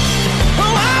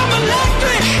 Oh, I'm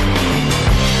electric.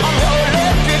 I'm your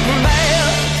electric man.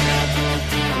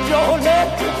 Your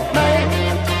electric man.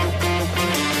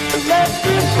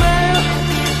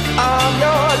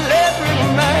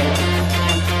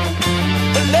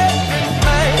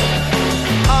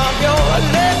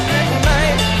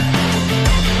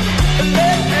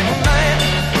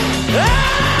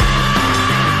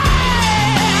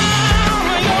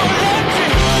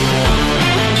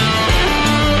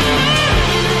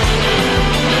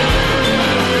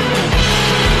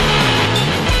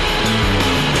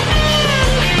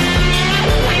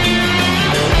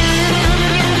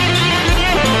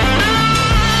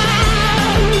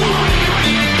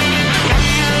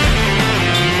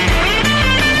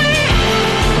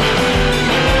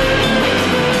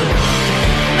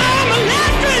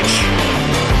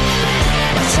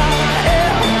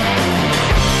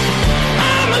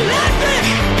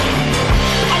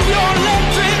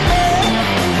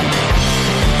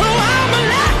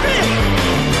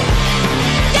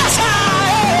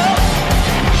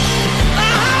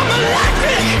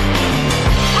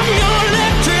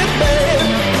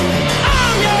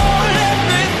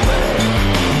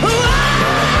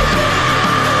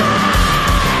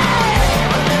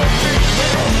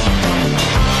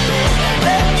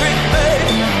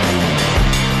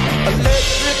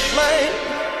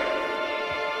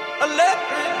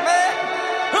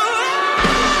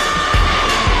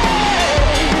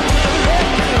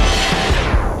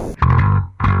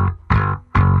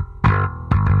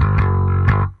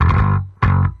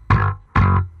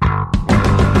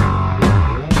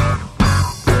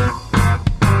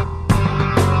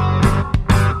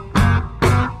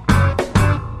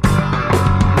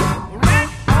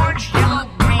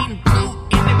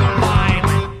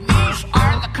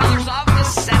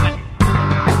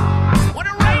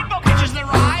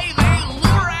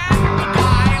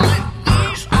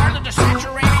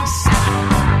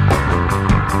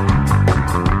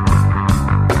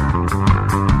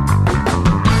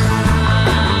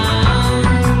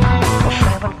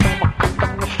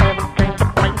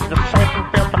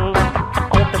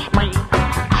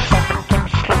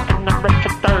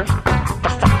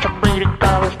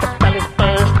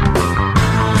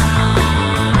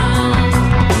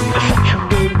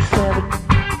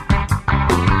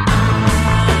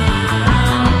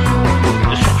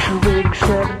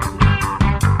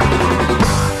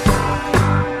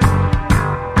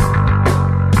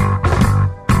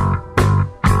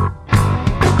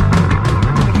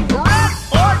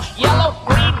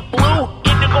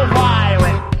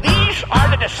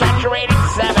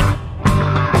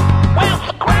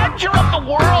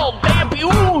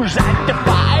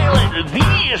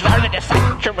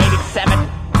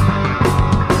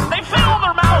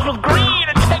 little green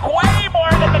and take way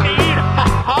more than the need.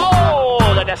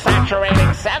 Oh, the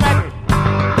desaturating 7.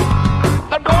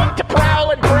 I'm going to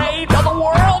prowl and pray till the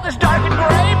world is dark and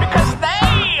gray because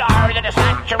they are the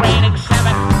desaturating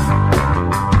 7.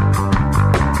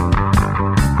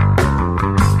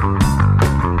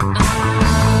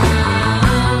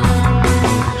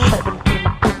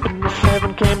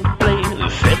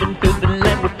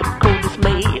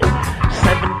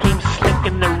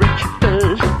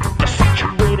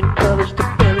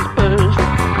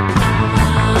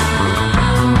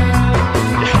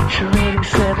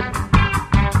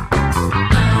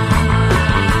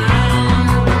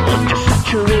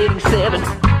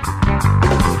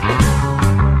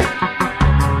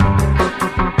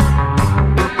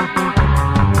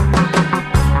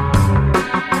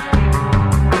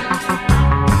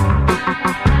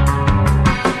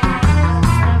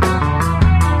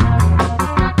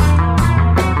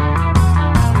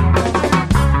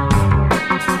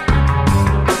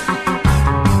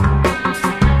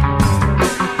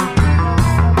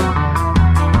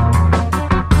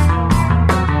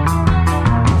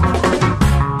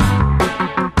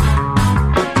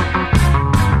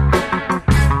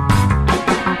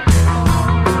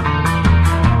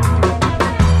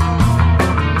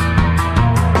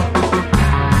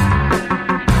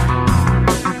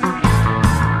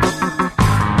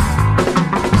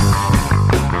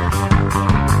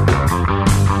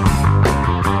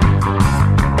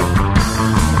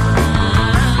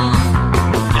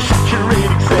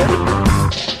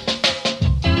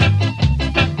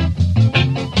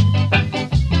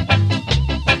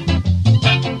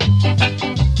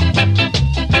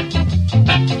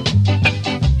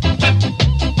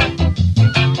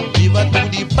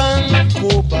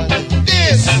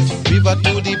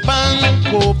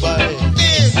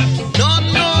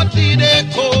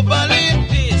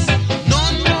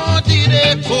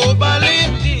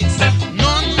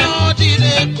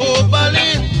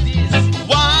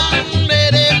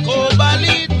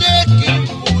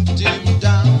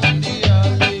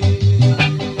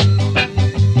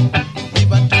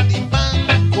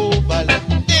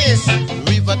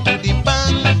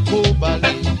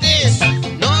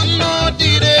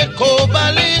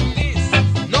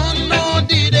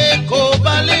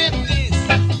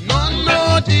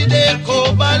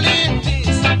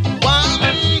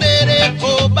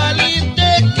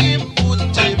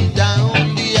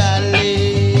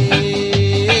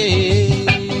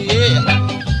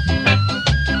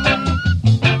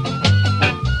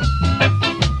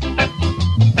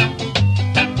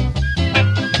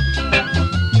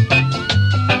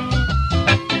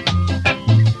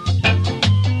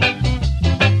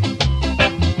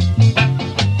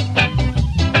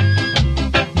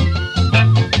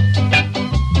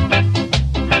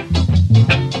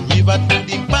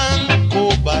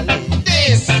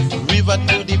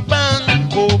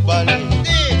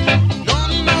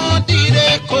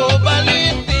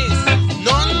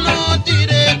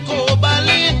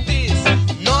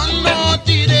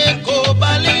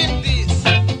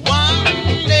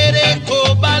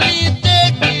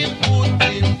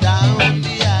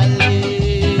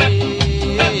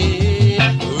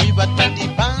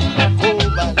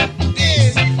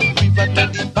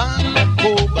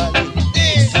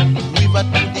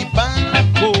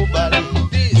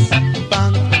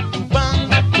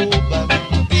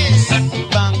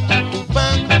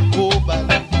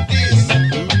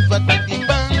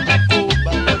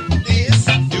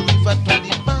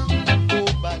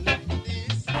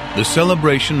 The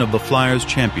celebration of the Flyers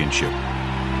Championship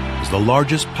is the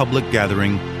largest public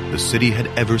gathering the city had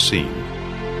ever seen.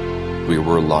 We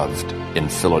were loved in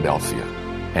Philadelphia,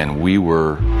 and we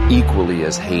were equally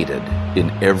as hated in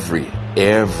every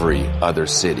other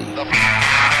city. At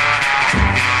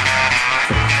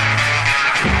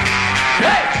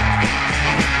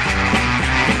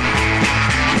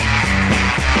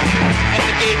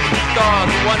the gate of the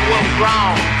stars, one will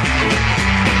ground.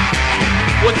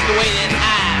 What's the way that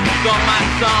I sung my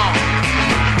song?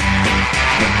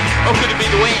 Or could it be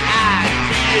the way I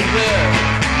treated her?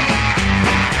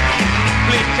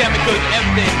 Please tell me, cause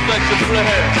everything's such a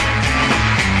blur.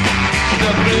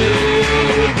 The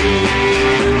blue,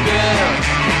 blue girl.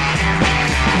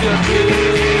 The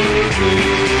blue,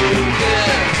 blue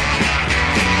girl.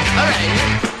 Alright.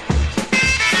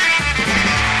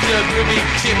 The groovy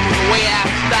chick with the way out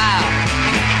style.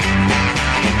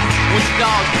 When she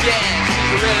does jazz,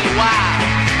 she's really wild.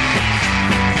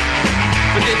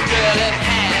 But this girl has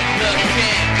had the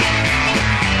chance.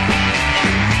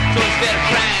 So instead of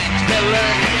crying, she better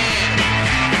learn to dance.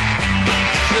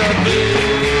 The blue,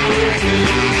 blue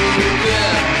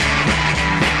girl.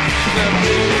 The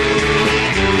blue,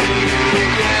 blue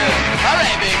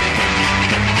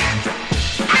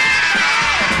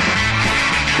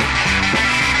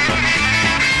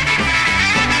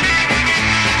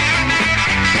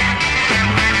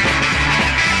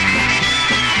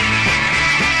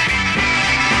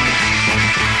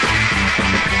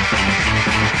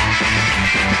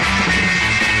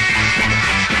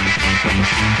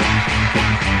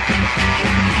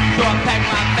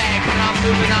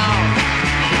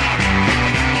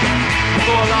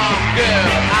long, girl,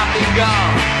 I've been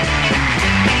gone.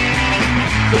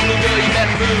 So little girl, you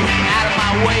better move out of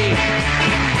my way.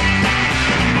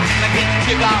 I get to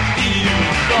kick off you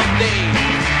someday.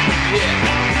 Yeah,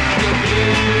 the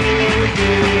blue,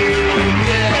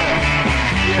 yeah.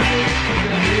 Yeah, the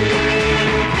blue,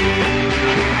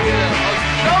 yeah. Oh,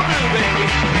 so blue, baby.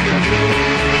 The blue,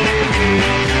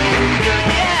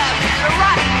 yeah, the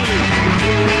rock blue.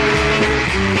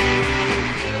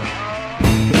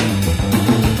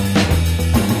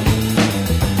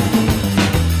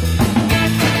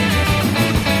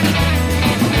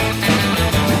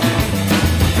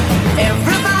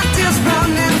 Everybody's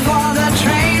running for the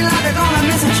train like they're gonna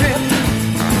miss a trip.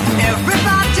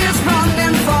 Everybody's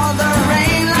running for the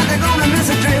rain like they're gonna miss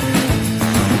a trip.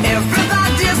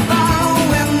 Everybody's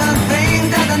borrowing the thing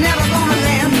that they're never gonna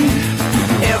lend.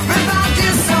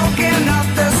 Everybody's soaking up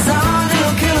the sun,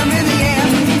 it'll kill them in the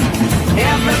end.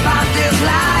 Everybody's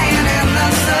lying in the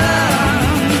sun.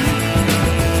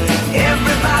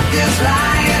 Everybody's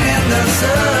lying in the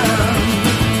sun.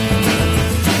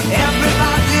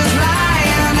 Everybody's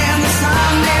lying in the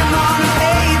Sunday morning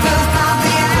papers about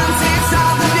the antics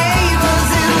of the neighbors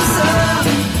in the sun.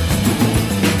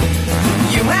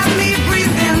 You and me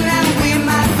breathing and we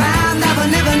might find that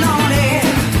we're living on air.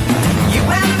 You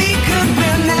and me could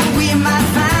win and we might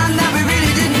find that we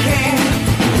really didn't care.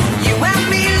 You and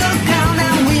me look down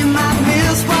and we might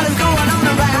miss what is going on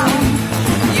around.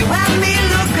 You and me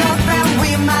look up and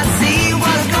we might see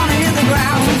what is gonna hit the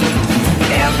ground.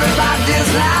 Everybody's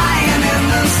lying in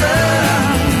the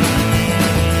sun.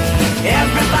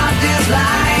 Everybody's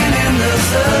lying in the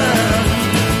sun.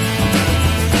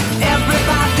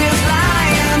 Everybody's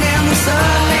lying in the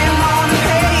Sunday morning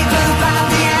papers about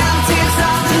the antics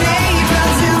of the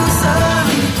neighbors in the sun.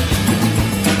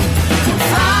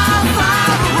 Far,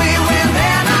 far away where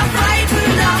they're not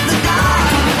frightened of the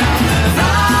dark.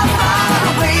 Far, far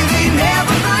away they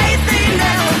never fight, they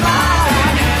never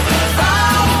fight.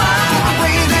 Far, far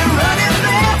away they're running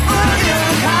barefoot in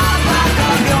the car park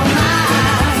of your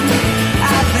mind.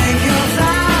 I think you'll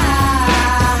find.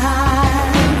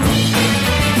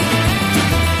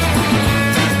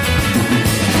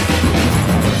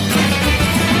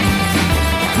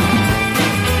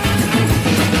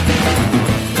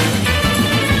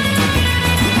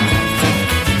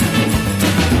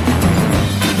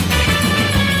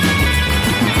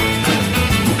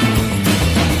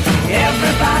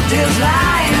 Everybody's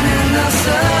lying in the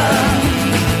sun.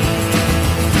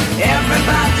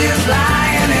 Everybody's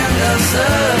lying in the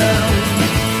sun.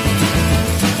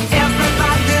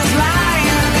 Everybody's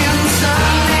lying in the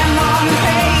Sunday morning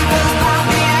papers about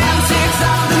the antics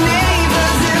of the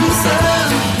neighbors in the sun.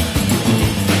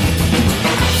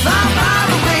 Far, far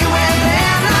away where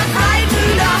they're not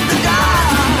frightened of the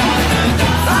dark.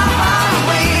 Far, far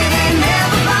away they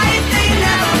never fight, they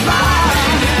never fight.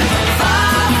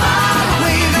 Far, far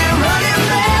away they're running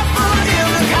barefoot in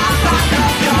the car park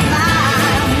of your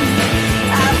mind.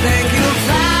 I think you'll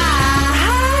find.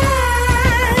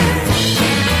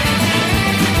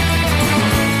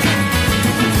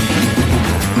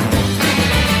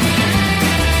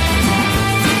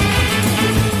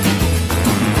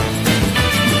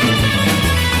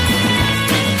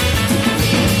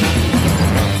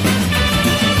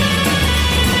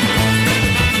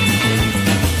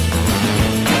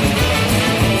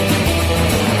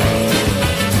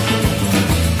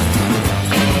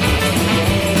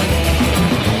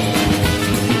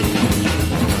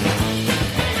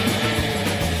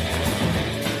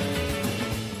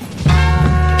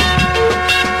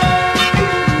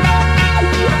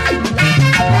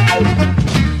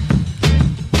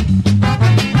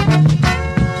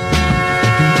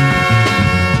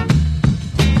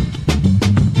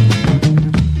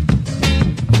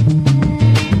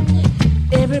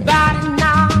 Everybody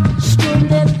now is doing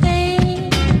their thing.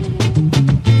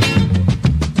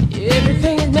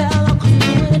 Everything is mellow, 'cause we're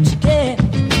doing it together.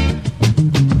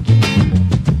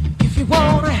 If you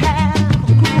wanna have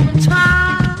a groovy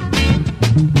time,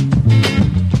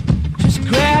 just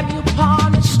grab your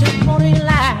partner, step on in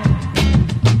line.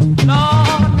 No,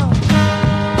 no,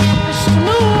 it's the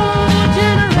new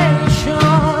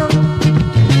generation.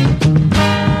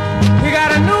 We got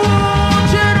a new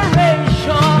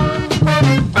generation.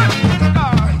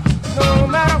 No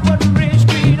matter what race,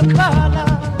 creed, or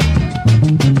color,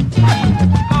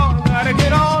 oh, gotta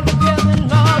get all together and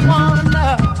love one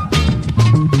another.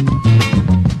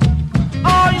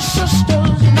 All your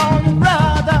sisters and all your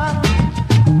brothers,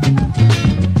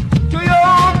 do your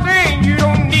own thing, you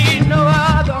don't need no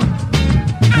other.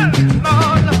 No,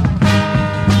 no.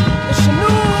 It's a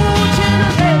new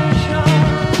generation.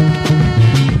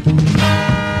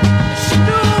 It's a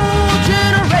new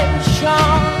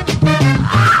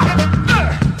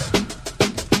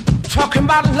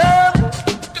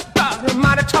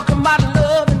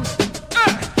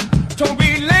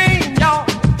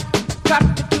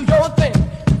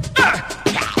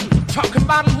Talking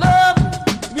about love,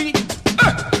 we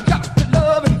got to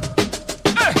love it.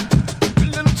 A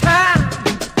little time,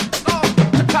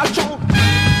 to touch on,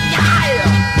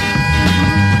 yeah.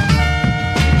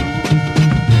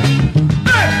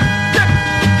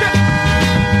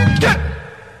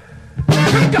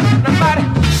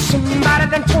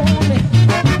 Somebody done told me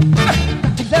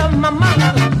to love my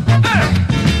mama.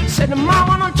 Said the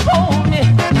mama done told me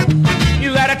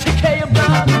you gotta take care of your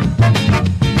brother.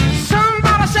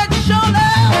 Somebody said surely,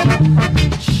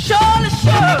 surely,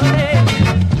 surely.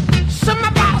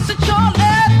 Somebody said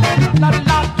surely, la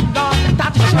la la,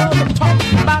 Dr. Shirley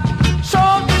talking about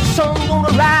soldier sun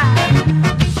gonna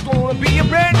rise. It's gonna be a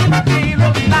brand new day of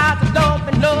life and love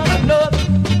and love and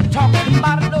love. Talking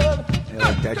about love.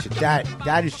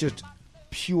 That is just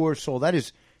pure soul. That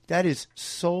is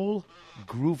soul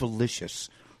groovalicious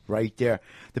right there.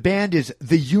 The band is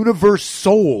The Universe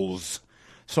Souls.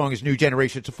 Song is New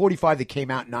Generation. It's a 45 that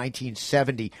came out in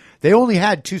 1970. They only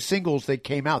had 2 singles that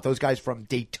came out. Those guys from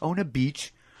Daytona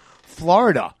Beach,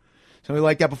 Florida. Something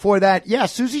like that. Before that, yeah,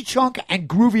 Susie Chunk and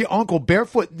Groovy Uncle,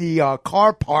 Barefoot in the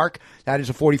Car Park. That is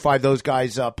a 45 those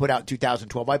guys put out in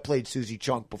 2012. I played Susie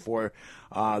Chunk before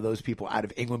those people out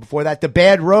of England. Before that, The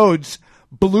Bad Roads,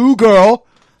 Blue Girl,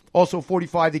 also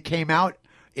 45 that came out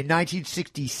in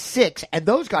 1966. And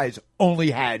those guys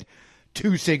only had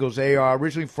 2 singles. They are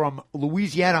originally from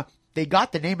Louisiana. They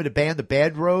got the name of the band, The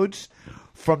Bad Roads,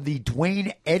 from the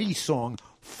Dwayne Eddy song,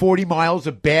 40 Miles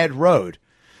of Bad Road.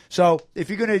 So if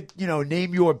you're going to,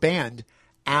 name your band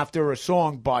after a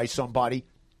song by somebody,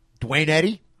 Dwayne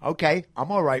Eddy, okay, I'm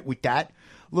all right with that.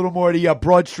 A little more of the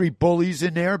Broad Street Bullies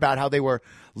in there about how they were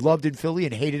loved in Philly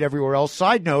and hated everywhere else.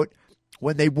 Side note,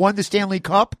 when they won the Stanley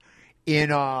Cup in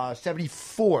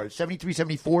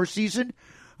 73-74 season,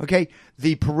 okay,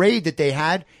 the parade that they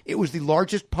had, it was the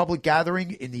largest public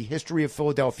gathering in the history of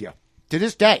Philadelphia. To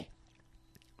this day.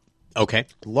 Okay.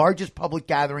 Largest public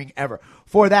gathering ever.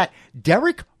 For that,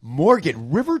 Derek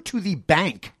Morgan, River to the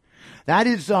Bank. That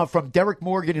is from Derek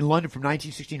Morgan in London from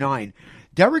 1969.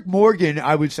 Derek Morgan,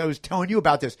 I was telling you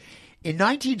about this. In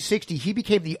 1960, he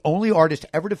became the only artist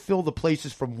ever to fill the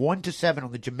places from 1 to 7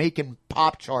 on the Jamaican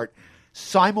pop chart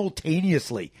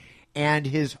simultaneously. And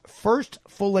his first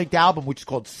full-length album, which is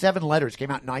called 7 Letters, came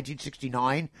out in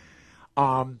 1969.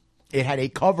 It had a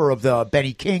cover of the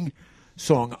Benny King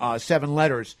song, 7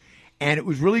 Letters. And it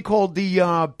was really called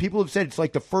people have said it's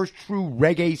like the first true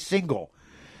reggae single.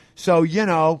 So,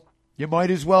 you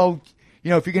might as well,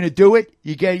 if you're going to do it,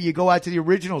 you go out to the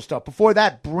original stuff. Before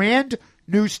that, brand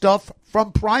new stuff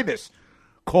from Primus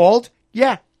called,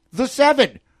 The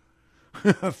 7.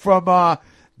 From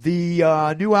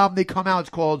the new album they come out, it's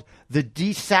called The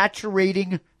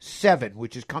Desaturating 7,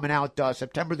 which is coming out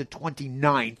September the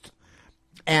 29th.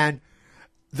 And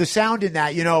the sound in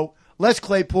that, Les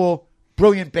Claypool,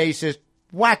 brilliant bassist,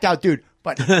 whacked out dude,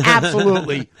 but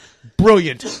absolutely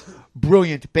brilliant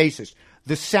bassist.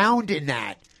 The sound in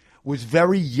that was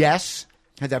very Yes,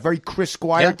 had that very Chris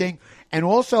Squire thing. And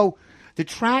also, the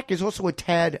track is also a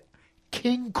tad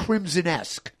King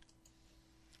Crimson-esque.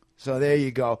 So there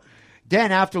you go.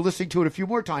 Then, after listening to it a few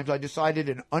more times, I decided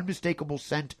an unmistakable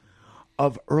scent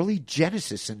of early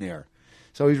Genesis in there.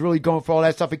 So he's really going for all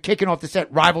that stuff. And kicking off the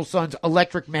set, Rival Sons,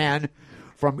 Electric Man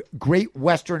from Great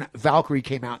Western Valkyrie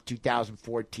came out in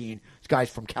 2014. This guy's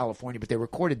from California, but they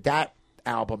recorded that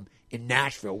album in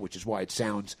Nashville, which is why it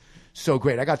sounds so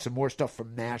great. I got some more stuff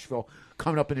from Nashville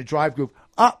coming up in the Drive Groove.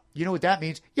 You know what that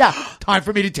means? Yeah, time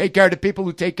for me to take care of the people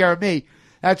who take care of me.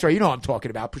 That's right. You know what I'm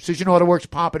talking about. Precision Auto Works,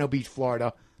 Pompano Beach,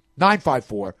 Florida.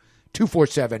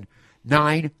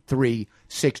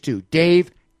 954-247-9362.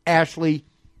 Dave, Ashley,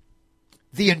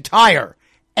 the entire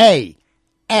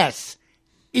ASE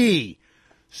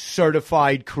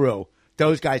certified crew.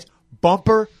 Those guys,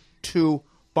 bumper to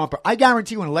bumper. I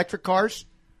guarantee you in electric cars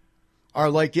are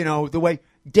like, the way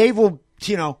Dave will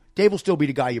still be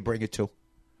the guy you bring it to.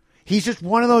 He's just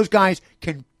one of those guys.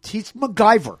 He's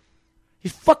MacGyver.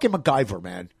 He's fucking MacGyver,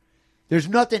 man. There's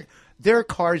nothing. There are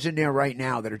cars in there right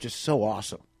now that are just so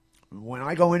awesome. When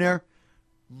I go in there,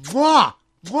 mwah,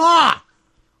 mwah.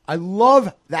 I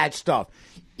love that stuff.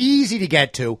 Easy to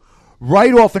get to.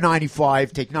 Right off of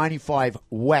 95. Take 95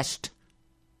 west.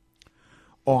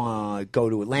 Go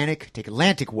to Atlantic. Take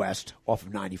Atlantic west off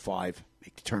of 95.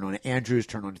 Make the turn on Andrews.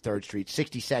 Turn on 3rd Street.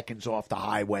 60 seconds off the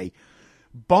highway.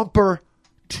 Bumper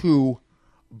to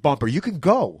bumper. You can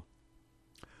go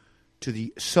to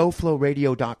the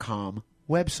SoFloRadio.com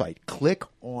website. Click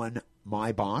on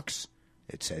my box.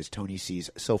 It says Tony C's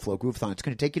SoFlo Groovathon. It's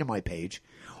going to take you to my page.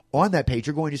 On that page,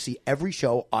 you're going to see every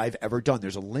show I've ever done.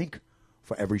 There's a link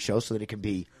for every show so that it can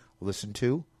be listened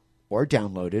to or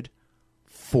downloaded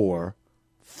for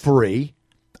free.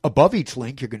 Above each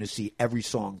link, you're going to see every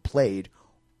song played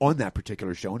on that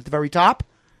particular show. And at the very top,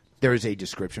 there is a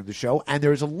description of the show, and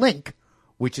there is a link,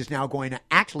 which is now going to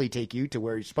actually take you to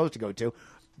where you're supposed to go to.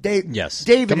 Dave,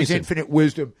 in his infinite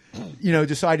wisdom,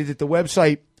 decided that the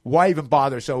website, why even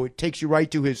bother? So it takes you right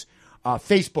to his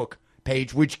Facebook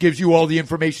page, which gives you all the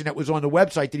information that was on the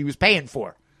website that he was paying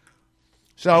for.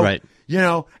 So, and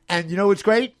you know what's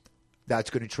great? That's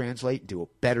going to translate into a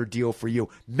better deal for you.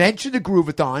 Mention the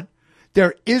Groovathon.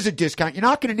 There is a discount. You're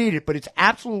not going to need it, but it's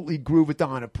absolutely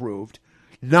Groovathon approved.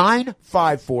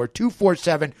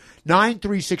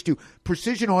 954-247-9362.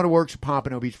 Precision Auto Works,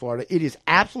 Pompano Beach, Florida. It is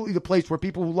absolutely the place where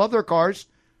people who love their cars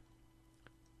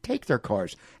take their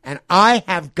cars. And I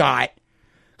have got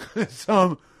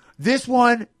this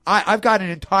one, I've got an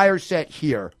entire set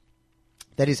here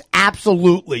that is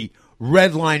absolutely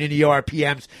redline in the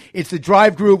RPMs. It's the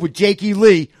Drive Groove with Jake E.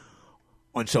 Lee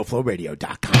on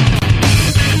SoFloRadio.com.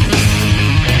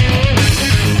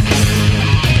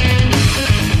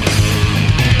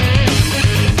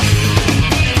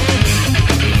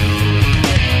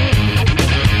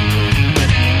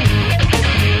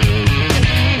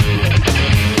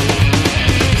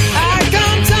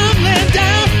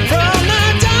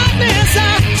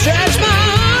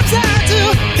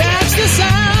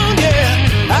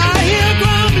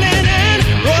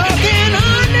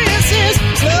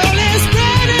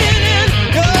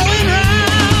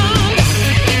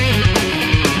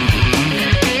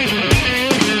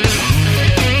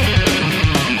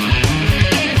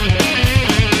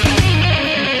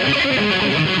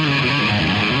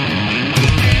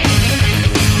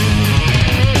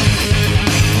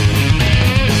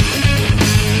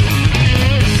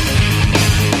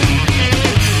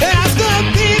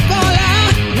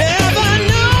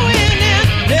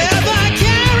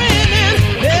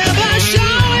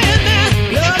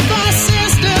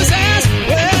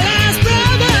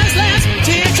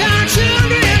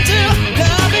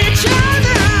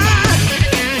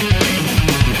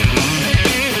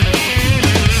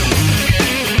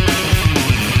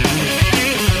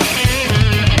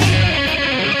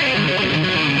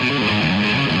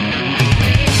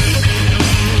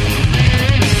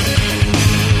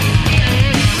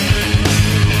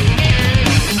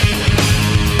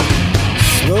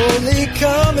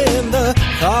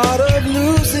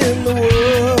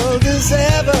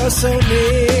 so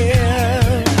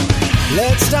near.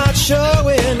 Let's start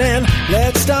showing and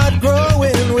let's start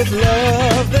growing with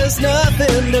love. There's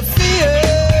nothing to fear.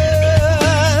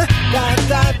 Da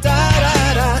da da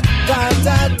da da da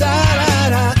da da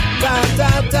da da da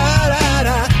da da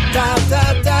da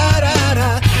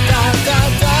da da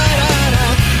da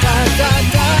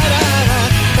da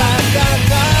da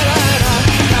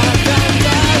da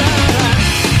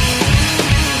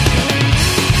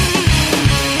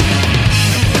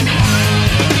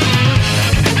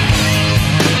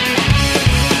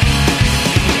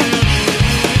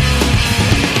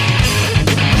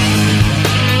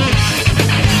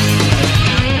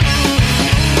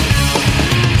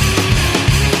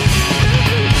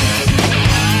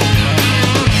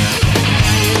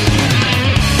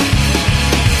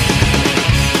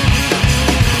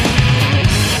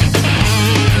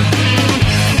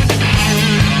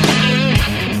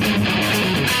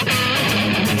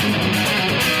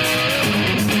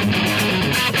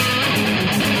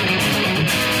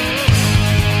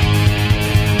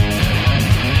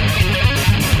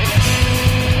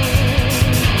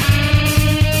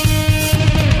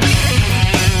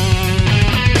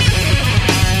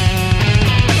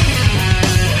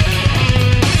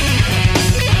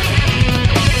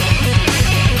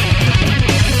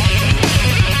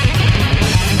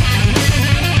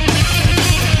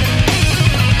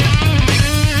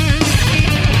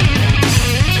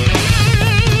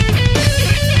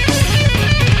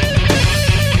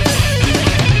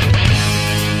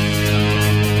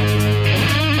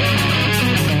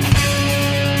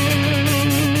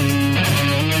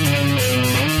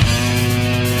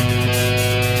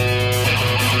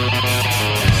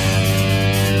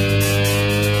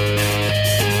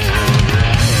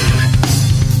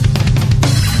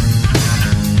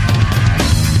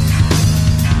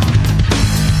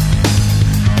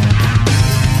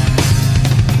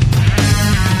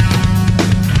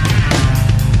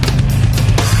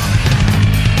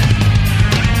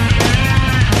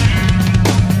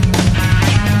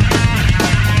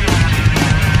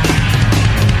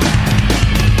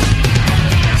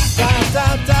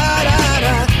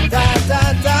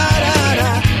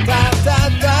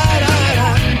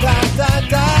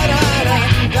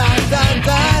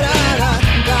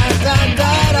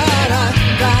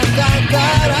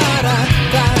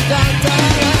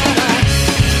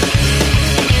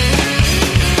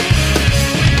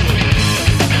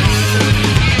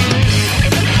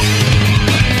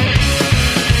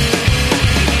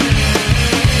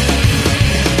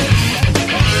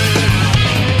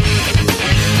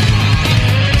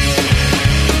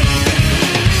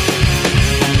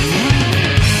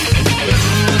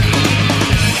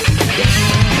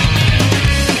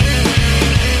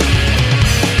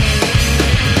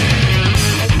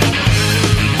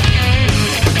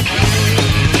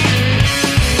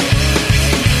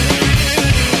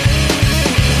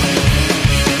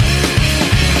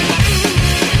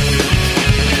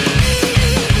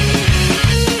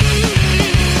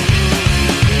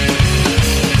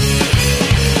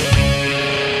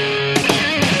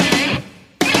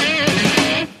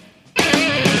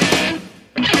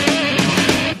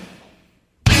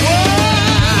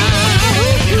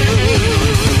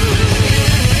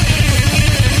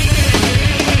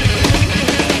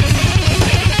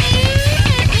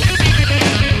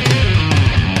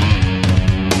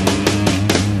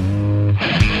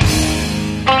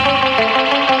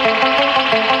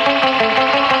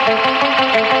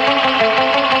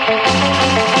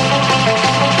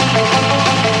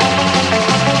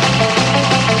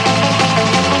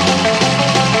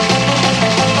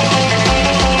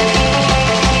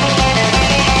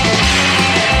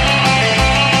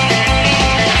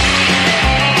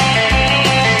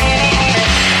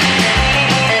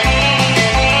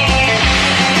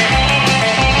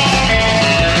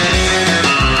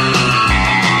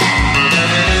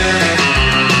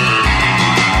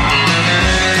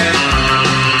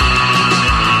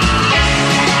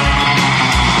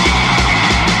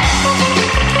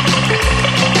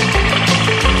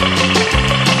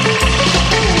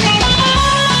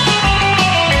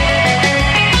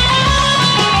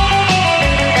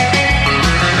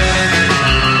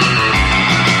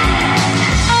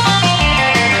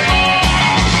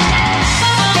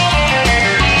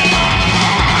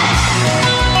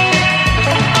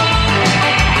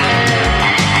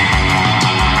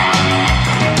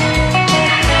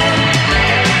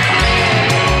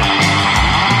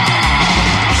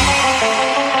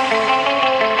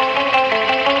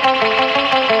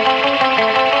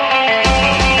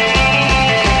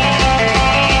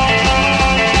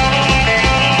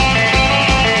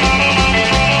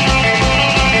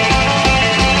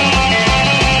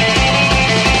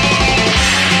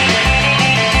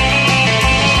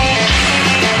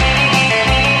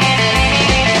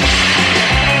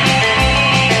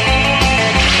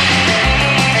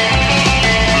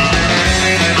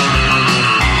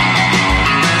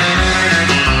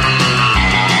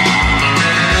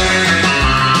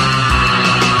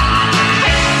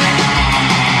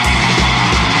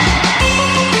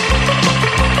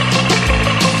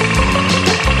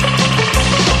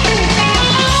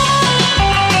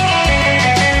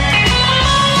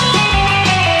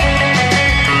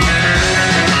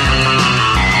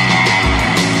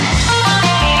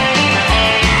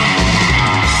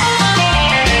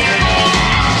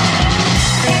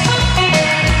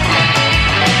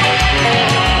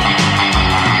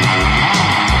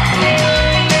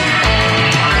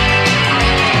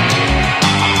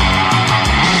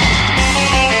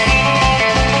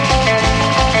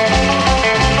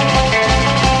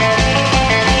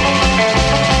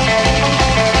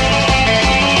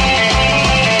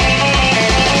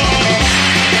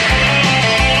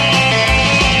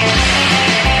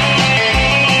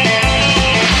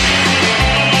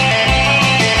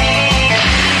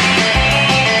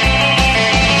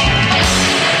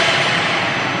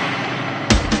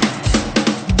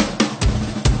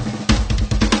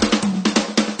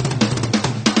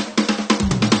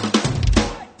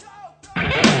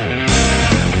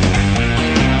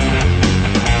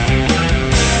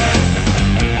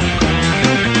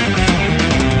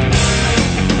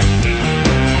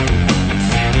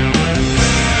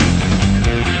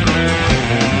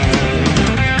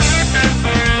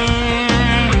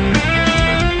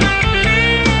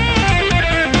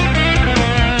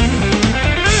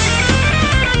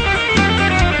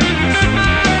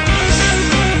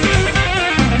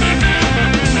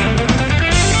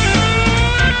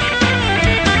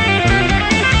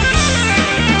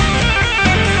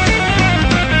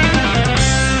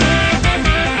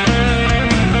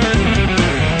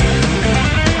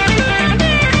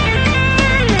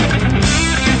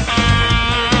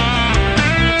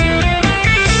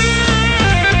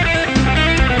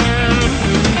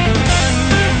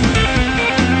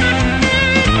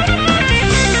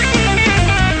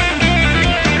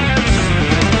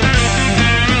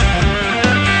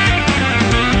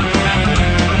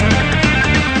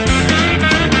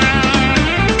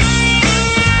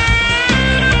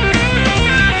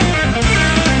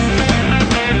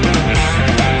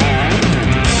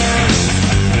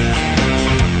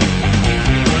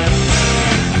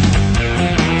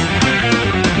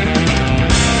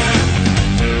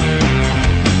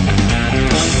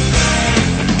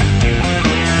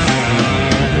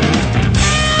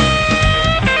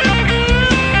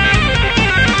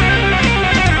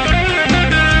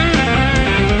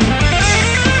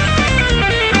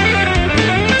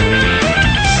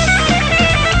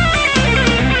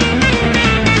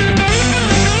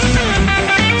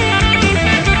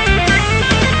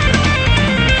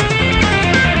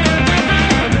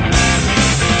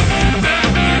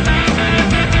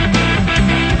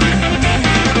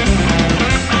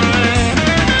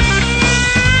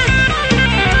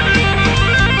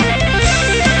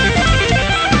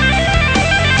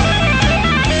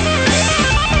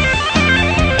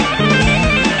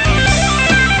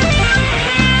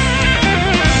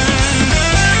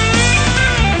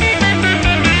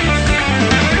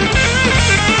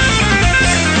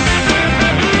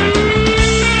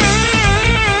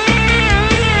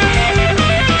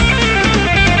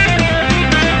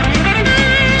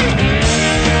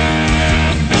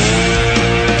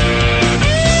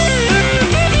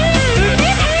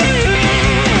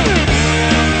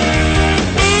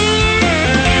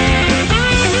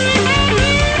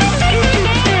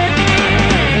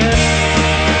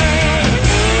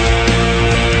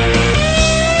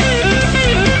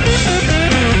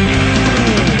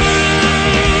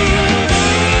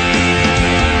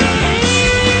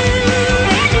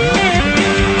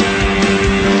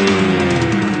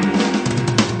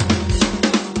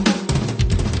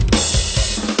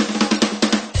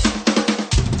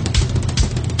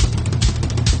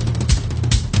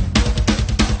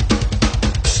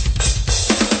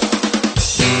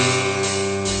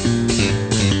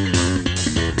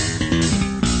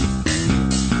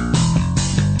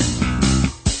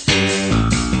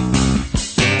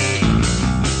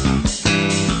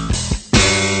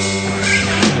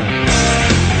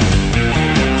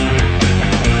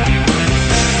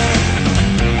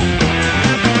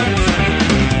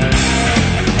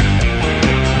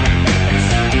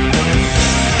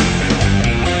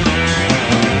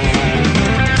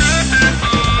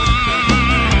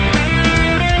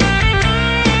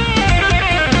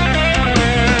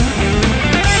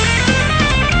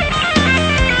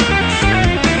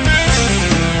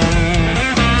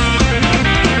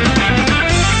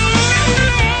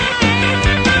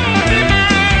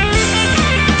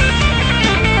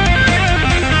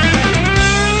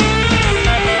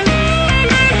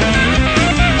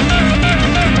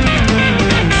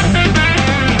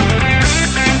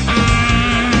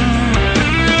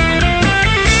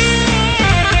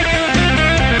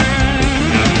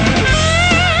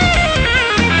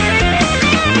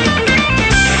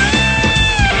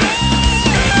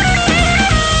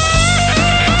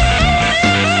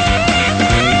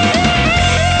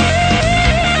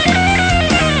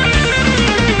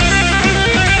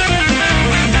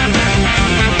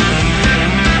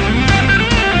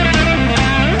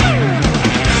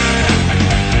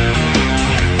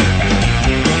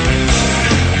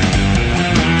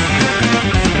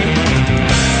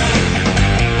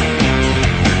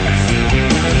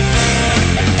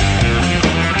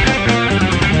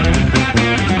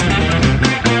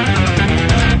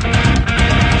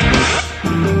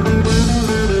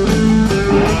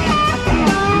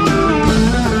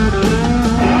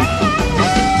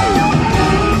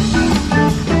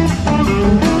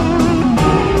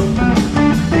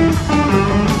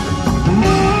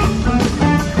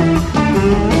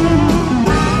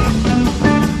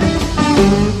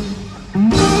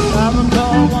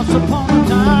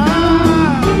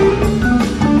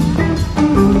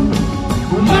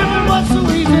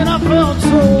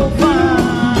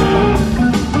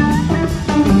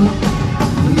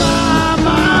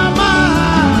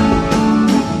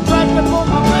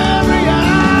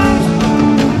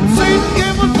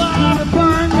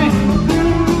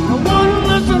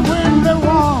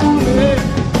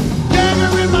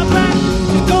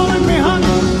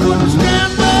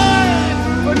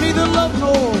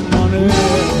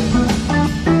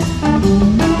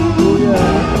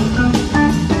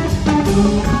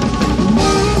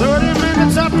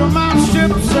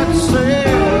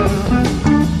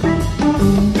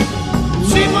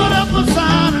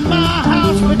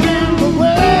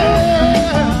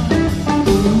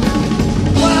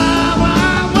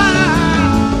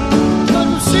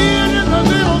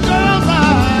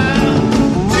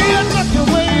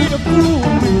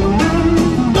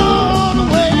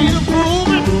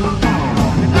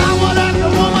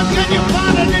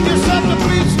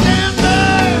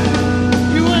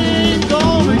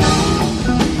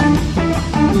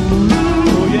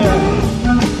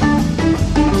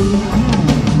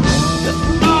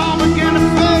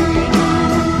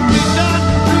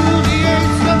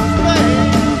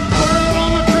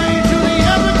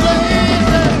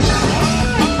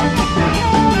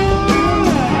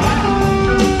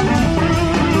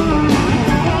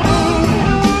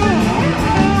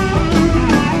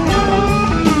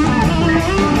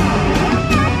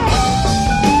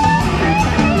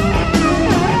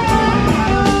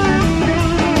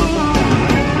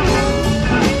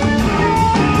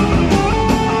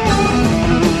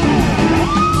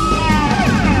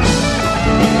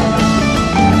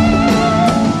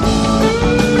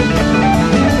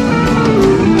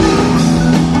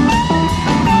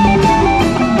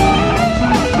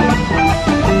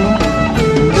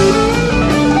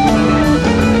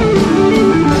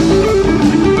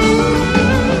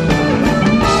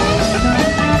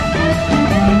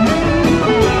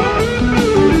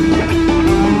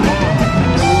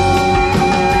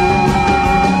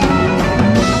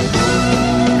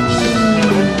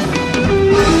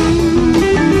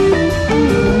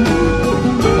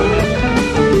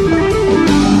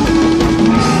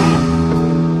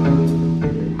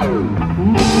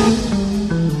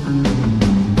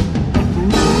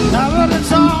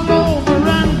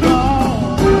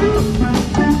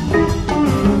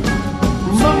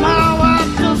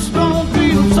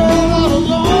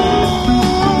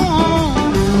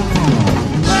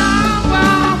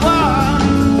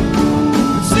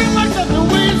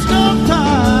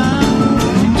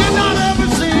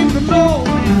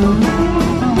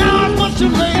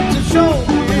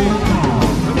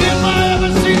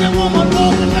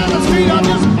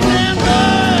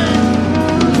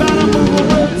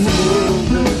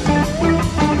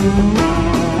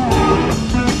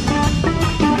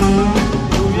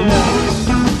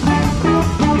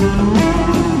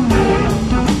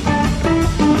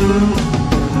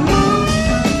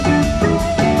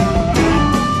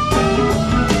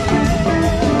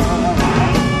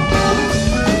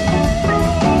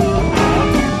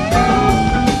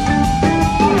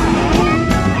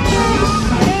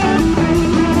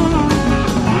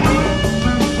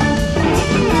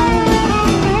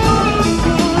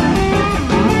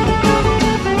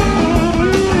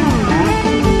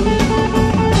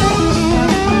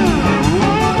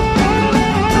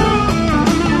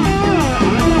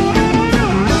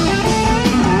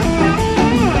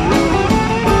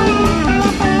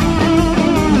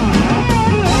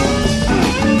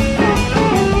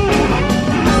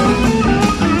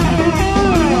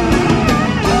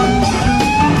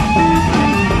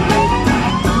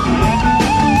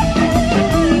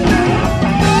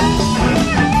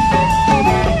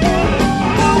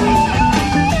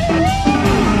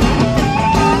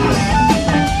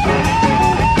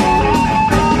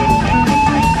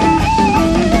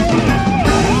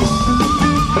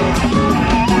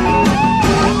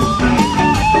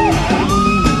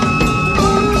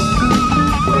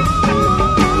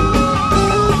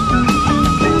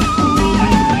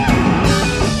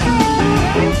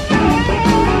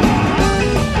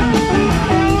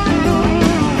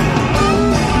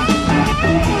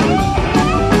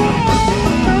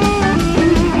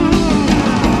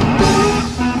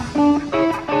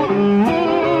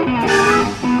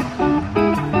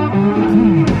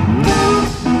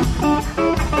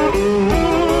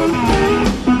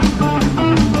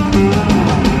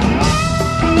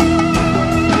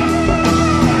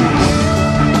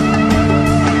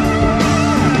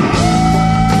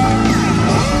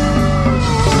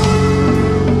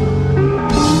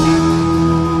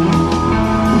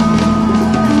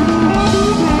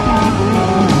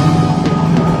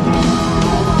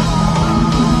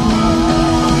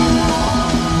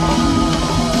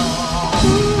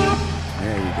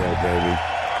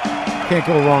Can't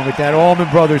go wrong with that.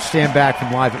 Allman Brothers Stand Back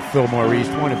from Live at Fillmore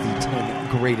East, one of the 10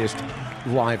 greatest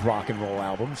live rock and roll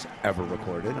albums ever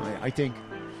recorded. I think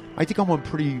I'm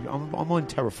on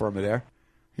terra firma there.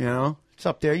 You know, it's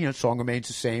up there. You know, Song Remains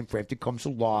the Same, Frampton Comes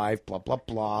Alive, blah, blah,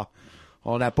 blah,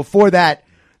 all that. Before that,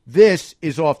 this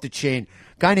is off the chain.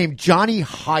 Guy named Johnny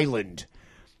Highland,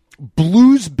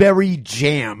 Bluesberry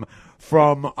Jam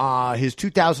from his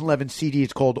 2011 CD.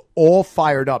 It's called All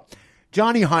Fired Up.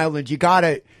 Johnny Highland, you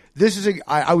gotta.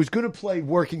 I was going to play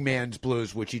Working Man's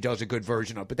Blues, which he does a good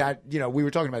version of, but that, you know, we were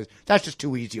talking about this. That's just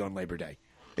too easy on Labor Day.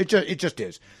 It just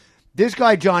is. This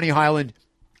guy, Johnny Highland,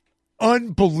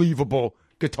 unbelievable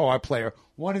guitar player.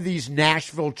 One of these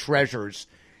Nashville treasures,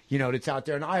 you know, that's out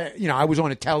there. And I was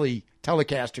on a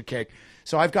Telecaster kick.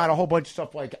 So I've got a whole bunch of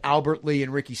stuff like Albert Lee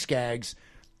and Ricky Skaggs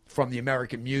from the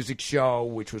American Music Show,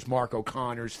 which was Mark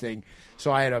O'Connor's thing.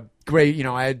 So I had a great, you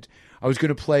know, I was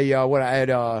going to play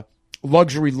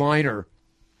Luxury Liner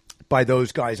by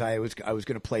those guys. I was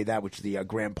going to play that, which is the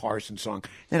Graham Parsons song.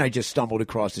 Then I just stumbled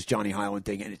across this Johnny Highland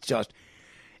thing, and it's just,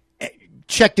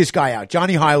 check this guy out,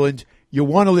 Johnny Highland. You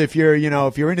want to, if you're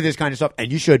into this kind of stuff,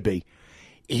 and you should be.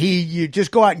 You just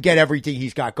go out and get everything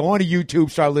he's got. Go on to YouTube,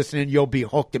 start listening, you'll be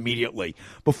hooked immediately.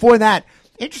 Before that,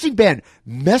 interesting band,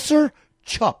 Messer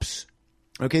Chups.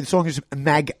 Okay, the song is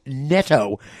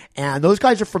Magneto, and those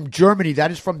guys are from Germany.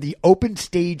 That is from the Open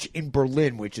Stage in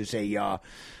Berlin, which is a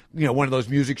one of those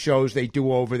music shows they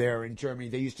do over there in Germany.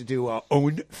 They used to do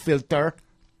Own Filter,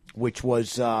 which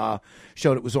was show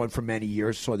that was on for many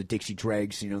years. Saw the Dixie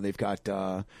Dregs. You know, they've got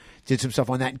did some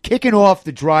stuff on that. And kicking off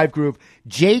the drive groove,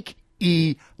 Jake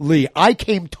E. Lee, I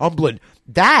Came Tumbling.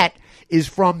 That is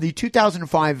from the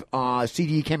 2005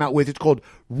 CD he came out with. It's called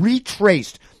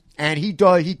Retraced, and he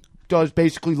does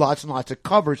basically lots and lots of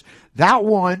covers. That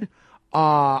one,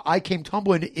 I Came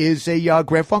Tumbling, is a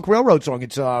Grand Funk Railroad song.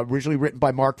 It's originally written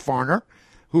by Mark Farner,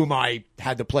 whom I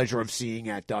had the pleasure of seeing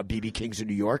at BB King's in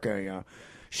New York.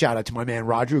 Shout out to my man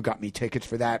Roger, who got me tickets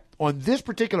for that. On this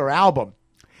particular album,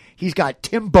 he's got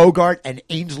Tim Bogart and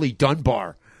Ainsley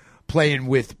Dunbar playing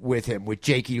with him, with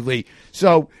Jake E. Lee.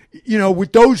 So, you know,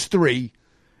 with those three,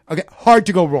 okay, hard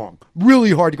to go wrong.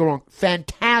 Really hard to go wrong.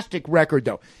 Fantastic record,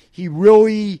 though.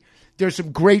 There's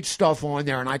some great stuff on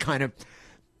there, and I kind of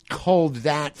culled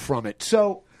that from it.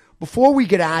 So, before we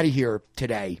get out of here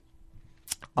today,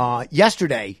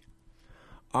 yesterday,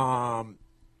 one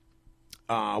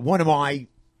of my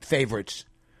favorites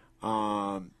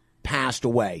passed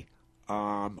away.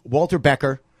 Walter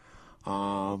Becker,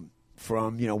 from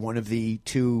one of the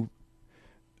two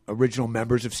original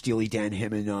members of Steely Dan,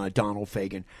 him and Donald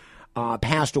Fagen,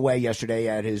 passed away yesterday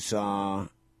at his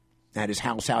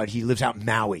house out. He lives out in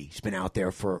Maui. He's been out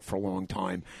there for a long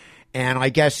time, and I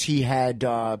guess he had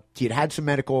some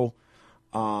medical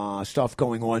stuff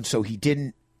going on, so he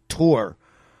didn't tour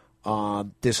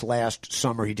this last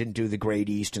summer. He didn't do the Great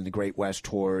East and the Great West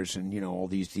tours, and all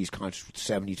these concerts with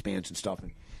 70s bands and stuff.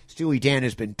 And Steely Dan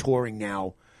has been touring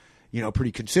now,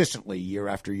 pretty consistently year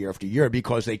after year after year,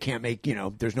 because they can't make,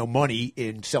 there's no money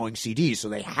in selling CDs, so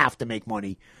they have to make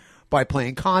money by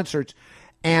playing concerts.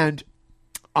 And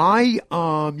I've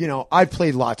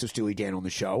played lots of Steely Dan on the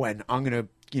show, and I'm going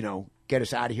to, get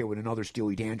us out of here with another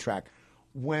Steely Dan track.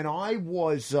 When I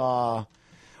was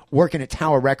working at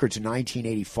Tower Records in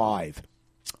 1985,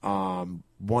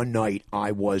 one night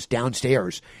I was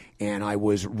downstairs, and I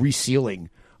was resealing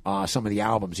some of the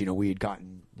albums.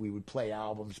 We would play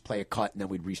albums, play a cut, and then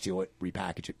we'd reseal it,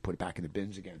 repackage it, put it back in the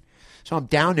bins again. So I'm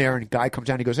down there, and a guy comes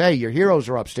down, and he goes, "Hey, your heroes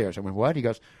are upstairs." I went, "What?" He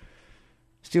goes,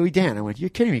 "Steely Dan." I went, "You're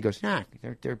kidding me?" He goes, "Nah,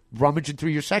 they're rummaging through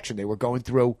your section. They were going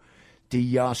through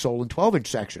the Soul and 12-inch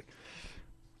section."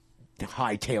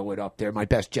 Hightail it up there. My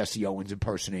best Jesse Owens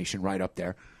impersonation right up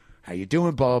there. "How you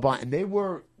doing?" Blah, blah, blah. And they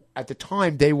were, at the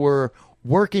time, they were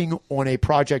working on a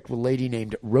project with a lady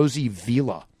named Rosie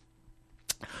Vila.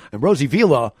 And Rosie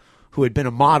Vila, who had been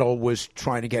a model, was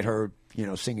trying to get her,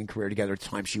 singing career together. At the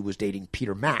time, she was dating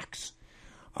Peter Max,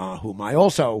 whom I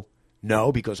also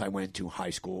know because I went to high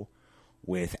school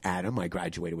with Adam. I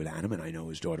graduated with Adam, and I know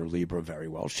his daughter Libra very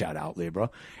well. Shout out, Libra.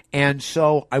 And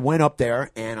so I went up there,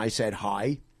 and I said,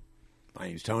 "Hi, my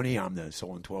name's Tony. I'm the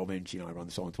Soul and 12-inch. I run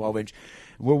the Soul and 12-inch.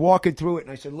 We're walking through it,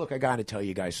 and I said, "Look, I got to tell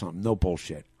you guys something. No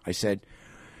bullshit." I said,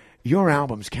 "Your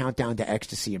albums, Countdown to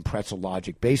Ecstasy and Pretzel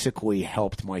Logic, basically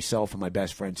helped myself and my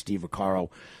best friend Steve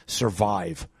Vaccaro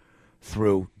survive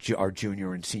through our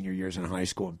junior and senior years in high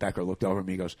school." And Becker looked over at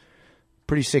me and goes,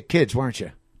 "Pretty sick kids, weren't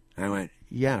you?" And I went,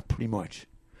 "Yeah, pretty much."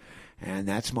 And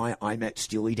that's my I Met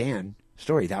Steely Dan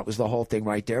story. That was the whole thing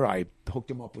right there. I hooked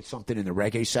them up with something in the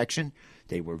reggae section.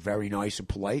 They were very nice and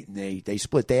polite, and they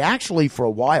split. They actually, for a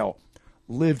while,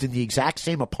 lived in the exact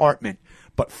same apartment,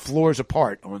 but floors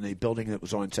apart on the building that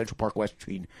was on Central Park West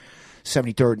between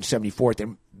 73rd and 74th.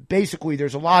 And basically,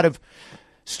 there's a lot of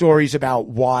stories about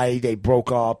why they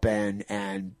broke up and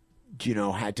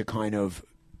had to kind of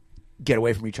get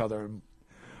away from each other. And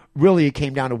really, it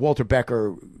came down to Walter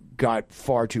Becker got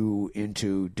far too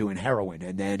into doing heroin,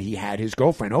 and then he had his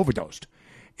girlfriend overdosed.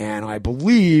 And I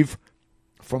believe,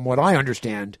 from what I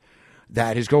understand,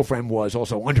 that his girlfriend was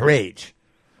also underage,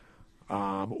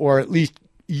 or at least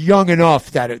young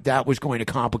enough that that was going to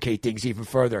complicate things even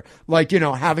further. Like,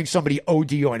 having somebody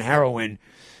OD on heroin,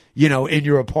 in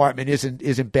your apartment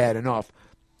isn't bad enough.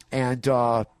 And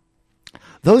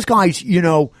those guys,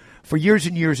 for years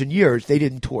and years and years, they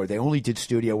didn't tour. They only did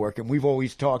studio work, and we've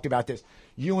always talked about this.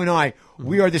 You and I,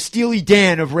 we are the Steely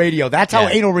Dan of radio. That's how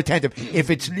anal retentive. If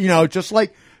it's, just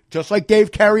like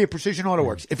Dave Carey at Precision Auto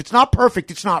Works. If it's not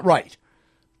perfect, it's not right.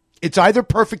 It's either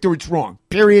perfect or it's wrong.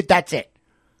 Period. That's it.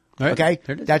 Right. Okay?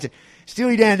 That's it.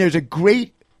 Steely Dan, there's a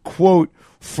great quote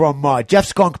from Jeff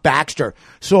Skunk Baxter.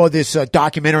 Saw this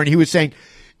documentary, and he was saying,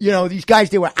 these guys,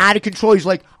 they were out of control. He's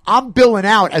like, I'm billing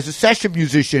out as a session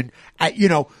musician at,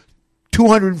 $250,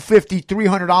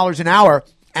 $300 an hour.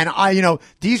 And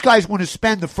these guys want to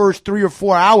spend the first 3 or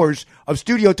 4 hours of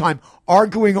studio time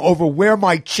arguing over where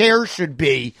my chair should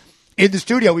be in the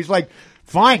studio. He's like,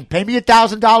 fine, pay me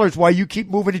 $1,000 while you keep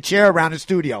moving a chair around the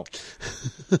studio.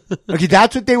 Okay,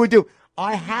 that's what they would do.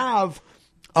 I have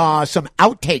some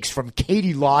outtakes from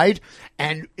Katie Lied,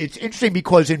 and it's interesting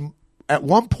because at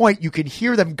one point you can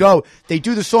hear them go. They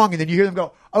do the song, and then you hear them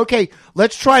go, okay,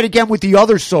 let's try it again with the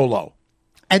other solo.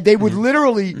 And they would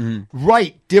literally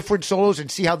write different solos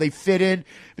and see how they fit in.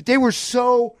 But they were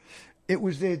so, it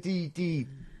was the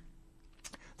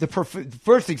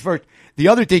first things first. The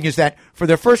other thing is that for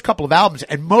their first couple of albums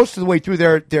and most of the way through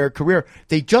their career,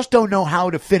 they just don't know how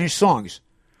to finish songs.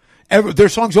 Their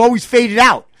songs always faded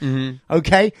out.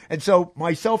 Okay? And so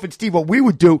myself and Steve, what we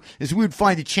would do is we would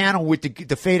find a channel with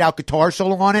the fade out guitar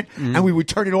solo on it, and we would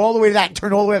turn it all the way to that and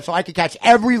turn it all the way up so I could catch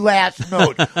every last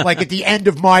note, like at the end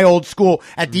of My Old School,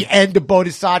 at the end of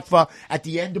Bodhisattva, at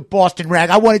the end of Boston Rag.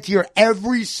 I wanted to hear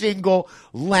every single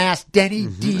last Denny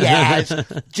Diaz,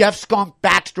 Jeff Skunk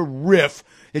Baxter riff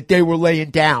that they were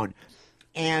laying down.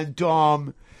 And,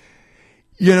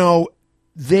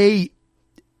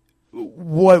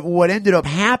 what ended up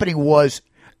happening was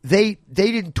they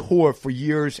didn't tour for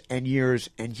years and years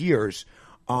and years.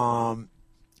 And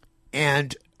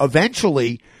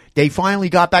eventually they finally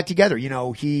got back together.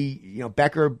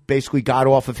 Becker basically got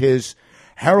off of his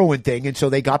heroin thing. And so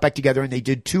they got back together and they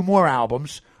did 2 more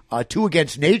albums, Two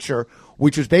Against Nature,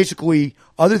 which was basically,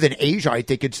 other than Asia, I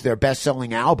think it's their best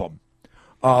selling album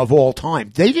of all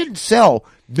time. They didn't sell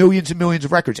millions and millions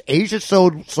of records. Asia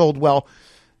sold well.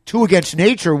 Two Against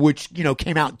Nature, which,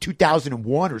 came out in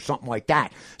 2001 or something like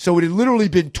that. So it had literally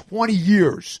been 20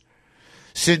 years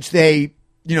since they,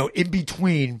 in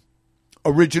between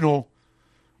original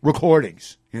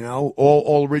recordings,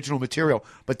 all original material.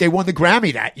 But they won the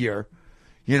Grammy that year,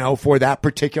 for that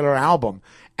particular album.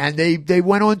 And they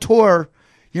went on tour,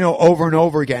 over and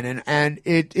over again. And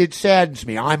it saddens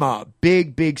me. I'm a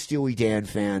big, big Steely Dan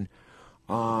fan.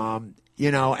 And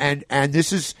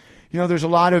this is, there's a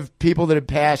lot of people that have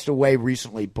passed away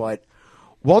recently, but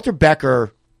Walter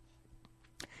Becker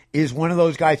is one of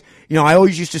those guys. I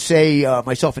always used to say,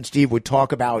 myself and Steve would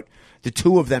talk about the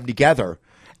two of them together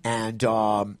and,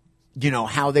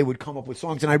 how they would come up with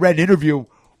songs. And I read an interview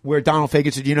where Donald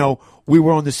Fagen said, we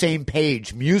were on the same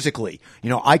page musically.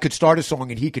 I could start a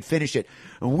song and he could finish it.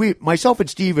 And myself and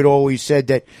Steve had always said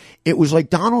that it was like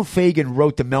Donald Fagen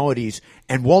wrote the melodies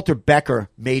and Walter Becker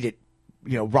made it,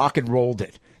 rock and rolled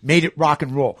it. Made it rock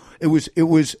and roll. It was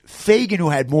Fagen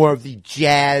who had more of the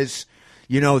jazz,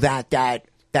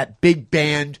 that big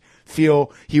band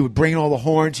feel. He would bring in all the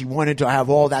horns. He wanted to have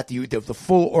all that, the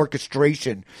full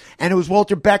orchestration. And it was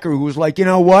Walter Becker who was like, you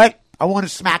know what? I want to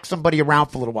smack somebody around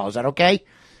for a little while. Is that okay?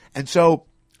 And so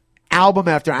album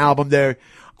after album there,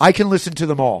 I can listen to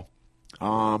them all.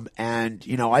 And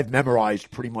I've memorized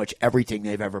pretty much everything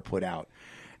they've ever put out.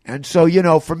 And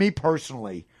so, for me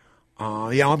personally,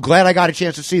 I'm glad I got a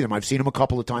chance to see them. I've seen them a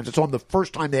couple of times. I saw them the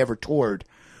first time they ever toured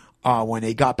when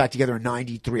they got back together in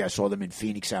 '93. I saw them in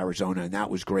Phoenix, Arizona, and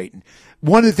that was great. And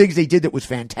one of the things they did that was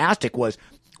fantastic was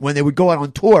when they would go out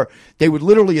on tour, they would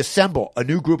literally assemble a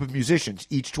new group of musicians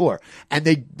each tour, and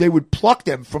they would pluck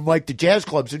them from like the jazz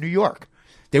clubs in New York.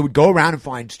 They would go around and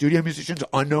find studio musicians,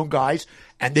 unknown guys,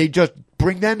 and they just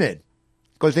bring them in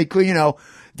because they could,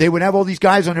 they would have all these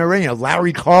guys on their radio.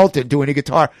 Larry Carlton doing a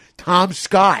guitar, Tom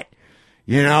Scott.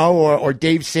 Or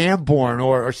Dave Sanborn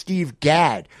or Steve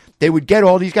Gadd. They would get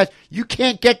all these guys. You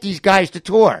can't get these guys to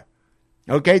tour.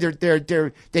 Okay,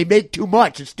 they make too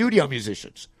much as studio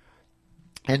musicians.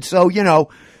 And so,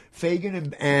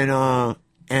 Fagan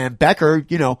and Becker,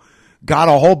 got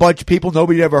a whole bunch of people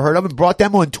nobody had ever heard of and brought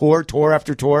them on tour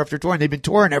after tour after tour, and they've been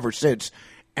touring ever since.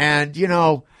 And,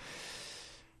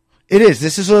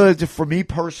 this is for me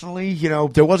personally,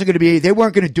 there wasn't going to be, they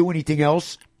weren't going to do anything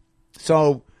else.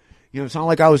 So, it's not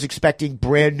like I was expecting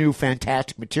brand new,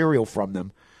 fantastic material from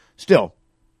them. Still,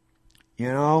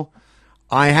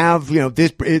 I have,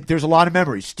 there's a lot of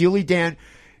memories. Steely Dan,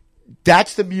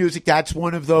 that's the music. That's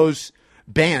one of those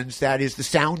bands that is the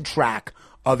soundtrack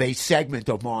of a segment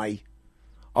of my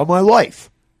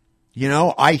life.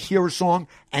 I hear a song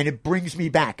and it brings me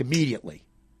back immediately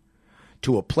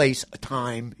to a place, a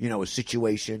time, a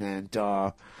situation. And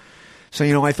so,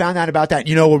 I found out about that.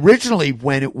 Originally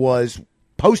when it was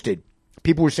posted,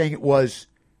 people were saying it was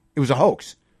a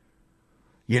hoax.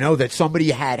 That somebody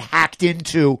had hacked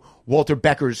into Walter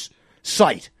Becker's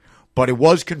site. But it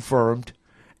was confirmed,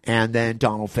 and then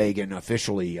Donald Fagen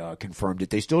officially confirmed it.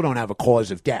 They still don't have a cause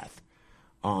of death.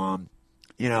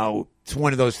 It's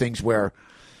one of those things where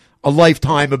a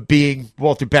lifetime of being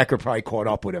Walter Becker probably caught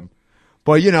up with him.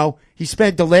 But, he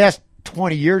spent the last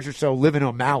 20 years or so living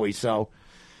on Maui, so,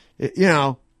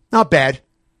 not bad.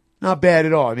 Not bad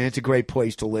at all. I mean, it's a great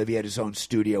place to live. He had his own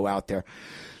studio out there.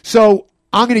 So,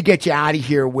 I'm going to get you out of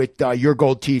here with Your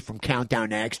Gold Teeth from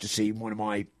Countdown to Ecstasy, one of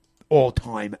my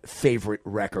all-time favorite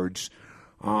records.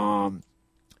 And,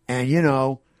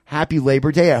 happy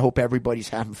Labor Day. I hope everybody's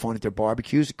having fun at their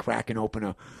barbecues, cracking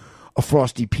open a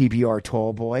frosty PBR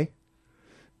tall boy.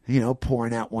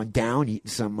 Pouring that one down,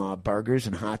 eating some burgers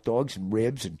and hot dogs and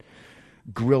ribs and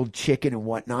grilled chicken and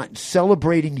whatnot, and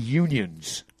celebrating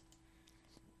unions.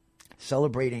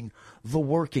 Celebrating the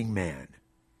working man.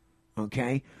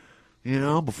 Okay?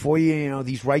 Before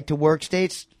these right-to-work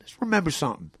states, let's remember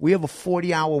something. We have a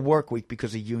 40-hour work week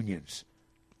because of unions.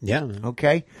 Yeah.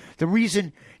 Okay? The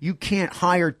reason you can't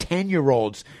hire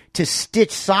 10-year-olds to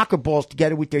stitch soccer balls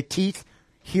together with their teeth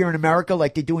here in America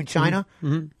like they do in China,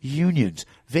 unions.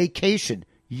 Vacation,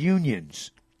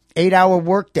 unions. 8-hour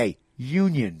workday,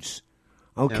 unions.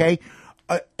 Okay?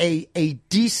 Yeah. A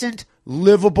decent,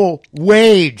 livable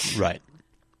wage. Right.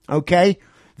 Okay?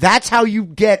 That's how you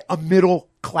get a middle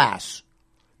class.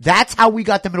 That's how we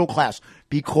got the middle class,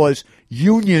 because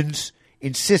unions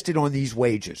insisted on these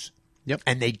wages. Yep.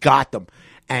 And they got them.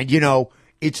 And,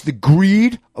 it's the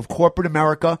greed of corporate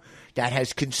America that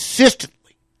has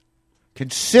consistently,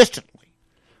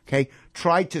 okay,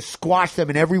 tried to squash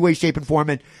them in every way, shape, and form.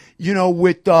 And,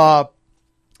 with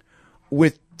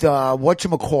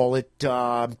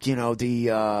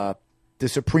whatchamacallit, the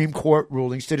Supreme Court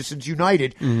ruling, Citizens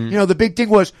United, the big thing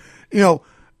was,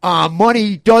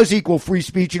 money does equal free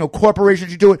speech.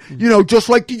 Corporations do it, just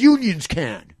like the unions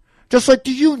can. Just like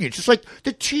the unions, just like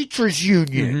the teachers'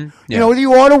 union, the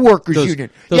auto workers' union.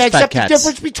 Except the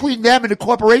difference between them and the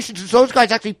corporations is those guys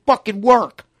actually fucking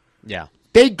work. Yeah.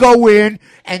 They go in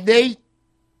and they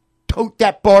tote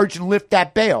that barge and lift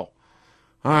that bale.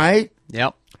 All right?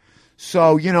 Yep.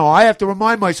 So, I have to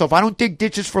remind myself, I don't dig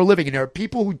ditches for a living, and there are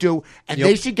people who do, and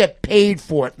they should get paid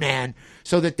for it, man,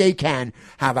 so that they can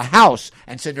have a house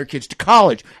and send their kids to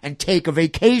college and take a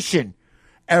vacation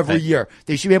every year.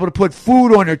 They should be able to put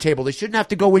food on their table. They shouldn't have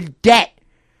to go in debt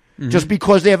just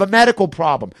because they have a medical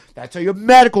problem. That's how you have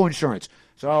medical insurance.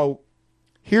 So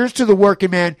here's to the working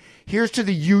man. Here's to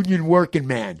the union working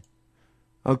man.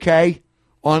 Okay?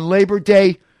 On Labor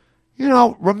Day,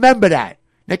 remember that.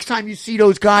 Next time you see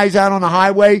those guys out on the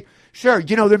highway, sure,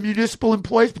 they're municipal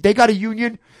employees, but they got a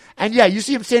union. And yeah, you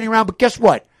see them standing around, but guess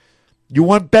what? You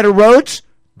want better roads?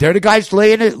 They're the guys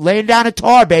laying down a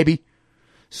tar, baby.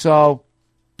 So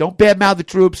don't badmouth the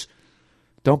troops.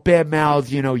 Don't badmouth,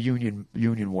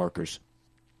 union workers.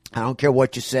 I don't care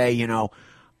what you say,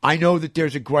 I know that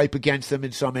there's a gripe against them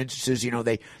in some instances.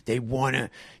 They want to,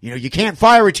 you can't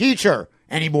fire a teacher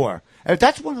anymore.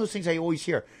 That's one of those things I always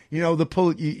hear.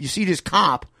 You see this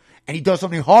cop and he does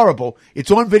something horrible. It's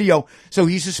on video, so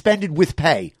he's suspended with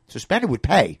pay. Suspended with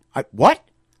pay? What?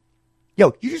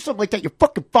 Yo, you do something like that, you're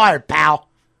fucking fired, pal.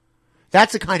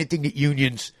 That's the kind of thing that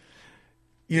unions,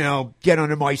 get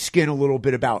under my skin a little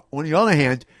bit about. On the other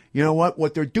hand, you know what?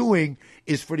 What they're doing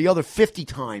is for the other 50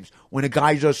 times when a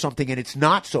guy does something and it's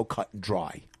not so cut and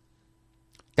dry.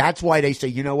 That's why they say,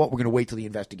 you know what? We're going to wait till the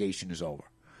investigation is over.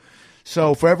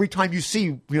 So for every time you see,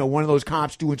 one of those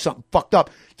cops doing something fucked up,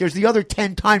 there's the other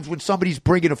 10 times when somebody's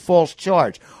bringing a false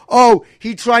charge. Oh,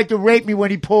 he tried to rape me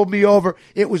when he pulled me over.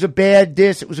 It was a bad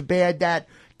this. It was a bad that.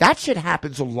 That shit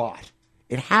happens a lot.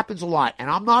 It happens a lot. And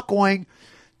I'm not going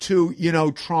to,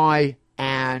 try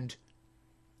and and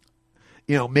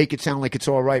make it sound like it's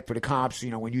all right for the cops.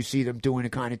 When you see them doing the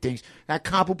kind of things, that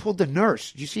cop who pulled the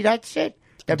nurse. Did you see that shit?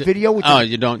 That video? With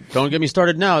you don't get me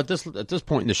started now at this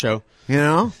point in the show.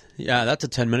 Yeah, that's a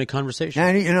 10-minute conversation.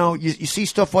 And you see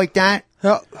stuff like that.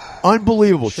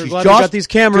 Unbelievable. Sure She's glad just we got these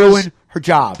cameras. doing her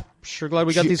job. Sure glad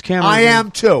we got these cameras. I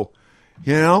am too.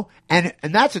 And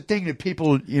that's the thing that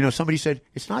people. Somebody said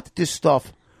it's not that this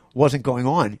stuff wasn't going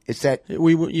on. It's that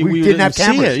we didn't have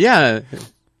cameras. See it. Yeah.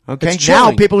 Okay, It's now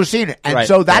chilling. people are seeing it. And Right,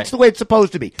 so that's right. the way it's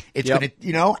supposed to be. It's Yep.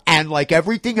 going to, and like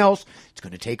everything else, it's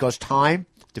going to take us time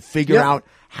to figure Yep. out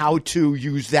how to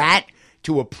use that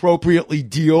to appropriately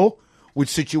deal with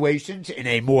situations in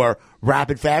a more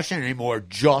rapid fashion, in a more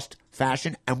just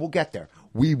fashion, and we'll get there.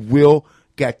 We will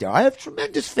get there. I have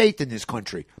tremendous faith in this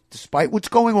country. Despite what's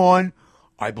going on,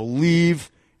 I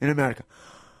believe in America.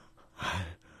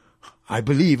 I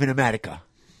believe in America.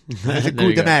 As a There you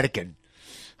good go. American.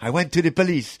 I went to the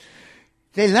police.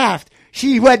 They laughed.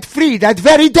 She went free that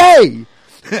very day.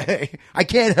 I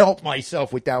can't help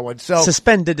myself with that one. So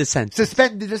Suspended the sentence.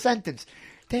 Suspended the sentence.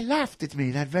 They laughed at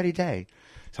me that very day.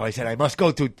 So I said, I must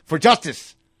go for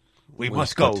justice. We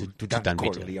must go to Don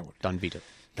Corleone. Don Vito.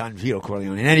 Don Vito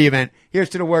Corleone. In any event, here's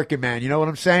to the working man. You know what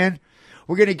I'm saying?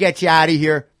 We're going to get you out of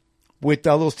here with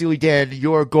Little Steely Dan,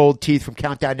 Your Gold Teeth from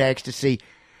Countdown to Ecstasy.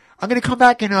 I'm going to come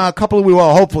back in a couple of weeks.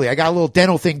 Well, hopefully. I got a little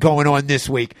dental thing going on this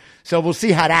week. So we'll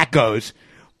see how that goes.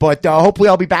 But hopefully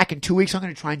I'll be back in 2 weeks. I'm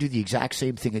going to try and do the exact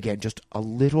same thing again, just a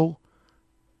little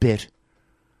bit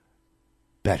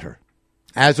better.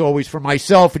 As always, for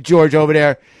myself and George over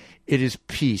there, it is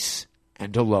peace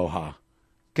and aloha.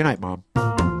 Good night, Mom.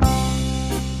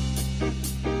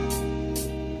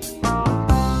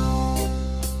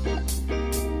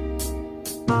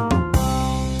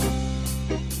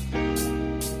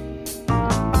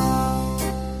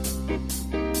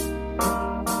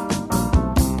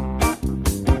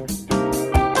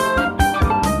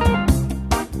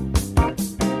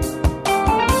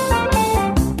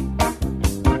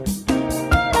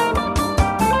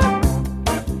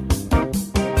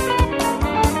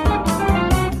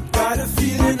 Got a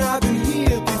feeling I've been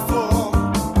here before.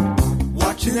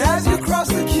 Watching as you cross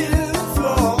the killing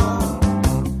floor.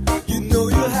 You know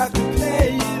you'll have to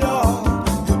pay it all.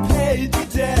 You'll pay it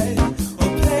today or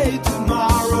pay it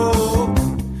tomorrow.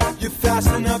 You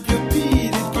fasten up your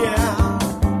beaded gown.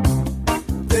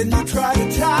 Then you try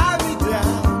to tie me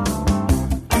down.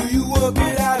 Do you work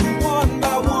it out one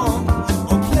by one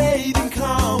or play it in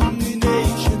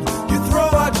combination? You throw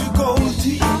out your gold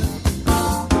teeth.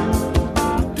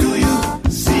 Do you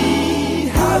see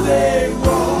how they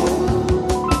roll?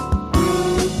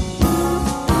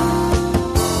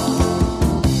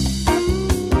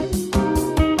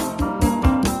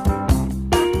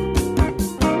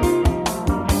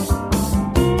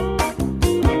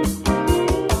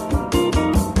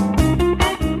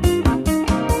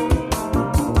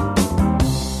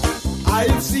 I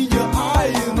have seen your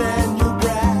iron and your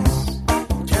brass.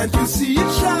 Can't you see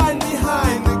it shine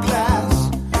behind the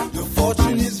glass? Your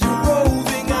fortune is your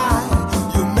roving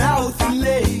eye, your mouth and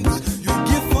legs, your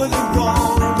gift for the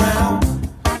wrong around.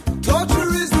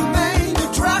 Torture is the main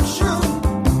attraction.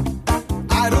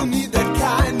 I don't need that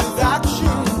kind of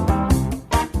action.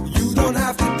 You don't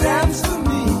have to dance for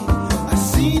me. I've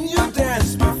seen you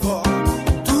dance before.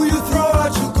 Do you throw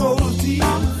out your gold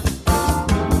teeth?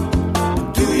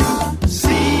 Do you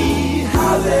see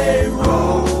how they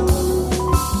roll?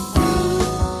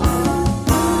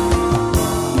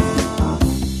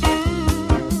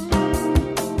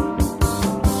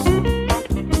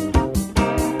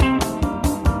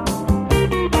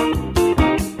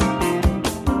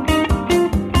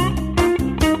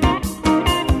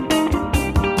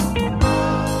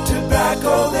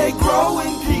 Tobacco they grow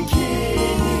in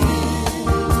Peking.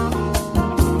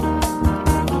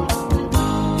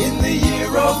 In the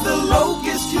year of the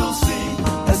locust, you'll see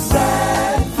a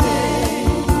sad thing.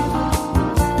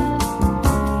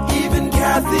 Even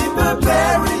Kathy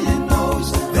Barbarian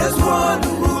knows there's one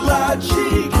roulade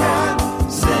she can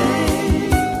say.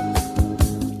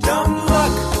 Dumb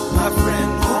luck, my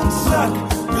friend, won't suck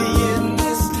me in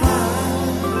this time.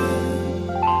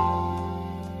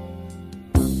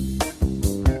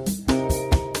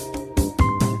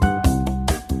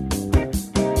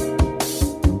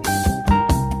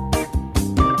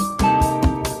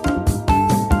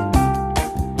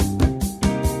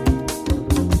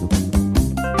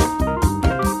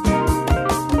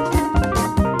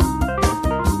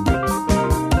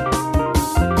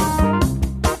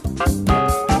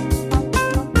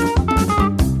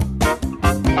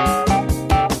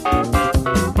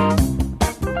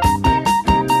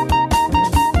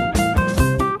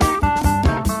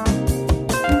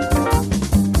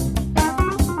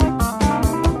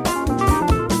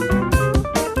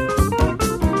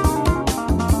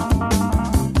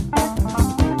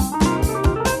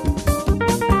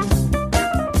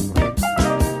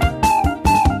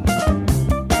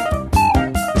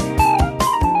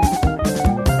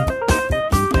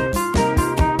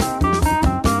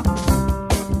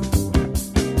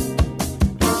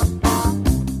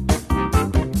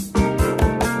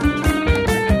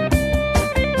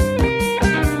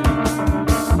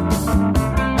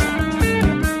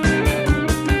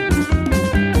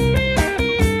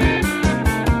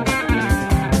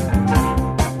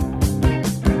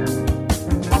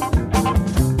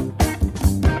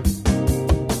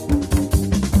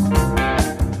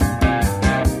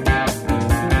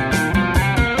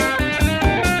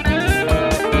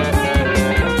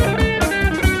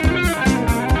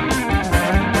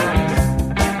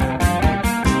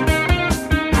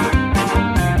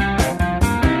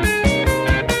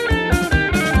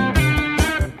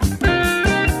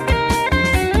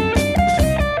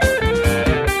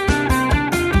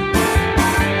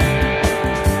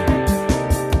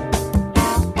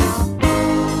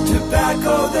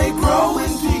 tobacco they grow in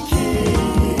Peking.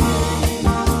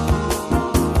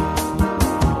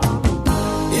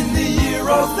 In the year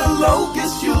of the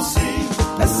locust, you'll see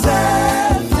a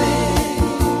sad thing.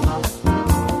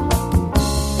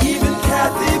 Even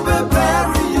Kathy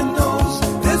Barbarian knows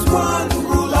there's one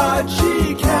rule she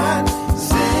can't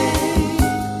sing.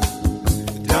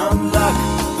 Dumb luck,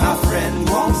 my friend,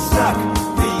 won't suck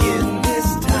me in this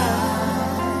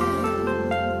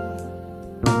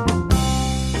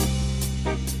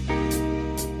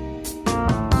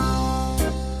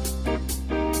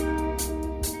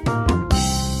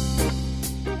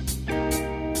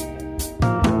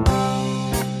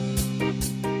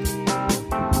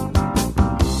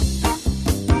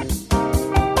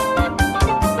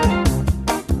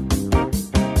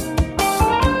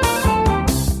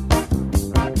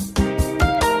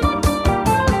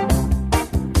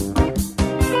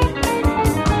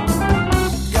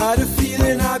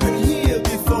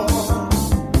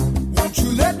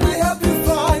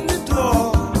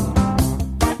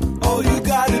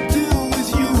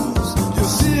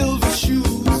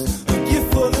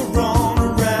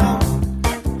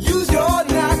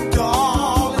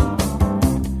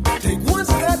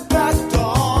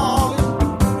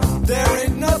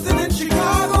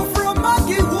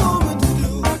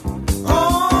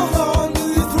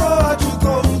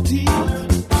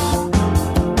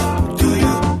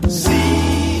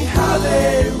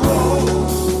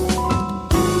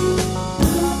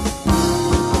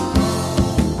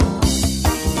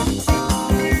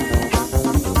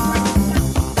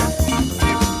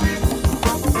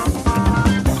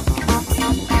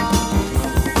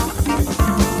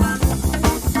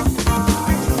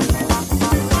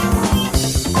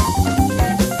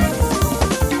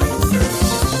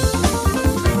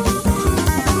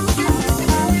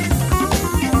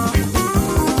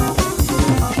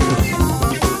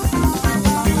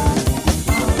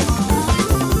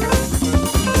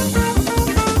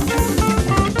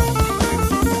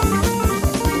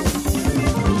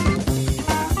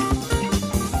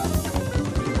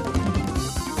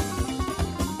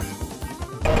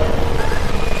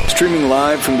Streaming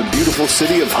live from the beautiful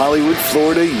city of Hollywood,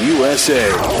 Florida,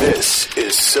 USA. This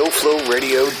is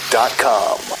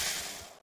SoFloRadio.com.